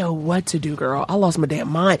 I didn't know what to do, girl. I lost my damn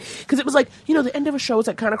mind. Because it was like, the end of a show is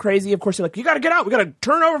like kind of crazy. Of course, you're like, you got to get out. We got to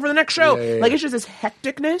turn over for the next show. Yeah. Like, it's just this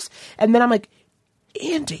hecticness. And then I'm like,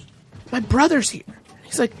 Andy, my brother's here.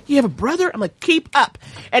 He's like, you have a brother? I'm like, keep up.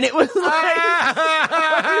 And it was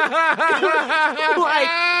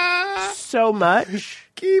like so much.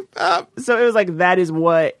 Keep up. So it was like, that is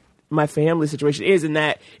what my family situation is, in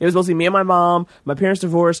that it was mostly me and my mom. My parents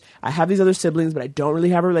divorced. I have these other siblings, but I don't really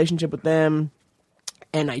have a relationship with them.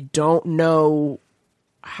 and I don't know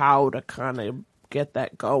how to kind of get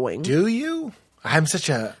that going. Do you? I'm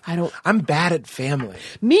bad at family.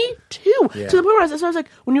 Me too. Yeah. To the point where I was like,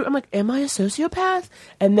 I'm like, am I a sociopath?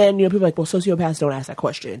 And then, people are like, well, sociopaths don't ask that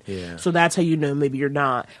question. Yeah. So that's how you know maybe you're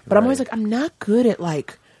not. But I'm always like, I'm not good at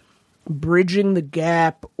like bridging the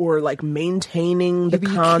gap or like maintaining the But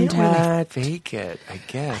you contact. can't really fake it, I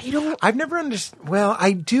guess. I don't- I've never understood. Well,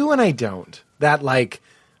 I do and I don't. That like,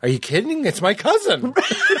 are you kidding? It's my cousin.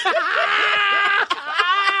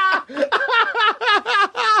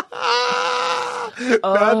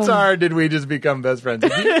 That's hard. Did we just become best friends?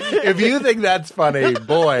 If you think that's funny,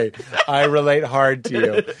 boy, I relate hard to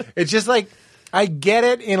you. It's just like, I get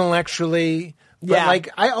it intellectually. But Yeah. like,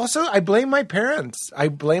 I blame my parents. I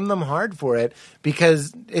blame them hard for it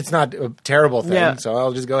because it's not a terrible thing. Yeah. So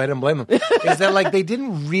I'll just go ahead and blame them. Is that like, they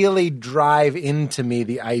didn't really drive into me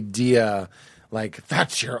the idea, like,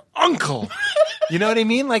 that's your uncle. You know what I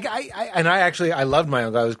mean? Like, I loved my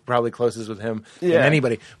uncle. I was probably closest with him than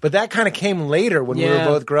anybody. But that kind of came later when we were Yeah.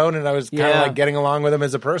 both grown and I was kind of Yeah. like getting along with him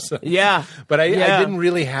as a person. Yeah. But I Yeah. didn't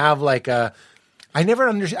really have like a. I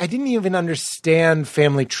didn't even understand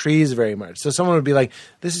family trees very much. So someone would be like,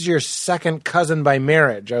 "This is your second cousin by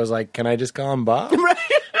marriage." I was like, "Can I just call him Bob?" Right.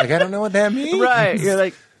 Like, I don't know what that means. Right. You're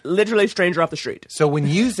like literally a stranger off the street. So when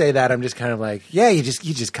you say that, I'm just kind of like, "Yeah, you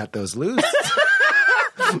just cut those loose."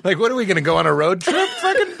 Like, what are we going to go on a road trip?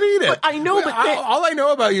 Fucking beat it. I know, but all I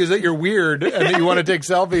know about you is that you're weird and that you want to take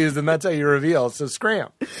selfies, and that's how you reveal. So scram.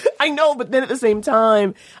 I know, but then at the same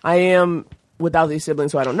time, I am without these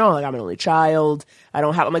siblings, so I don't know. Like, I'm an only child. I'm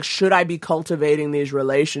like, should I be cultivating these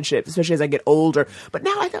relationships, especially as I get older? But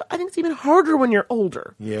now I think it's even harder when you're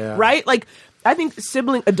older. Yeah. Right? Like, I think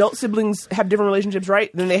adult siblings have different relationships,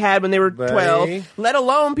 right, than they had when they were 12, let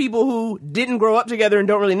alone people who didn't grow up together and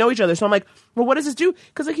don't really know each other. So I'm like, well, what does this do?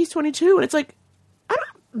 Because, like, he's 22, and it's like, I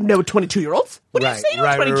don't know 22-year-olds. What do you say to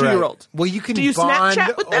a 22-year-old? Well, you can do you bond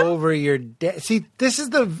Snapchat with them? over your dad. See, this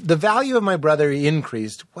is the value of my brother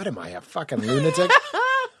increased. What am I, a fucking lunatic?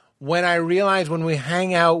 When I realized when we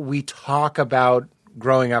hang out, we talk about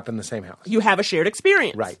growing up in the same house. You have a shared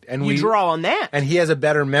experience. Right. And you draw on that. And he has a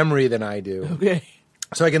better memory than I do. Okay.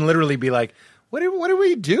 So I can literally be like, what do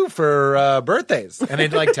we do for birthdays? And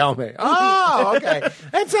he'd like tell me, oh, okay.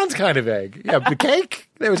 That sounds kind of vague. Yeah, the cake?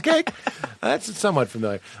 There was cake? That's somewhat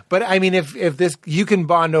familiar. But I mean, if this, you can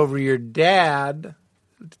bond over your dad,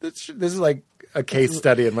 this is like a case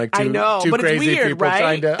study in like two but crazy it's weird, people right?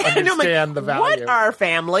 trying to I know, I'm like, understand the value. What our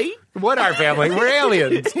family? What our family? We're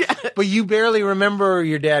aliens. But you barely remember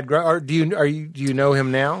your dad. Or do you know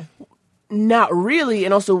him now? Not really.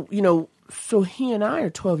 And also, so he and I are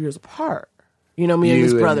 12 years apart. Me and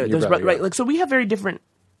his brother. Your brother, right? yeah. Like, so we have very different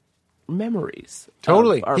memories.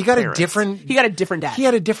 Totally. of our He got parents. a different dad. He He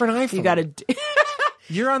had a different iPhone. He got a.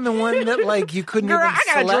 You're on the one that like you couldn't Girl, even I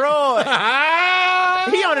got a select.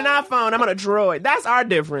 droid. He on an iPhone. I'm on a droid. That's our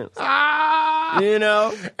difference. And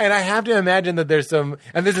I have to imagine that there's some,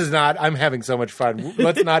 and this is not, I'm having so much fun.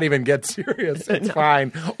 Let's not even get serious. It's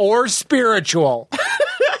fine. Or spiritual.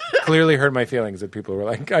 Clearly hurt my feelings that people were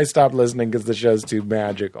like, I stopped listening because the show's too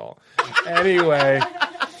magical. Anyway.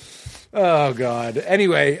 Oh, God.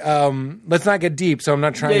 Anyway, let's not get deep, so I'm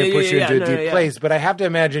not trying to push you into a deep place, but I have to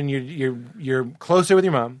imagine you're closer with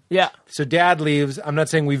your mom. Yeah. So dad leaves. I'm not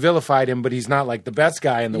saying we vilified him, but he's not like the best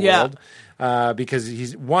guy in the world because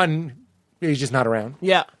he's just not around.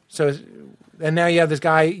 Yeah. So, and now you have this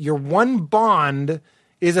guy, your one bond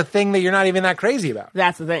is a thing that you're not even that crazy about.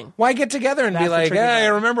 That's the thing. Why get together and That's be the like, tricky hey,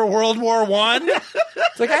 part. remember World War I?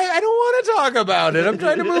 It's like, I don't want to talk about it. I'm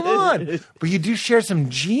trying to move on. But you do share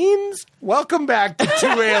some genes? Welcome back to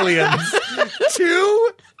Two Aliens.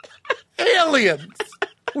 Two aliens.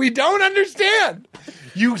 We don't understand.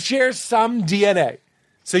 You share some DNA.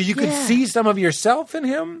 So you could see some of yourself in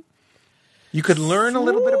him. You could learn a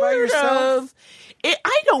little bit about yourself.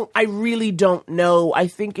 I really don't know. I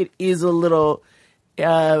think it is a little...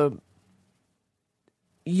 that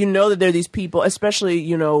there are these people,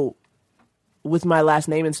 especially, with my last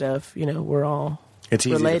name and stuff, we're all It's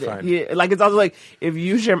easy related. to find. Yeah, like, it's also like, if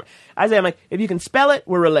you share, I'm like, if you can spell it,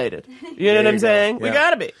 we're related. You know what I'm saying? Yeah. We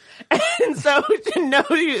gotta be. And so,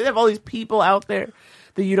 you have all these people out there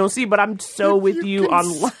that you don't see, but I'm so with you can on...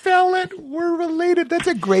 spell it. We're related. That's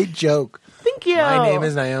a great joke. Thank you. My name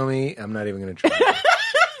is Naomi. I'm not even going to try.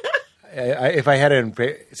 If I had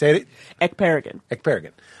to say it, Ekperigan.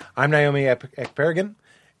 Ekperigan. I'm Naomi Ekperigan.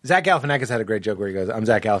 Zach Galifianakis had a great joke where he goes, I'm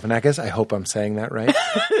Zach Galifianakis. I hope I'm saying that right.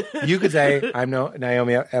 You could say, I'm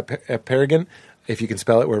Naomi Ekperigan. If you can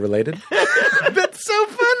spell it, we're related. That's so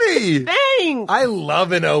funny. Thanks. I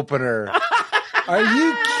love an opener. Are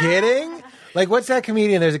you kidding? Like, what's that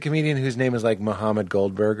comedian? There's a comedian whose name is like Mohammed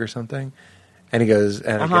Goldberg or something. And he goes...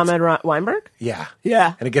 And Mohammed Weinberg? Yeah.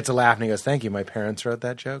 Yeah. And it gets a laugh and he goes, thank you, my parents wrote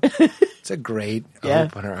that joke. It's a great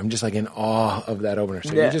opener. I'm just like in awe of that opener.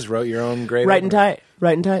 So you just wrote your own great Right and opener. tight.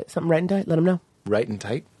 Right and tight. Something right and tight. Let them know. Right and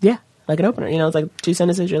tight? Yeah. Like an opener. You know, it's like 2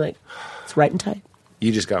 sentences. You're like, it's right and tight.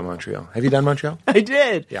 You just got Montreal. Have you done Montreal? I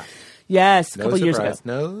did. Yeah. Yes. A No couple years ago. surprise.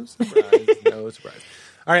 No surprise. No surprise.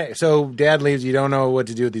 All right. So dad leaves. You don't know what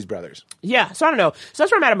to do with these brothers. Yeah, so I don't know. So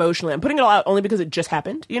that's where I'm at emotionally. I'm putting it all out only because it just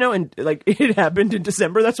happened, you know, and like it happened in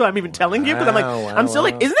December. That's why I'm even telling you because I'm like, I'm still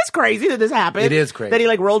like, isn't this crazy that this happened? It is crazy. That he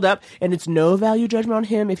like rolled up, and it's no value judgment on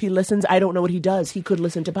him if he listens. I don't know what he does. He could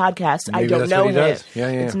listen to podcasts. Maybe I don't that's know what he him. does. Yeah.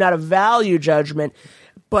 It's not a value judgment,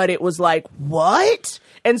 but it was like, what?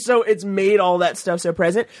 And so it's made all that stuff so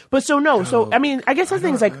present. But so no, so I mean, I guess the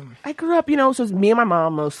thing is like, I grew up, you know, so it's me and my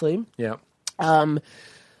mom mostly. Yeah. I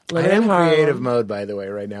Living am in in Harlem. creative mode, by the way,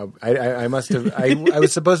 right now. I must have. I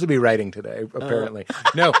was supposed to be writing today, apparently.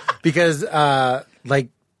 No, because like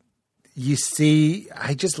you see,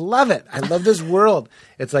 I just love it. I love this world.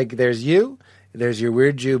 It's like there's you, there's your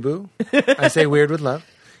weird Jubu. I say weird with love.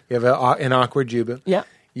 You have an awkward Jubu. Yeah.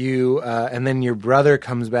 You and then your brother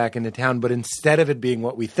comes back into town, but instead of it being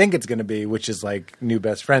what we think it's going to be, which is like new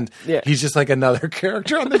best friends, he's just like another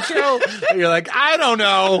character on the show. And you're like, I don't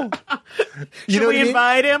know. You Should know we what I mean?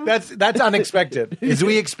 invite him? That's unexpected. Is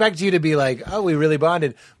we expect you to be like, oh, we really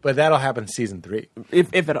bonded, but that'll happen season 3.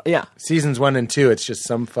 If it, yeah. Seasons 1 and 2, it's just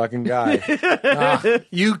some fucking guy.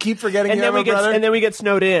 You keep forgetting you have a brother. And then we get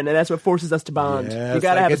snowed in, and that's what forces us to bond. Yeah, you it's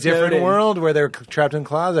gotta like have a different snowed in. world where they're trapped in a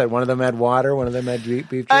closet. One of them had water, one of them had beef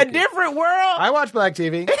jerky. A different world. I watch Black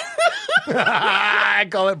TV. I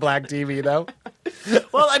call it Black TV, though.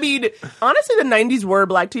 Well, I mean, honestly, the 90s were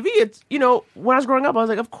Black TV. It's, you know, when I was growing up, I was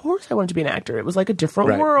like, of course I wanted to be an actor. It was like a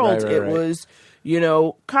different world. Right. It was, you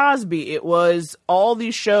know, Cosby. It was all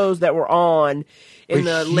these shows that were on in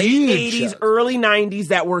the late huge 80s, shows. early 90s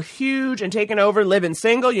that were huge and taken over. Living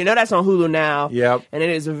Single. You know, that's on Hulu now. Yep. And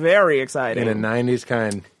it is very exciting. In a 90s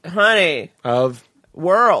kind Honey, of...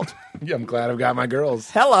 world. I'm glad I've got my girls.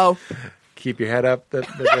 Hello. Keep your head up.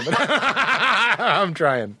 I'm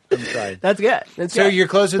trying. That's good. That's So good. you're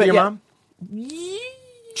close with But your yeah. mom?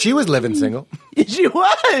 She was living single. She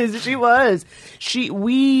was.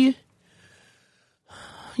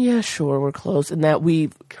 Yeah, sure, we're close in that we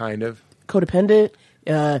Kind of. codependent,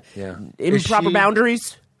 Yeah. Is improper she-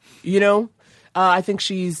 boundaries, you know? I think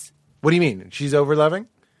she's What do you mean? She's over loving?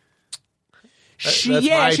 That's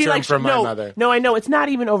my she term likes for my no, mother. No, I know it's not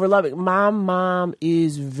even over loving. My mom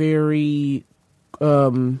is very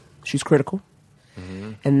she's critical.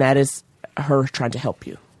 Mm-hmm. And that is her trying to help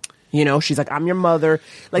you. You know, she's like, I'm your mother.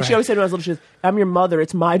 Like she always said when I was little, she was, I'm your mother.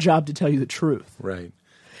 It's my job to tell you the truth. Right.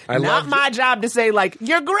 Not my job to say, like,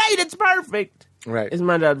 you're great, it's perfect. Right. It's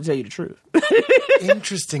my job to tell you the truth.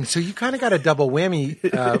 Interesting. So you kind of got a double whammy.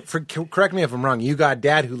 Correct me if I'm wrong. You got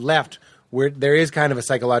dad who left, where there is kind of a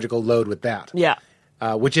psychological load with that. Yeah.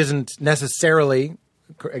 Which isn't necessarily,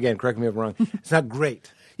 again, correct me if I'm wrong, it's not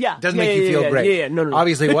great. Yeah. It doesn't Yeah, make you yeah, feel yeah, great. yeah, no.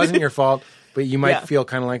 Obviously, it wasn't your fault, but you might Yeah. feel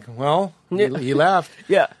kind of like, well, he left.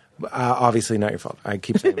 Yeah. Obviously not your fault. I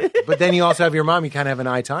keep saying that. But then you also have your mom. You kind of have an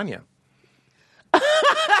I, Tanya. You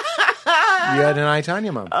had an I,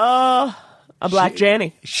 Tanya mom. A black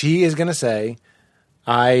Janny. She is going to say,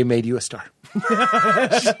 I made you a star.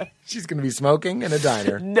 She's going to be smoking in a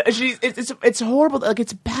diner. No, it's horrible. Like,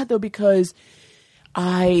 it's bad, though, because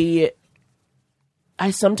I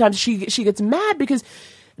sometimes she gets mad because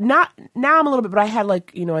now I'm a little bit, but I had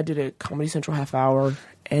like, you know, I did a Comedy Central half hour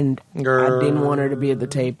and Girl. I didn't want her to be at the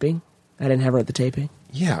taping. I didn't have her at the taping.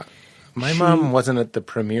 Yeah. My mom wasn't at the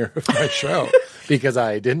premiere of my show because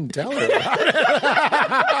I didn't tell her about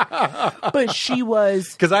it. But she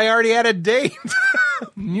was. Because I already had a date.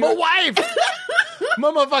 My wife.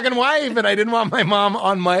 My fucking wife. And I didn't want my mom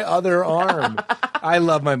on my other arm. I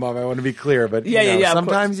love my mom. I want to be clear. But Yeah, you know, yeah, of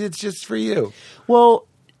sometimes it's just for you. Well,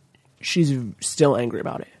 she's still angry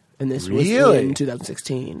about it. And this Really? was in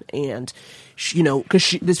 2016. And, she, you know,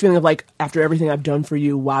 because this feeling of like, after everything I've done for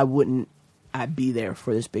you, why wouldn't I be there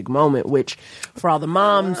for this big moment? Which, for all the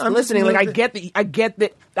moms I'm listening, just like, I get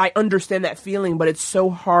that, I understand that feeling, but it's so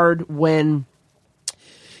hard when,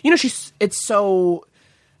 you know, it's so,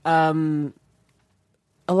 a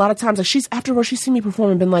lot of times, like, afterwards, she's seen me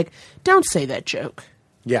perform and been like, don't say that joke.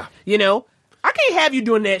 Yeah. You know, I can't have you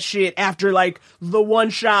doing that shit after like the one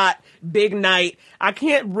shot big night. I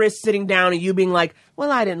can't risk sitting down and you being like,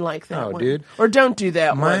 well, I didn't like that Oh, one. dude. Or don't do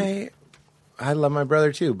that one. I love my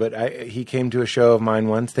brother too, but he came to a show of mine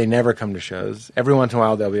once. They never come to shows. Every once in a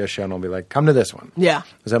while there'll be a show and I'll be like, come to this one. Yeah.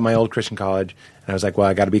 I was at my old Christian college and I was like, well,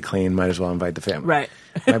 I got to be clean. Might as well invite the family. Right.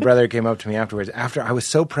 My brother came up to me afterwards. After I was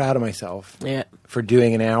so proud of myself for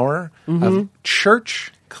doing an hour of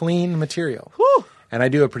church clean material. Whew. And I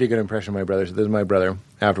do a pretty good impression of my brother. So this is my brother.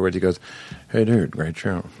 Afterwards, he goes, hey, dude, great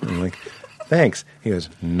show. I'm like, thanks. He goes,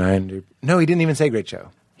 90. No, he didn't even say great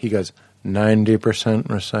show. He goes, 90%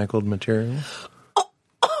 recycled material.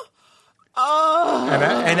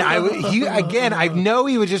 I know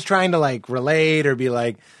he was just trying to like relate or be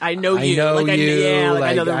like, I know you.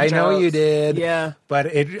 I know you did. Yeah.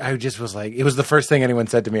 But I just was like, it was the first thing anyone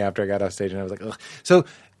said to me after I got off stage. And I was like, ugh. So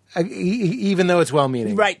even though it's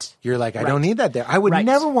well-meaning, right? You're like, I don't need that there. I would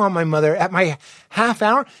never want my mother at my half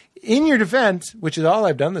hour. In your defense, which is all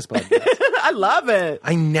I've done this podcast. I love it.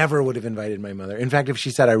 I never would have invited my mother. In fact, if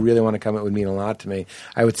she said, I really want to come, it would mean a lot to me.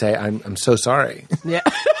 I would say, I'm so sorry. Yeah.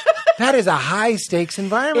 That is a high-stakes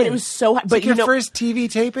environment. And it was so high. But your first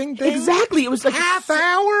TV taping thing? Exactly. It was like half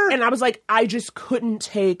hour? And I was like, I just couldn't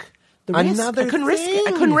take the risk. Another I couldn't thing. risk it.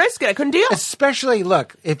 I couldn't risk it. I couldn't deal. Especially,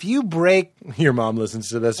 look, if you break... Your mom listens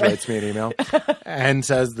to this, writes me an email, and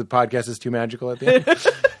says the podcast is too magical at the end.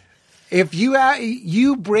 If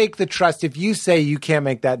you break the trust, if you say you can't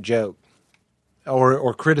make that joke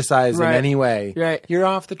or criticize in any way, you're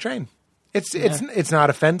off the train. It's not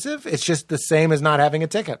offensive. It's just the same as not having a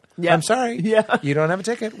ticket. Yeah. I'm sorry. Yeah. You don't have a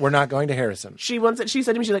ticket. We're not going to Harrison. She said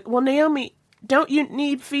to me, she's like, well, Naomi, don't you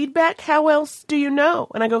need feedback? How else do you know?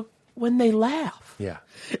 And I go, when they laugh. Yeah.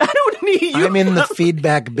 I don't need you. I'm in the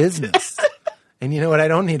feedback business. And you know what I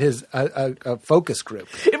don't need is a focus group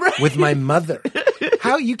with my mother.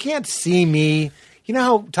 How you can't see me. You know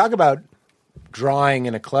how talk about drawing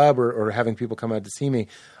in a club or having people come out to see me.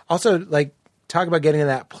 Also, like talk about getting to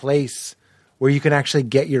that place where you can actually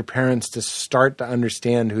get your parents to start to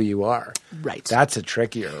understand who you are. Right. That's a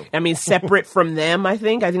trickier. I mean, separate from them, I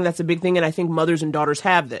think that's a big thing. And I think mothers and daughters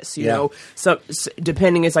have this, you know, so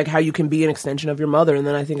depending, it's like how you can be an extension of your mother. And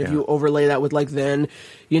then I think if you overlay that with like, then,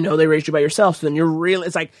 you know, they raised you by yourself. So then you're really,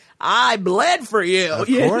 it's like, I bled for you,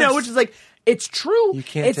 you know, which is like, it's true. You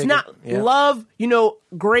can't it's not love, you know,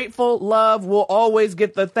 grateful love will always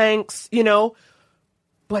get the thanks, you know.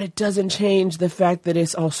 But it doesn't change the fact that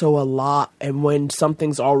it's also a lot. And when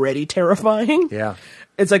something's already terrifying,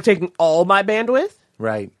 it's like taking all my bandwidth.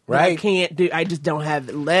 Right. I just don't have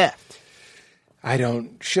it left.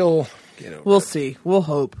 She'll get over We'll it. See. We'll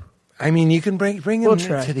hope. I mean, you can bring him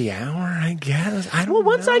to the hour, I guess. I don't know.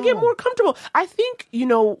 Once I get more comfortable, I think, you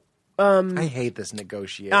know. I hate this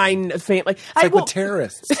negotiating. It's like with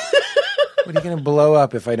terrorists. What are you going to blow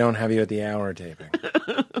up if I don't have you at the hour taping?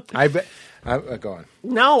 Go on.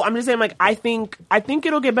 No, I'm just saying, like, I think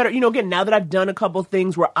it'll get better. You know, again, now that I've done a couple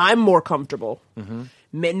things where I'm more comfortable,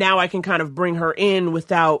 now I can kind of bring her in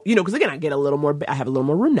without, you know, because again, I have a little more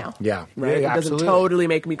room now. Yeah. Right? Yeah, it doesn't totally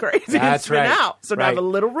make me crazy. That's right. Out. So now I have a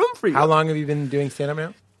little room for you. How long have you been doing stand-up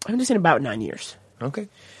now? I've been doing about 9 years. Okay.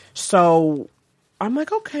 So I'm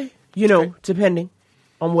like, okay. You know, depending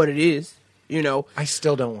on what it is, you know. I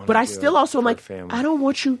still don't want to. But I still also am like, family. I don't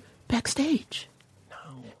want you backstage. No.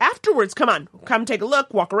 Afterwards, come take a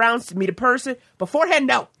look, walk around, meet a person. Beforehand,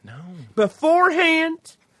 no.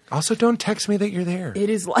 Beforehand. Also, don't text me that you're there. It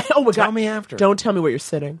is like, oh my God. Tell me after. Don't tell me where you're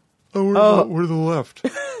sitting. Oh, we're to the left.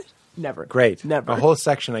 Never. Great. Never. A whole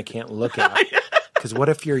section I can't look at. Because what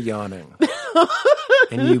if you're yawning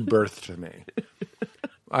and you birthed me?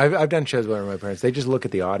 I've done shows where my parents, they just look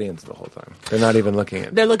at the audience the whole time. They're not even looking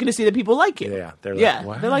at me. They're looking to see that people like you. Yeah. They're like,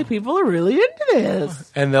 wow. They're like, people are really into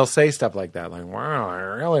this. And they'll say stuff like that, like, wow, I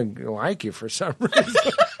really like you for some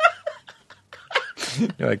reason.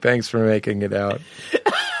 You're like, thanks for making it out.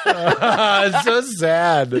 It's so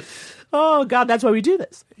sad. Oh, God, that's why we do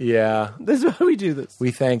this. Yeah. This is why we do this.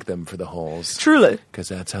 We thank them for the holes. Truly. Because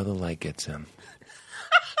that's how the light gets in.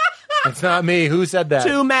 It's not me. Who said that?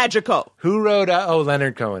 Too magical. Who wrote?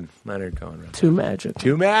 Leonard Cohen. Leonard Cohen wrote. Too magical.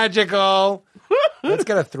 Too magical. Let's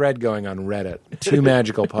get a thread going on Reddit. Too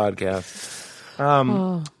magical podcast.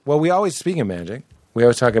 Well, we always, speaking of magic, we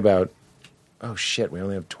always talk about. Oh shit! We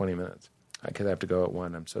only have 20 minutes because I have to go at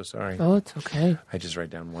 1. I'm so sorry. Oh, it's okay. I just write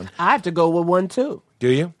down 1. I have to go with 1 too. Do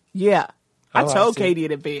you? Yeah. I I told see. Katie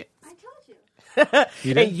in advance. I told you.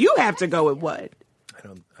 You did? And you have to go with 1.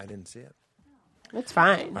 I didn't see it. That's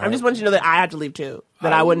fine. I just want you to know that I have to leave too.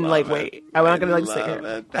 That I wouldn't wait. I'm not going to sit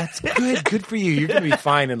here. That's good. Good for you. You're going to be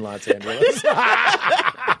fine in Los Angeles.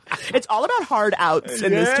 It's all about hard outs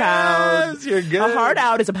in this town. Yes, you're good. A hard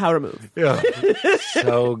out is a power move. Yeah.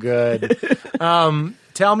 So good.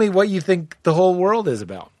 Tell me what you think the whole world is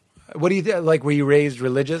about. What do you think? Like, were you raised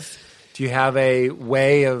religious? Do you have a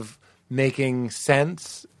way of making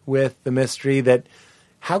sense with the mystery that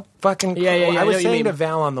how fucking Yeah, I know was what you saying mean. to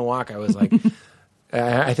Val on the walk, I was like,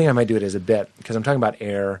 I think I might do it as a bit because I'm talking about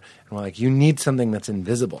air, and we're like, you need something that's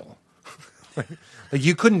invisible. Like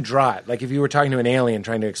you couldn't draw it. Like if you were talking to an alien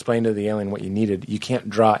trying to explain to the alien what you needed, you can't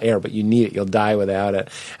draw air, but you need it. You'll die without it.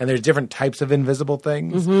 And there's different types of invisible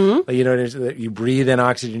things. Like, you know, you breathe in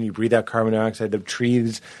oxygen, you breathe out carbon dioxide. The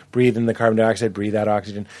trees breathe in the carbon dioxide, breathe out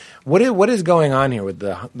oxygen. What is going on here with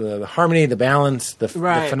the harmony, the balance, the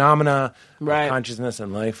phenomena of consciousness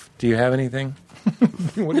and life? Do you have anything?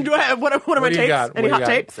 Do I have what are my do you takes? got? Any What do hot you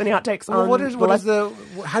got? takes? Any hot takes? Well,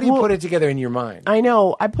 on how do you put it together in your mind? I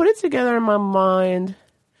know. I put it together in my mind.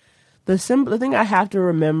 The thing I have to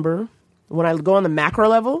remember when I go on the macro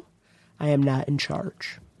level, I am not in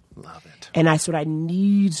charge. Love it. And that's what I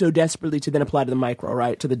need so desperately to then apply to the micro,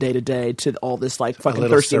 right? To the day to day, to all this like fucking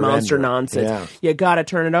little thirsty monster surrender. nonsense. Yeah. You gotta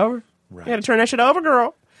turn it over. Right. You gotta turn that shit over,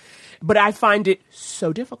 girl. But I find it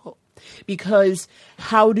so difficult because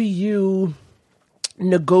how do you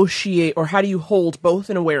negotiate or how do you hold both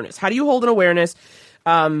an awareness? How do you hold an awareness?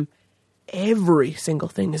 Every single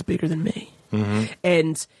thing is bigger than me.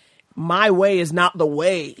 And my way is not the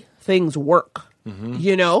way things work.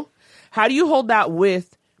 You know? How do you hold that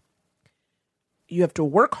with you have to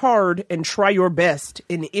work hard and try your best,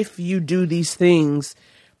 and if you do these things,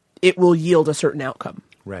 it will yield a certain outcome.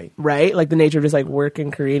 Right. Right? Like the nature of just like work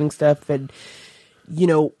and creating stuff, and you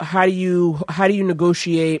know, how do you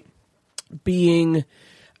negotiate being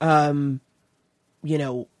you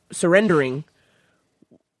know, surrendering,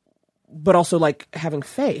 but also like having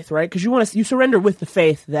faith, right? Because you surrender with the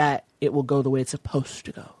faith that it will go the way it's supposed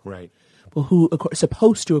to go. Right. Well,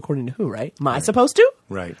 supposed to according to who, right? Am I supposed to?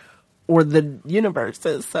 Right. Or the universe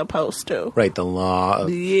is supposed to? Right. The law of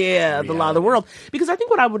Yeah, the law of the world. Because I think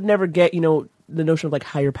what I would never get, you know, the notion of like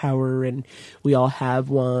higher power and we all have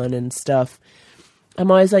one and stuff.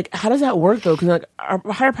 I'm always like, how does that work though? Because like our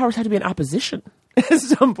higher powers have to be in opposition at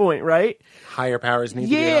some point, right? higher powers need to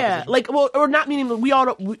be in Yeah, opposition. like, well, or not meaning that we all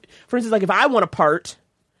don't. For instance, like if I want a part,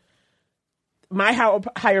 my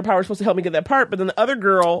higher power is supposed to help me get that part, but then the other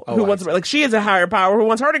girl who wants, like, she is a higher power who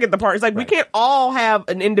wants her to get the part. It's like we can't all have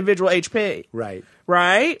an individual HP, Right.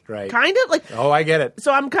 right? Kind of like. Oh, I get it.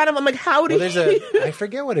 So I'm like, how do Well, I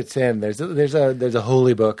forget what it's in. There's a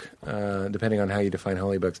holy book, depending on how you define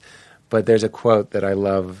holy books, but there's a quote that I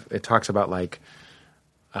love. It talks about like,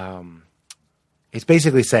 it's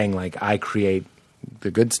basically saying like I create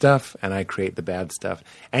the good stuff and I create the bad stuff.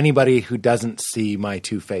 Anybody who doesn't see my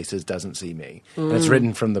two faces doesn't see me. And it's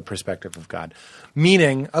written from the perspective of God.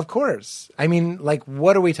 Meaning, of course. I mean, like,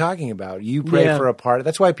 what are we talking about? You pray for a part.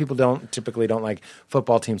 That's why people typically don't like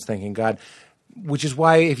football teams thanking God. Which is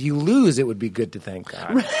why if you lose, it would be good to thank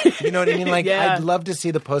God. You know what I mean? Like, I'd love to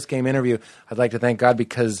see the post-game interview. I'd like to thank God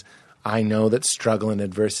because I know that struggle and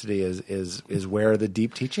adversity is where the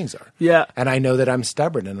deep teachings are. Yeah. And I know that I'm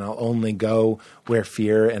stubborn and I'll only go where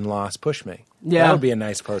fear and loss push me. Yeah. That would be a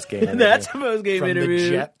nice post-game interview. That's a post-game from interview. The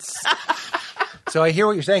Jets. So I hear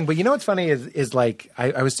what you're saying, but you know what's funny is like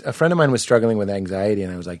I was a friend of mine was struggling with anxiety,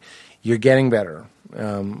 and I was like, "You're getting better."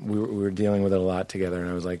 We were dealing with it a lot together, and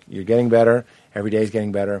I was like, "You're getting better. Every day is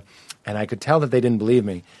getting better." And I could tell that they didn't believe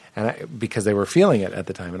me, because they were feeling it at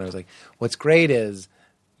the time. And I was like, "What's great is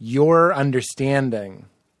your understanding."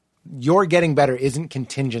 Your getting better isn't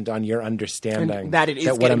contingent on your understanding And that it is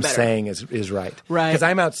what getting I'm better. saying is right. Right. Because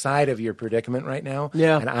I'm outside of your predicament right now,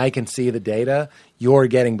 Yeah. and I can see the data. You're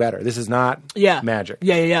getting better. This is not magic.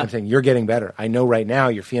 Yeah. I'm saying you're getting better. I know right now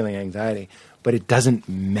you're feeling anxiety, but it doesn't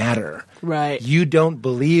matter. Right. You don't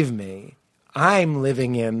believe me. I'm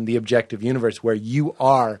living in the objective universe where you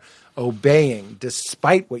are obeying,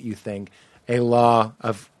 despite what you think, a law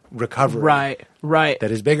of recovery. Right.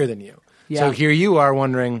 That is bigger than you. Yeah. So here you are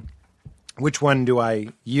wondering, which one do I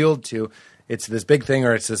yield to? It's this big thing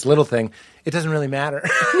or it's this little thing. It doesn't really matter,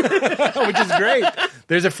 which is great.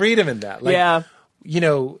 There's a freedom in that. Like, you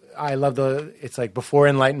know, I love it's like before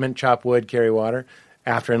enlightenment, chop wood, carry water.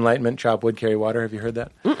 After enlightenment, chop wood, carry water. Have you heard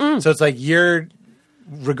that? Mm-mm. So it's like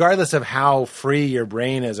regardless of how free your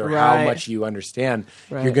brain is or how much you understand,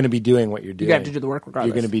 you're going to be doing what you're doing. You have to do the work regardless.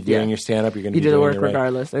 You're going to be doing your stand-up. You're going to You be do the doing work your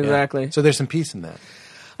regardless. Exactly. Yeah. So there's some peace in that.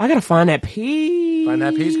 I gotta find that peace. Find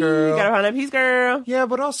that peace, girl. Gotta find that peace, girl. Yeah,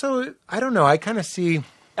 but also, I don't know. I kind of see...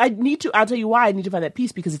 I'll tell you why I need to find that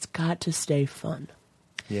peace, because it's got to stay fun.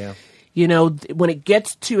 Yeah. You know, when it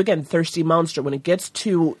gets to, again, thirsty monster, when it gets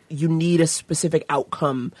to you need a specific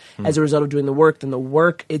outcome as a result of doing the work, then the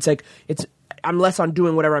work, it's like, I'm less on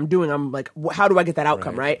doing whatever I'm doing. I'm like, how do I get that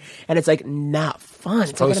outcome, right? And it's like not fun.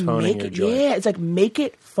 It's like, postponing your joy. Yeah, it's like make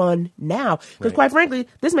it fun now. Because quite frankly,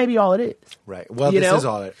 this may be all it is. Right. Well, this is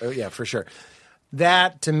all it. Yeah, for sure.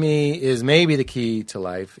 That to me is maybe the key to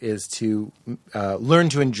life is to learn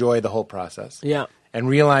to enjoy the whole process. Yeah. And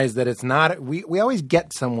realize that it's not. We always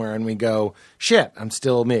get somewhere and we go, shit, I'm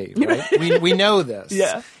still me. Right? we know this.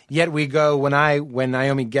 Yeah. Yet we go when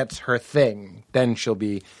Naomi gets her thing, then she'll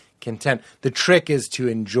be content. The trick is to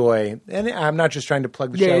enjoy, and I'm not just trying to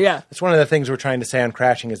plug the show. Yeah. It's one of the things we're trying to say on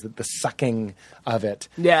Crashing is that the sucking of it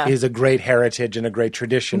Yeah. is a great heritage and a great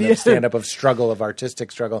tradition of stand-up, of struggle, of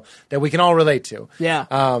artistic struggle that we can all relate to. Yeah.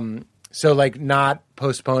 So like not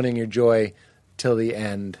postponing your joy till the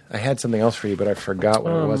end. I had something else for you, but I forgot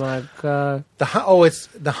what it was. Oh my God. It's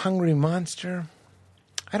the Hungry Monster.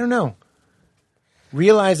 I don't know.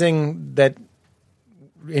 Realizing that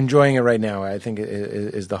enjoying it right now, I think,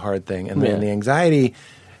 is the hard thing. And then the anxiety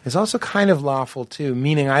is also kind of lawful, too.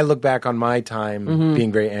 Meaning I look back on my time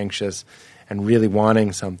being very anxious and really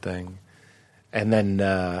wanting something. And then,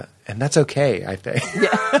 and that's okay, I think.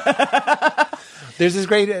 Yeah. There's this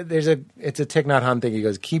it's a Thich Nhat Hanh thing. He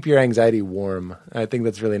goes, keep your anxiety warm. I think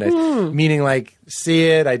that's really nice. Meaning like, see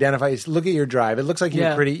it, identify, look at your drive. It looks like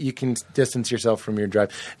you can distance yourself from your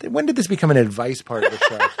drive. When did this become an advice part of the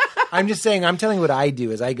show? I'm just saying, I'm telling you what I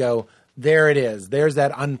do is I go, there it is. There's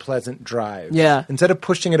that unpleasant drive. Yeah. Instead of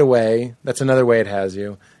pushing it away, that's another way it has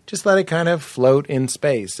you. Just let it kind of float in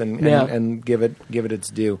space and give it its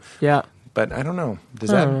due. Yeah. But I don't know.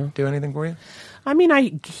 Does that do anything for you? I mean,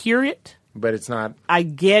 I hear it. But it's not. I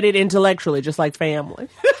get it intellectually, just like family.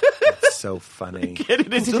 It's so funny. Get it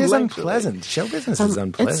It is intellectually. unpleasant. Show business is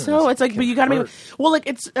unpleasant. It's like, but you got to make. Well, like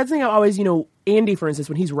that's the thing. I always, Andy, for instance,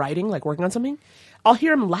 when he's writing, like working on something, I'll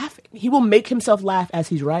hear him laughing. He will make himself laugh as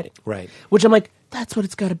he's writing. Right. Which I'm like, that's what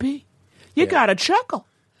it's got to be. You got to chuckle,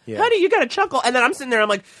 honey. You got to chuckle, and then I'm sitting there. I'm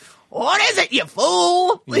like, what is it, you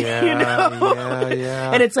fool? Yeah,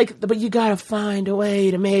 yeah. And it's like, but you got to find a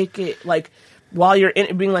way to make it like. While you're in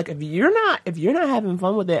it, being like, if you're not having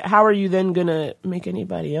fun with it, how are you then gonna make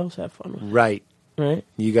anybody else have fun with it? Right. Right.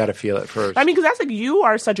 You got to feel it first. I mean, because that's like you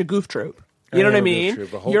are such a goof troop. You know what I mean?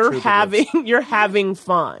 You're having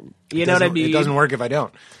fun. You know what I mean? It doesn't work if I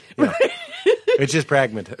don't. Yeah. It's just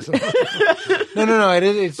pragmatism. No.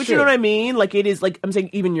 It's but true. you know what I mean? Like it is like I'm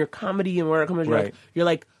saying, even your comedy and where it comes, Right. you're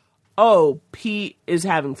like, oh, Pete is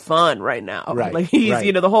having fun right now. Right. Like he's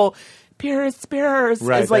Right. the whole. Pierce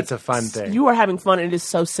right, is like that's a fun thing. You are having fun, and it is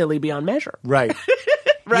so silly beyond measure. Right.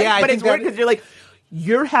 Right? Yeah, but it's weird because you're like,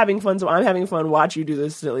 you're having fun, so I'm having fun. Watch you do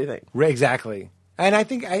this silly thing. Exactly. And I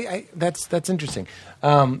think that's interesting.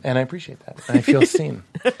 And I appreciate that. And I feel seen.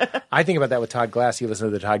 I think about that with Todd Glass. You listen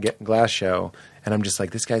to the Todd Glass show, and I'm just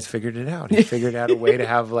like, this guy's figured it out. He figured out a way to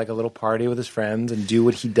have like a little party with his friends and do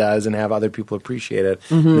what he does and have other people appreciate it.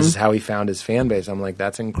 Mm-hmm. This is how he found his fan base. I'm like,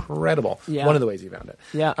 that's incredible. Yeah. One of the ways he found it.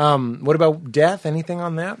 Yeah. What about death? Anything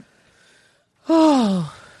on that?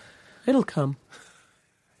 Oh, it'll come.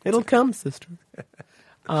 It'll come, sister.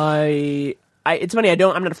 It's funny. I'm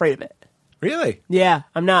not afraid of it. Really? Yeah,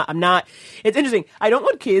 I'm not. It's interesting. I don't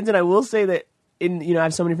want kids, and I will say that I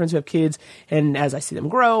have so many friends who have kids, and as I see them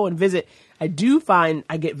grow and visit, I do find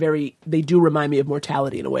they do remind me of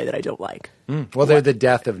mortality in a way that I don't like. Well, they're the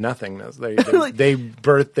death of nothingness.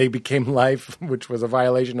 They became life, which was a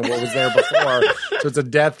violation of what was there before. So it's a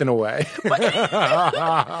death in a way. But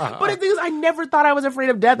the thing is, I never thought I was afraid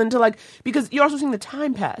of death until because you're also seeing the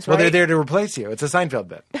time pass, right? Well, they're there to replace you. It's a Seinfeld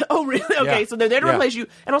bit. Oh, really? Okay, Yeah. so they're there to replace you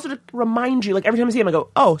and also to remind you. Like every time I see them, I go,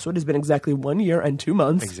 oh, so it has been exactly 1 year and 2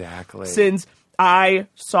 months. Exactly. Since I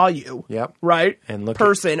saw you. Yep. Right? And look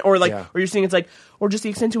person. Or yeah. or you're seeing it's like, or just the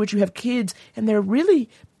extent to which you have kids and they're really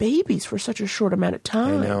babies for such a short amount of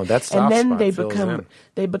time. I know, that soft And then spot they fills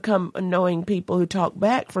become annoying people who talk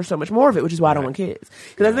back for so much more of it, which is why I don't want kids.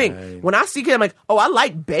 Because I think, when I see kids, I'm like, oh, I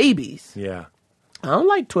like babies. Yeah. I don't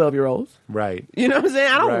like 12-year-olds. Right. You know what I'm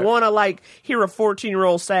saying? I don't Right. want to hear a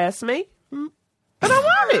 14-year-old sass me. But I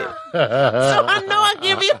want it. So I know I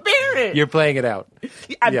can be a parent. You're playing it out.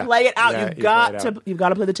 I Yeah. play it out. Yeah, You've you got play it to out. you've got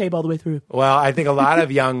to play the tape all the way through. Well, I think a lot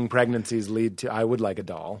of young pregnancies lead to, I would like a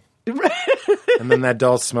doll. And then that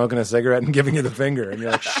doll's smoking a cigarette and giving you the finger. And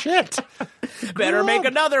you're like, shit. Better make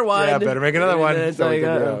another one. Yeah, better make another one. It's So we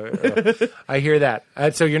like, can go. I hear that.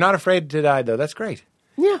 So you're not afraid to die, though. That's great.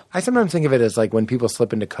 yeah. I sometimes think of it as like when people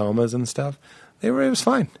slip into comas and stuff, it was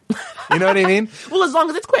fine. You know what I mean? Well, as long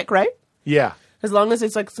as it's quick, right? Yeah. As long as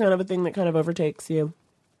it's kind of a thing that kind of overtakes you.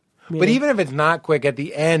 But even if it's not quick, at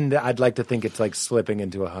the end, I'd like to think it's like slipping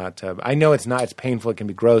into a hot tub. I know it's not. It's painful. It can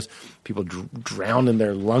be gross. People drown in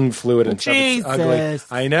their lung fluid and stuff. It's ugly. Jesus.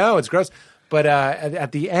 I know. It's gross. But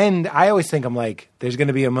at the end, I always think I'm like, there's going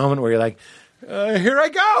to be a moment where you're like, here I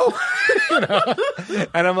go. You know?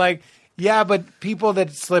 And I'm like, yeah, but people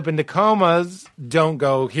that slip into comas don't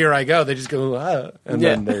go, here I go. They just go, and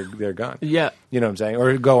then they're gone. Yeah. You know what I'm saying?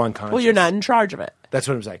 Or go unconscious. Well, you're not in charge of it. That's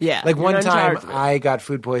what I'm saying. Yeah, Like you're one not in time charge of it. I got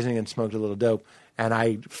food poisoning and smoked a little dope and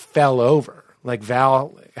I fell over. Like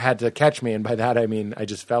Val had to catch me, and by that I mean I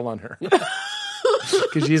just fell on her.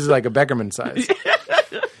 Because she's like a Beckerman size.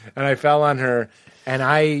 And I fell on her, and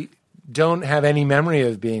I don't have any memory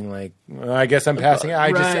of being like, well, I guess I'm passing out.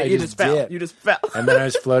 I just fell. did. You just fell. And then I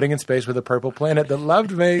was floating in space with a purple planet that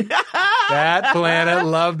loved me. That planet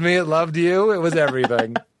loved me. It loved you. It was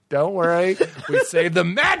everything. Don't worry. We saved the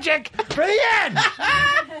magic for the end.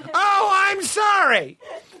 Oh, I'm sorry.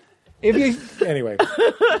 Anyway,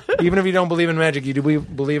 even if you don't believe in magic, you do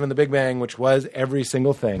believe in the Big Bang, which was every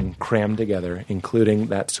single thing crammed together, including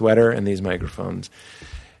that sweater and these microphones.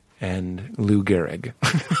 And Lou Gehrig.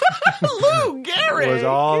 Lou Gehrig. It was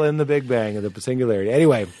all in the Big Bang of the singularity.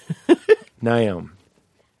 Anyway, Naomi,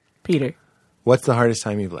 Peter. what's the hardest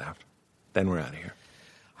time you've laughed? Then we're out of here.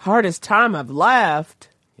 Hardest time I've laughed.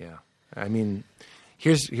 Yeah. I mean,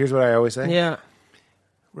 here's what I always say. Yeah.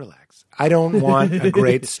 Relax. I don't want a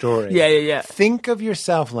great story. Yeah. Think of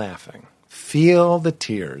yourself laughing. Feel the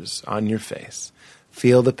tears on your face.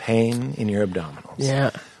 Feel the pain in your abdominals.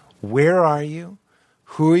 Yeah. Where are you?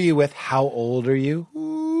 Who are you with? How old are you?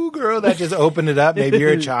 Ooh, girl, that just opened it up. Maybe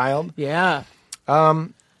you're a child. Yeah.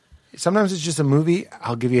 Sometimes it's just a movie.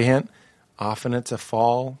 I'll give you a hint. Often it's a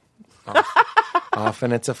fall.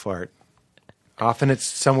 Often it's a fart. Often it's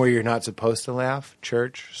somewhere you're not supposed to laugh.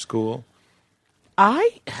 Church, school.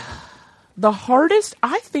 The hardest,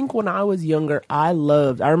 I think when I was younger, I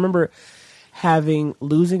remember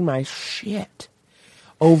losing my shit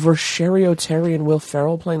over Sherry O'Terry and Will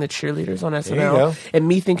Ferrell playing the cheerleaders on There you SNL. go. And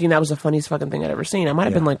me thinking that was the funniest fucking thing I'd ever seen. I might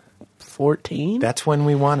have been like 14. That's when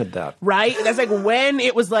we wanted that. Right? That's like when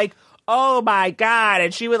it was like, oh my God.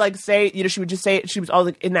 And she would like say, she would just say it. She was all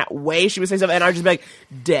like in that way. She would say something and I would just be like,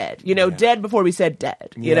 dead. Dead before we said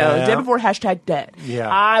dead. Dead before #dead. Yeah.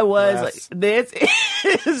 I was Yes. like, this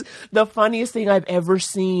is the funniest thing I've ever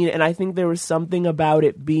seen. And I think there was something about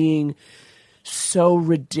it being so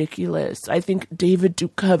ridiculous. I think David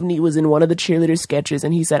Duchovny was in one of the cheerleader sketches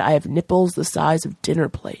and he said, I have nipples the size of dinner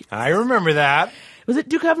plates. I remember that. Was it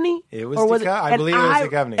Duchovny? It was I believe it was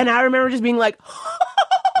Duchovny. And I remember just being like,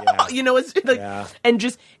 Yeah. it's like, Yeah. and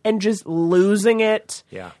just losing it.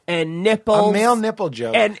 Yeah. And nipples. A male nipple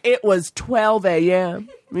joke. And it was 12 a.m.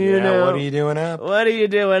 You know. What are you doing up? What are you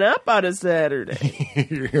doing up on a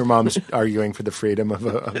Saturday? Your mom's arguing for the freedom of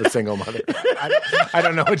a single mother. I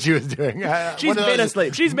don't know what she was doing. She's been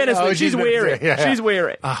asleep. She's been asleep. She's been weary. asleep. Yeah. She's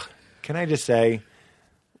weary. Can I just say,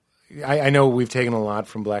 I know we've taken a lot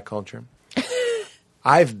from black culture.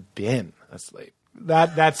 I've been asleep.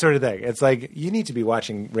 That sort of thing. It's like, you need to be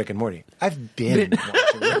watching Rick and Morty. I've been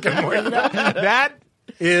watching Rick and Morty. That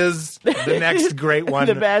is the next great one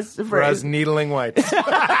The best for phrase. us needling whites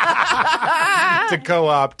to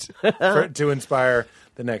co-opt to inspire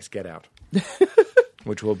the next Get Out,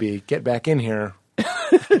 which will be Get Back In Here,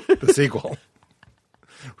 the sequel,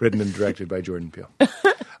 written and directed by Jordan Peele.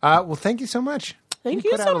 Well, thank you so much. Thank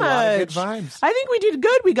you put so out a lot of good much. vibes. I think we did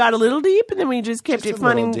good. We got a little deep, and then we just kept Just it a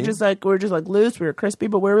little funny. deep. Just like we're just like loose. We were crispy,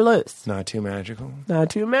 but we were loose. Not too magical.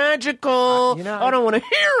 Not too magical. I don't want to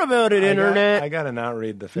hear about it, Internet. I gotta not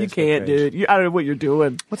read the Facebook You can't, page. dude. I don't know what you're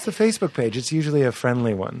doing. What's the Facebook page? It's usually a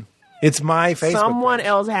friendly one. It's my Facebook Someone page.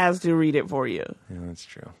 else has to read it for you. Yeah, that's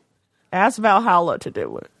true. Ask Valhalla to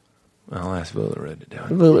do it. I'll ask Villaroo to do it.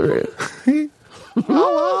 Valhalla.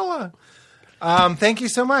 Holla, holla. Thank you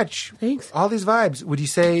so much. Thanks. All these vibes. Would you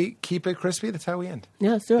say keep it crispy? That's how we end.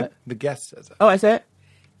 Yeah, let's do it. The guest says that. Oh, I said,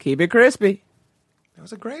 keep it crispy. That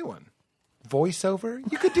was a great one. Voiceover?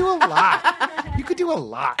 You could do a lot. You could do a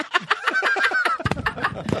lot.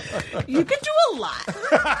 You can do a lot.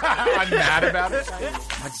 I'm mad about it.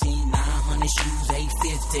 My G900 shoes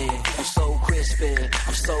 850. I'm so crispy.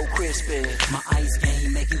 I'm so crispy. My ice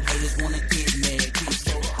game make you haters wanna get mad.